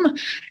Zoom?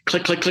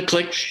 Click, click, click,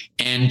 click.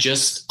 And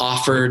just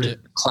offered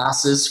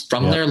classes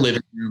from their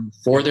living room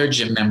for their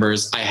gym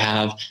members. I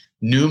have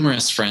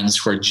numerous friends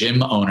who are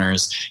gym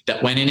owners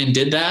that went in and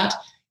did that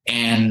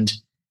and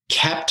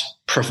kept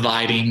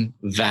providing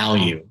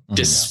value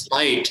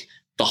despite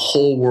the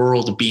whole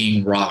world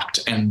being rocked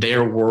and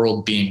their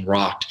world being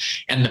rocked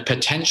and the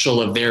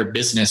potential of their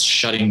business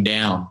shutting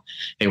down.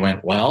 They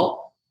went,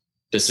 well,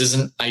 this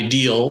isn't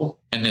ideal,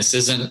 and this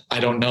isn't, I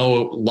don't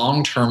know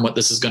long-term what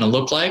this is going to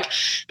look like,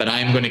 but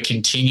I'm going to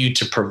continue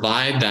to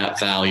provide that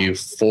value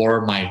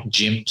for my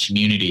gym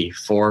community,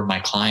 for my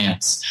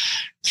clients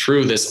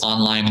through this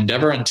online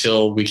endeavor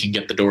until we can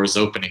get the doors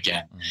open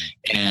again.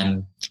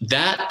 And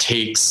that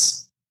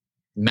takes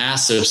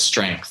massive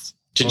strength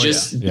to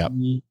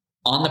be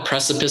on the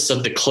precipice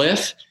of the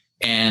cliff,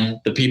 and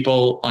the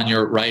people on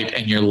your right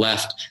and your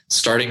left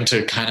starting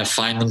to kind of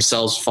find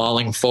themselves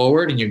falling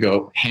forward, and you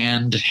go,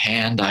 hand,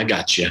 I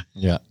got you.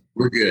 Yeah.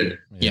 We're good.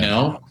 You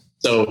know?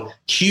 So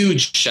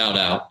huge shout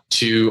out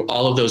to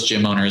all of those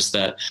gym owners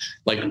that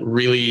like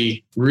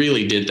really,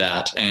 really did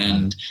that.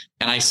 And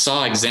I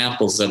saw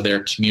examples of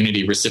their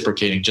community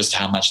reciprocating just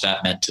how much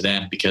that meant to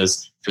them,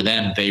 because for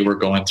them, they were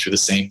going through the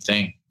same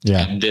thing.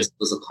 Yeah. And this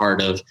was a part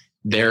of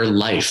their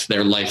life,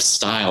 their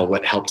lifestyle,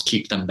 what helped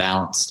keep them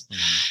balanced.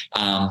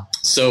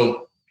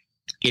 So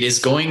it is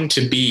going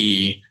to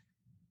be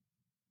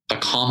a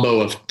combo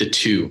of the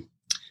two.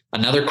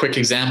 Another quick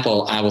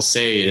example I will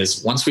say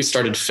is, once we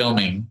started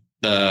filming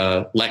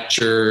the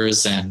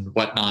lectures and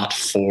whatnot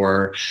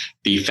for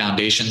the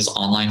Foundation's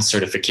online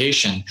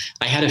certification,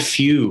 I had a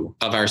few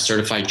of our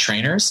certified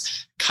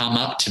trainers come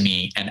up to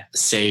me and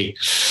say,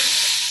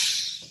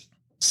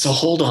 so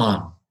hold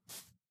on,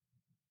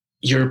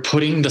 you're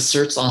putting the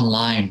certs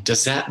online.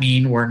 Does that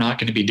mean we're not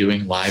going to be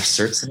doing live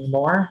certs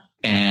anymore?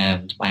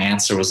 And my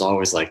answer was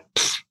always like,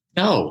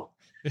 no,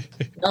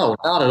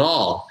 not at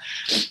all.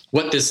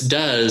 What this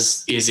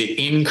does is it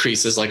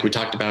increases, like we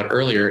talked about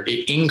earlier,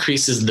 it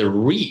increases the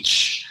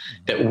reach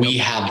that we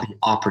have the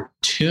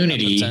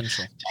opportunity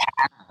to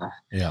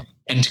have,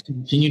 and to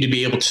continue to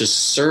be able to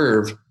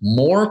serve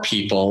more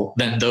people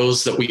than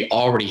those that we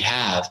already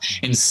have.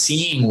 And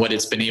seeing what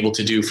it's been able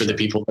to do for the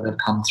people that have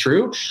come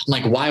through, I'm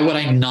like, why would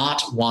I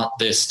not want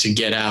this to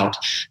get out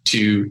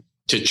to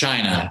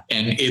China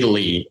and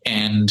Italy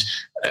and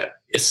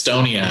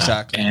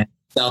Estonia and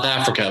South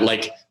Africa?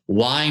 Like,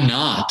 why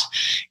not?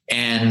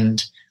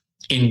 And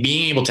in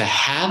being able to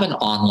have an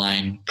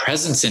online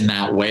presence in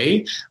that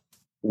way,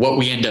 what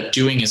we end up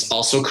doing is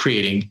also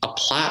creating a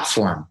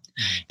platform.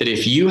 That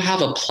if you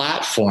have a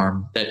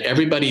platform that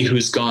everybody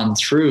who's gone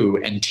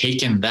through and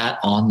taken that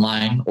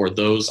online or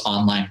those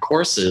online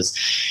courses,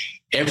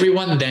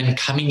 everyone then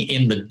coming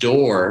in the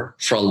door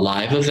for a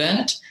live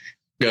event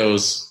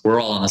goes,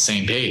 we're all on the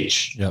same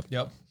page.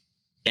 Yep.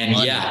 And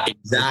yeah,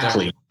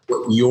 exactly.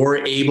 What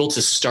you're able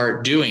to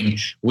start doing,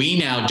 we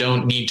now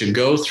don't need to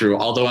go through,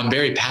 although I'm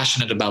very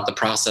passionate about the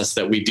process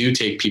that we do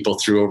take people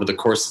through over the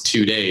course of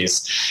 2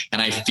 days.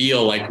 And I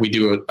feel like we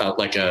do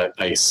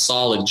a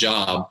solid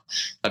job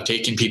of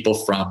taking people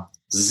from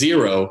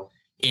zero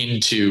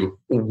into,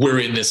 we're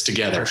in this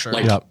together. Sure.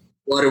 Like,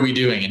 what are we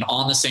doing? And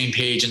on the same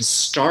page, and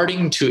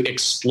starting to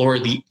explore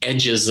the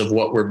edges of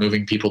what we're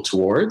moving people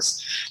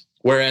towards.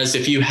 Whereas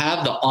if you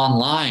have the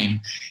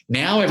online,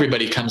 now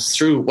everybody comes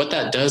through. What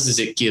that does is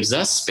it gives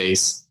us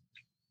space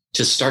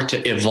to start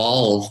to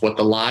evolve what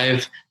the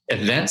live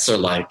events are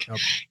like.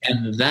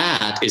 And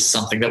that is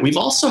something that we've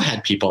also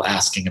had people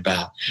asking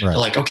about. They're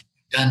like, okay,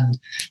 done,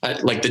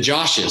 like the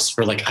Joshes,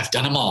 or like, I've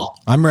done them all.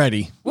 I'm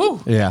ready.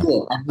 Woo. Yeah.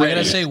 Cool, I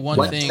gotta say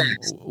one thing.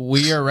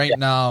 We are right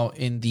now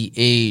in the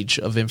age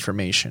of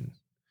information.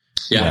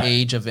 The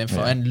age of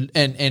info.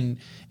 And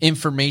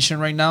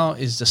information right now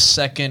is the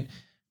second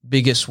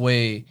biggest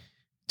way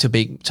to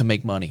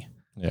make money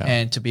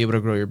and to be able to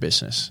grow your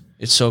business.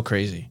 It's so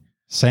crazy.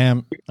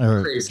 Sam,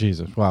 or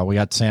Jesus, wow, we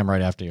got Sam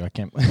right after you. I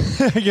can't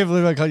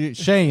believe I called you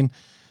Shane.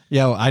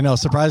 Yeah, I know.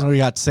 Surprisingly, we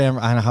got Sam.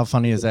 I know, how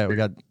funny is that? We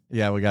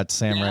got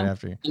Sam right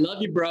after you. I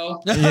love you,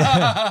 bro.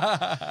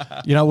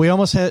 We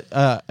almost hit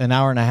an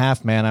hour and a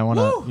half, man. I want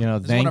to,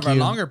 thank you. One of our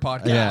longer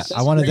podcasts. Yeah,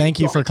 I want to thank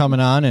you for coming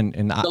on, and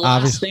the obviously,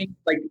 last thing,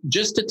 like,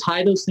 just to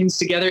tie those things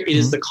together, it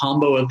is the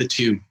combo of the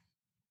two.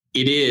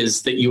 It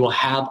is that you will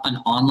have an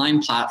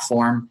online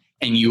platform,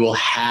 and you will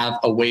have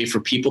a way for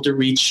people to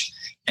reach,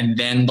 and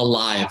then the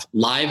live.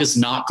 Live is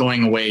not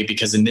going away,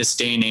 because in this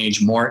day and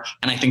age more,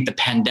 and I think the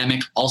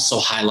pandemic also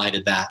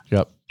highlighted that.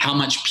 How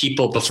much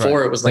people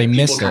before it was like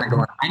people kind of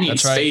going, I need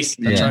space.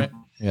 Yeah,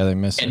 they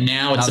missed it. And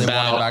now it's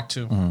about,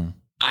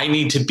 I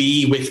need to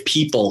be with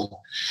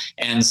people.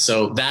 And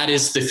so that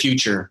is the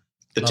future.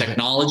 The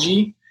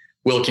technology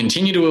will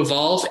continue to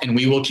evolve, and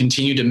we will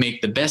continue to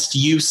make the best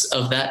use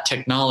of that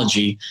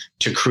technology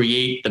to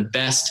create the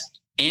best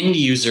end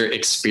user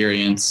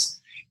experience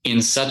in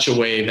such a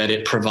way that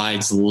it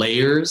provides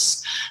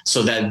layers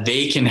so that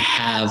they can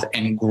have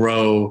and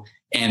grow,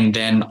 and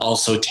then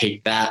also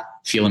take that,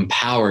 feel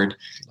empowered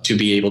to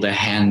be able to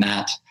hand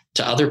that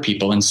to other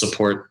people and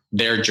support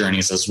their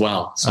journeys as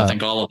well. So I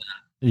think all of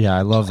that. Yeah,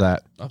 I love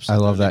that.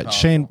 Absolutely. I love that. Powerful.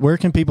 Shane, where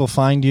can people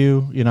find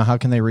you? How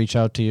can they reach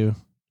out to you?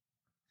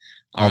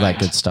 All that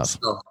good stuff.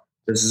 So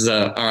this is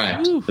all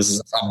right. Ooh. This is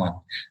a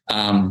fun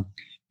one.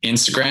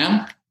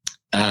 Instagram,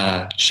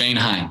 Shane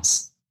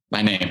Heins,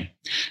 my name.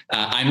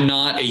 I'm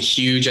not a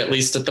huge, at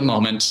least at the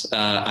moment,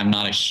 I'm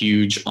not a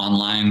huge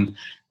online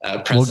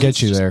presence. We'll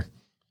get you there.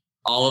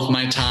 all of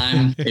my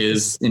time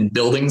is in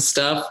building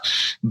stuff,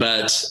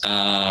 but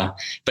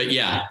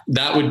yeah,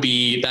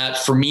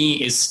 that for me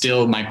is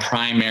still my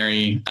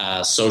primary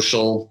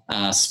social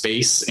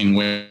space in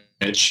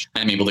which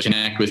I'm able to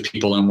connect with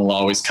people and will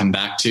always come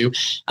back to.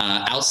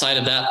 Outside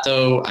of that,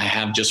 though, I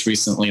have just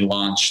recently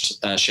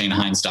launched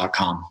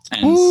ShaneHeins.com.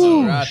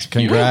 And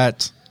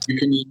Congrats. You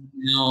can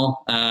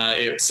email.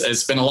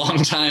 It's been a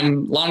long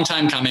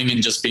time coming,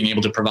 and just being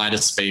able to provide a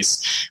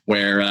space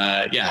where,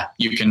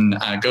 you can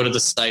go to the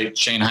site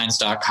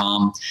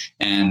ShaneHeins.com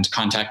and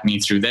contact me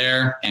through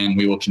there, and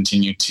we will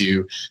continue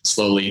to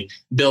slowly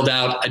build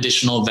out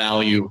additional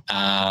value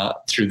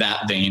through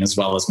that vein, as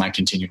well as my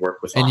continued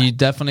work with. And you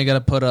definitely got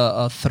to put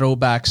a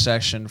throwback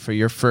section for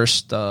your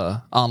first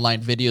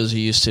online videos you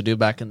used to do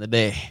back in the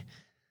day.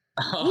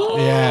 Oh.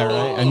 Yeah,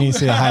 right. I need to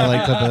see a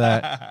highlight clip of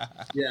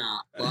that. Yeah,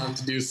 we'll have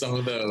to do some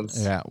of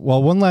those. Yeah.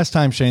 Well, one last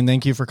time, Shane,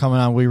 thank you for coming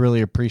on. We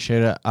really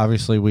appreciate it.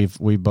 Obviously,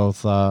 we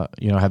both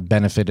have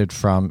benefited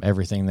from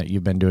everything that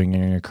you've been doing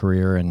in your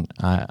career, and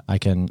I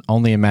can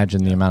only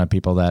imagine the amount of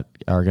people that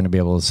are going to be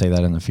able to say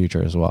that in the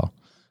future as well.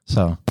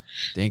 So,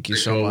 thank you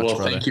so much,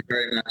 brother. Thank you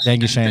very much.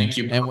 Thank you, Shane. Thank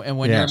you. And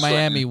when you're in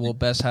Miami, we'll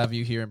best have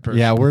you here in person.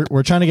 Yeah,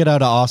 we're trying to get out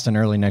to Austin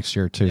early next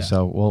year too. Yeah.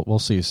 So we'll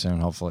see you soon,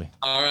 hopefully.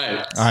 All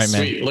right, man.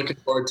 Sweet. Looking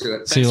forward to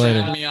it. See you later.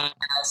 For having me on,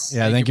 guys.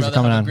 Yeah, thank you for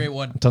coming on. Great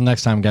one. Until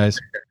next time, guys.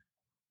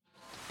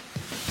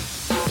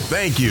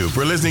 Thank you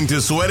for listening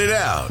to Sweat It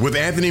Out with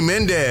Anthony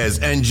Mendez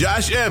and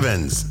Josh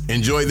Evans.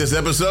 Enjoyed this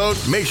episode?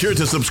 Make sure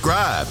to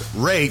subscribe,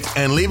 rate,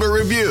 and leave a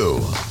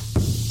review.